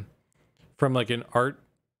from like an art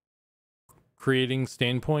creating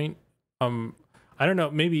standpoint. I don't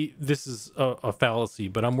know, maybe this is a fallacy,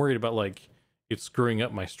 but I'm worried about like it screwing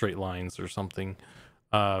up my straight lines or something.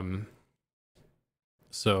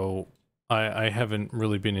 So I haven't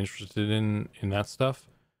really been interested in that stuff.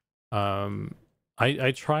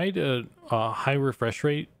 I tried a high refresh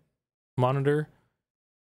rate monitor,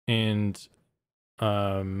 and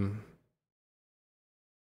I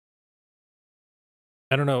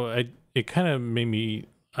don't know, it kind of made me,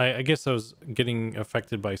 I guess I was getting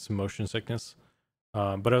affected by some motion sickness.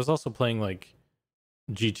 But I was also playing like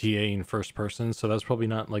GTA in first person, so that's probably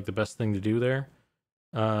not like the best thing to do there.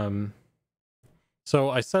 So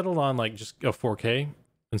I settled on like just a 4K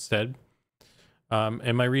instead.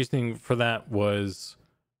 And my reasoning for that was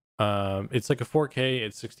it's like a 4K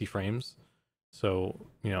at 60 frames. So,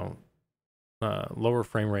 you know, lower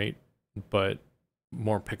frame rate, but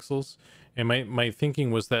more pixels. And my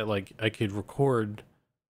thinking was that like I could record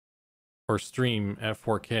or stream at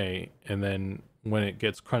 4K and then when it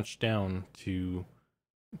gets crunched down to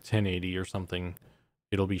 1080 or something,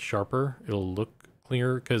 it'll be sharper, it'll look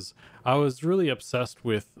clearer, because I was really obsessed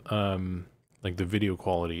with like the video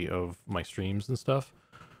quality of my streams and stuff.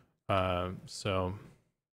 So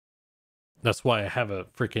that's why I have a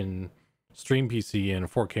freaking stream PC and a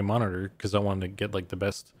 4K monitor, because I wanted to get like the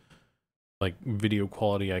best like video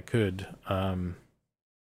quality I could.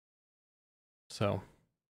 So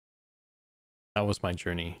that was my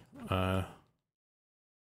journey.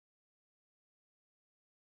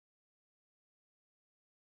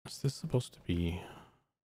 Is this supposed to be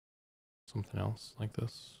something else like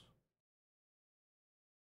this?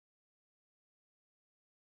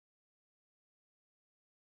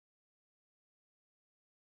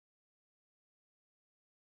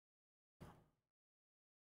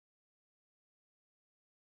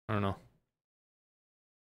 I don't know.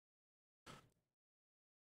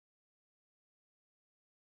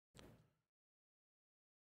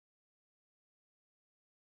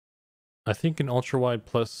 I think an ultra wide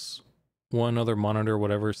plus one other monitor,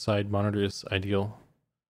 whatever side monitor, is ideal.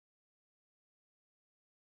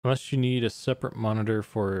 Unless you need a separate monitor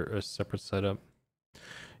for a separate setup.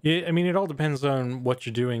 Yeah, I mean, it all depends on what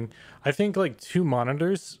you're doing. I think like 2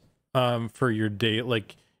 monitors for your day,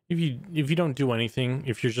 like if you don't do anything,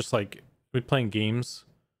 if you're just like playing games,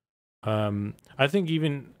 I think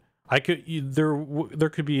even there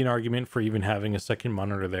could be an argument for even having a second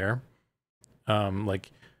monitor there.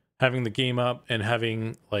 Like having the game up and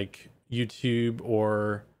having like YouTube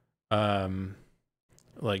or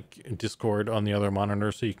like Discord on the other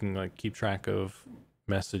monitor, so you can like keep track of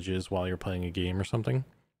messages while you're playing a game or something.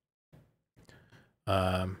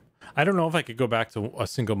 I don't know if I could go back to a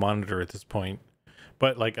single monitor at this point,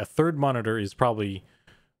 but like a third monitor is probably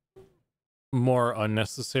more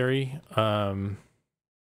unnecessary, unless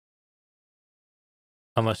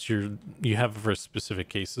you have it for specific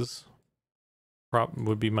cases.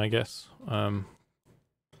 Would be my guess. But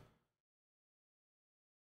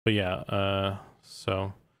yeah,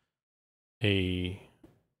 so like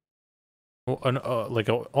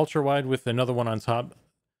a ultra wide with another one on top.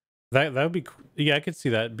 That would be, yeah, I could see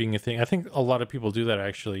that being a thing. I think a lot of people do that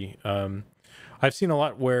actually. I've seen a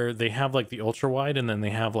lot where they have like the ultra wide and then they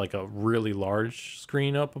have like a really large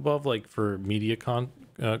screen up above, like for media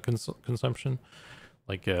consumption,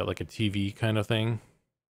 like a TV kind of thing.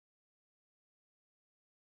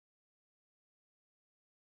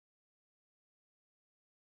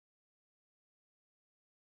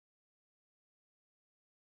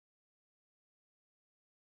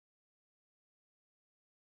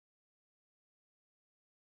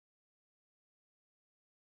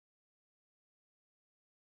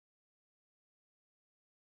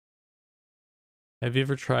 Have you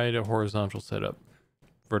ever tried a horizontal setup?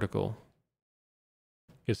 Vertical.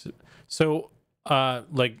 So,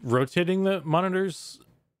 like rotating the monitors,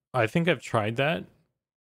 I think I've tried that.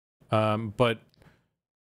 But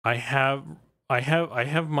I have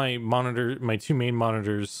my monitor, my 2 main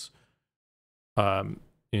monitors,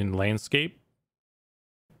 in landscape,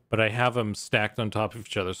 but I have them stacked on top of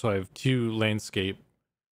each other. So I have 2 landscape.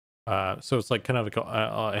 So it's like kind of like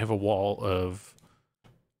I have a wall of,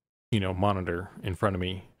 monitor in front of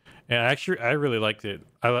me. And actually, I really liked it.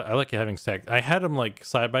 I like having stacked. I had them like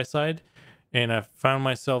side by side, and I found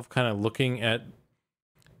myself kind of looking at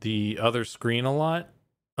the other screen a lot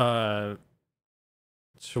to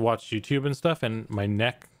watch YouTube and stuff, and my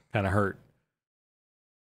neck kind of hurt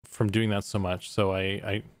from doing that so much. So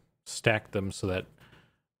I stacked them so that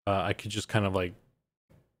I could just kind of like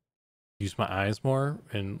use my eyes more,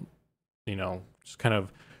 and just kind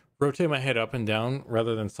of rotate my head up and down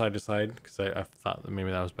rather than side to side, because I thought that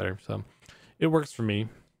maybe that was better. So it works for me.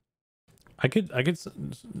 I could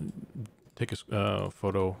take a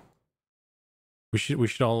photo. We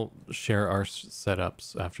should all share our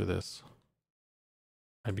setups after this.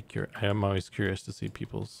 I'd be curious. I am always curious to see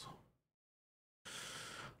people's.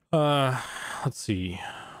 Let's see.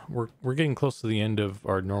 We're getting close to the end of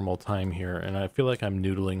our normal time here, and I feel like I'm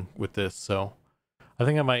noodling with this, so I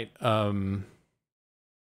think I might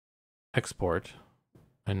export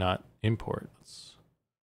and not import.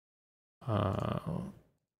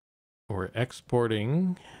 We're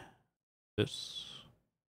exporting this.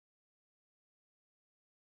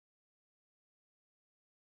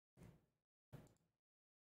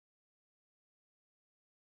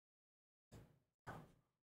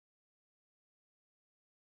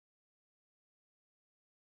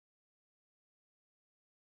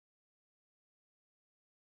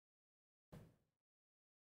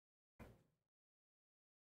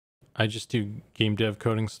 I just do game dev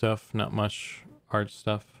coding stuff, not much art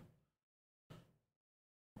stuff.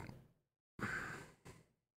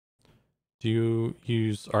 Do you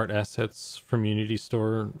use art assets from Unity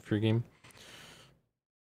Store for your game?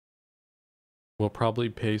 We'll probably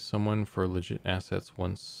pay someone for legit assets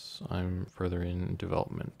once I'm further in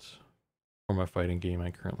development. For my fighting game, I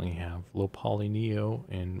currently have Low Poly Neo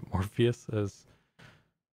and Morpheus as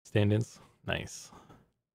stand-ins. Nice.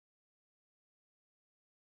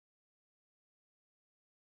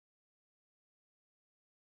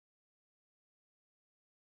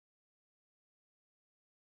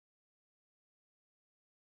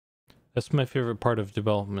 That's my favorite part of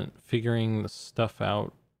development, figuring the stuff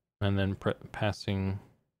out and then passing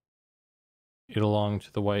it along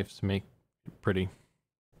to the wife to make it pretty.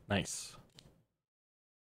 Nice.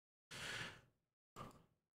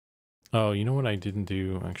 Oh, you know what I didn't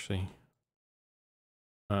do actually?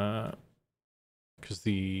 Because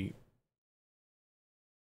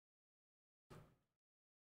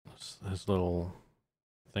this little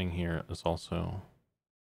thing here is also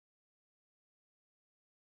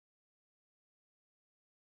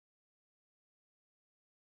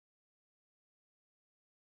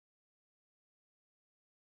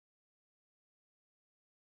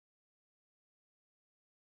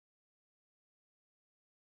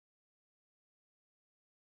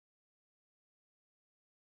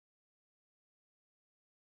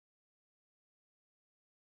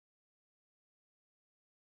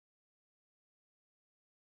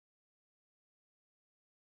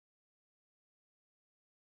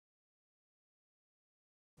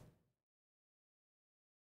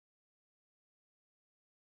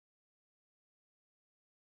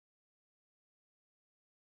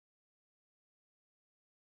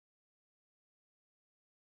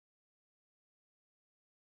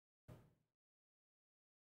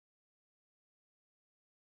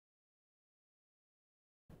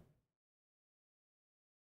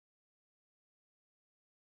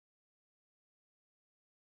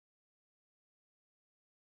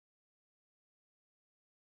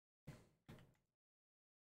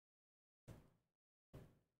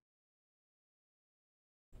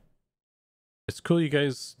it's cool you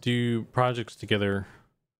guys do projects together.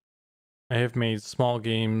 I have made small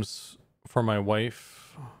games for my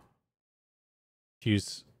wife to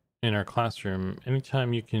use in our classroom.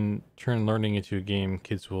 Anytime you can turn learning into a game,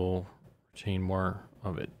 kids will retain more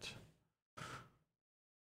of it.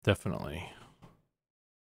 Definitely.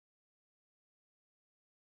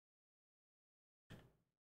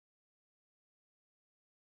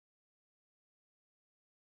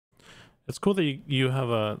 It's cool that you have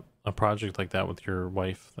a project like that with your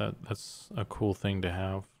wife. That's a cool thing to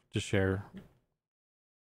have to share.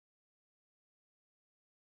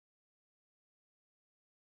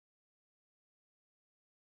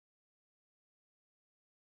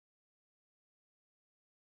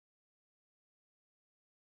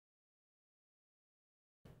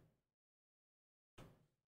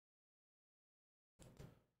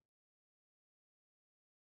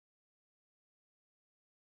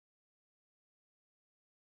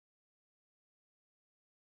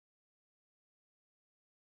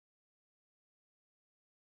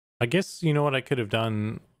 I guess you know what I could have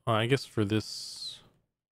done. I guess for this,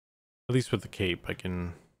 at least with the cape, I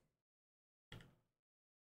can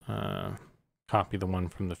copy the one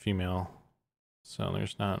from the female, so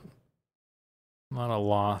there's not a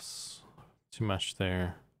loss too much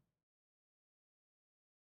there.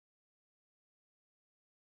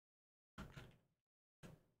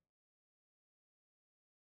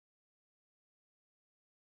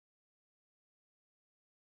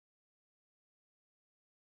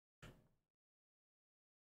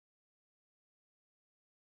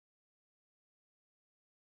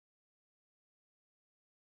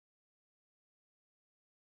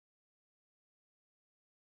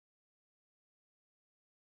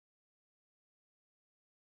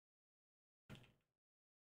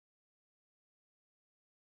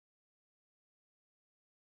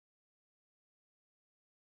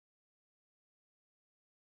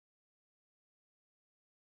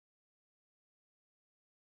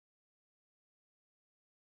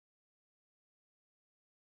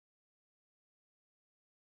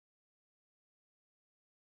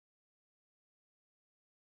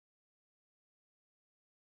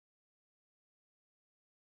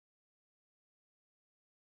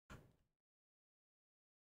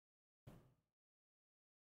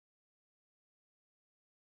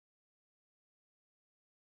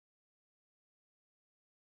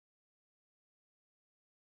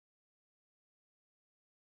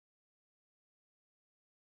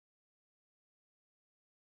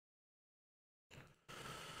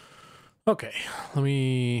 Okay, let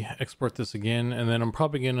me export this again, and then I'm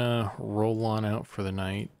probably gonna roll on out for the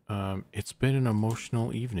night. It's been an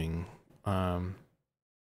emotional evening.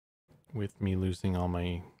 with me losing all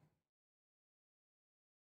my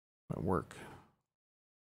work.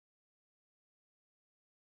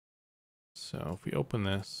 So if we open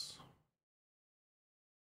this,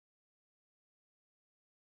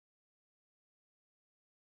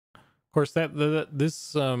 of course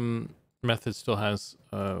this method still has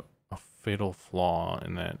a fatal flaw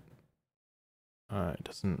in that it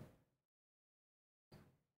doesn't.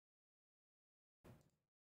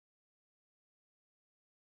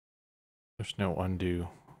 There's no undo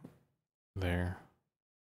there.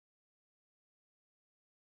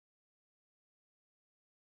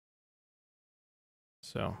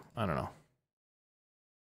 So I don't know.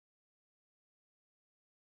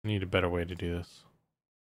 Need a better way to do this,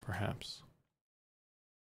 perhaps.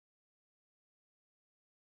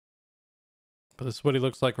 But this is what he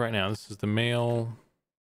looks like right now. This is the male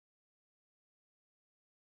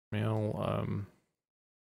boy,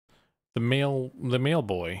 the male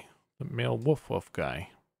woof guy.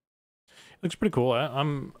 Looks pretty cool.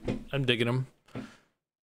 I'm digging him.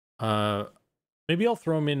 Maybe I'll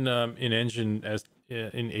throw him in engine as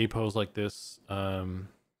in a pose like this,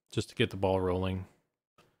 just to get the ball rolling.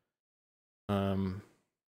 Because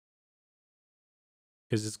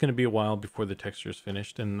it's going to be a while before the texture is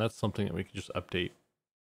finished, and that's something that we can just update.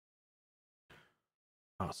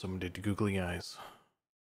 Oh, someone did the googly eyes.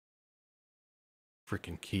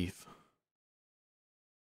 Freaking Keith.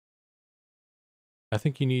 I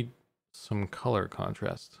think you need some color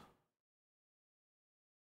contrast.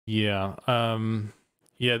 Yeah,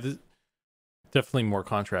 yeah, definitely more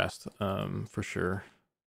contrast, for sure.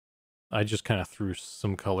 I just kind of threw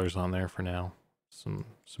some colors on there for now, some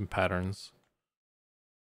patterns.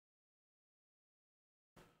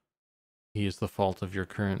 He is the fault of your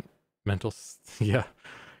current mental. Yeah,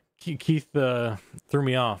 Keith threw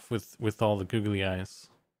me off with all the googly eyes.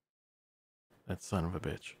 That son of a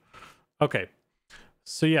bitch. Okay,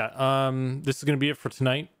 so yeah, this is gonna be it for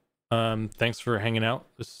tonight. Thanks for hanging out.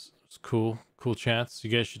 This is cool chats. You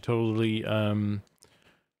guys should totally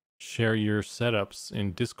share your setups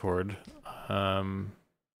in Discord. I'll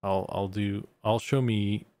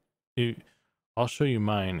show you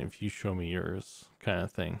mine if you show me yours, kind of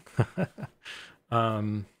thing.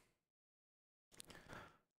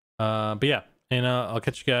 But yeah, and I'll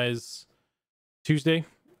catch you guys Tuesday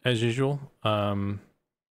as usual. I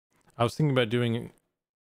was thinking about doing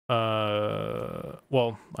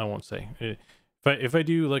well, I won't say. If I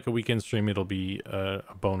do like a weekend stream, it'll be a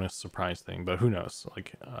bonus surprise thing, but who knows?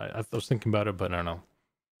 Like I was thinking about it, but I don't know.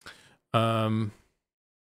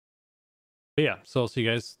 But yeah, so I'll see you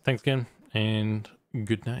guys. Thanks again, and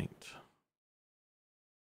good night.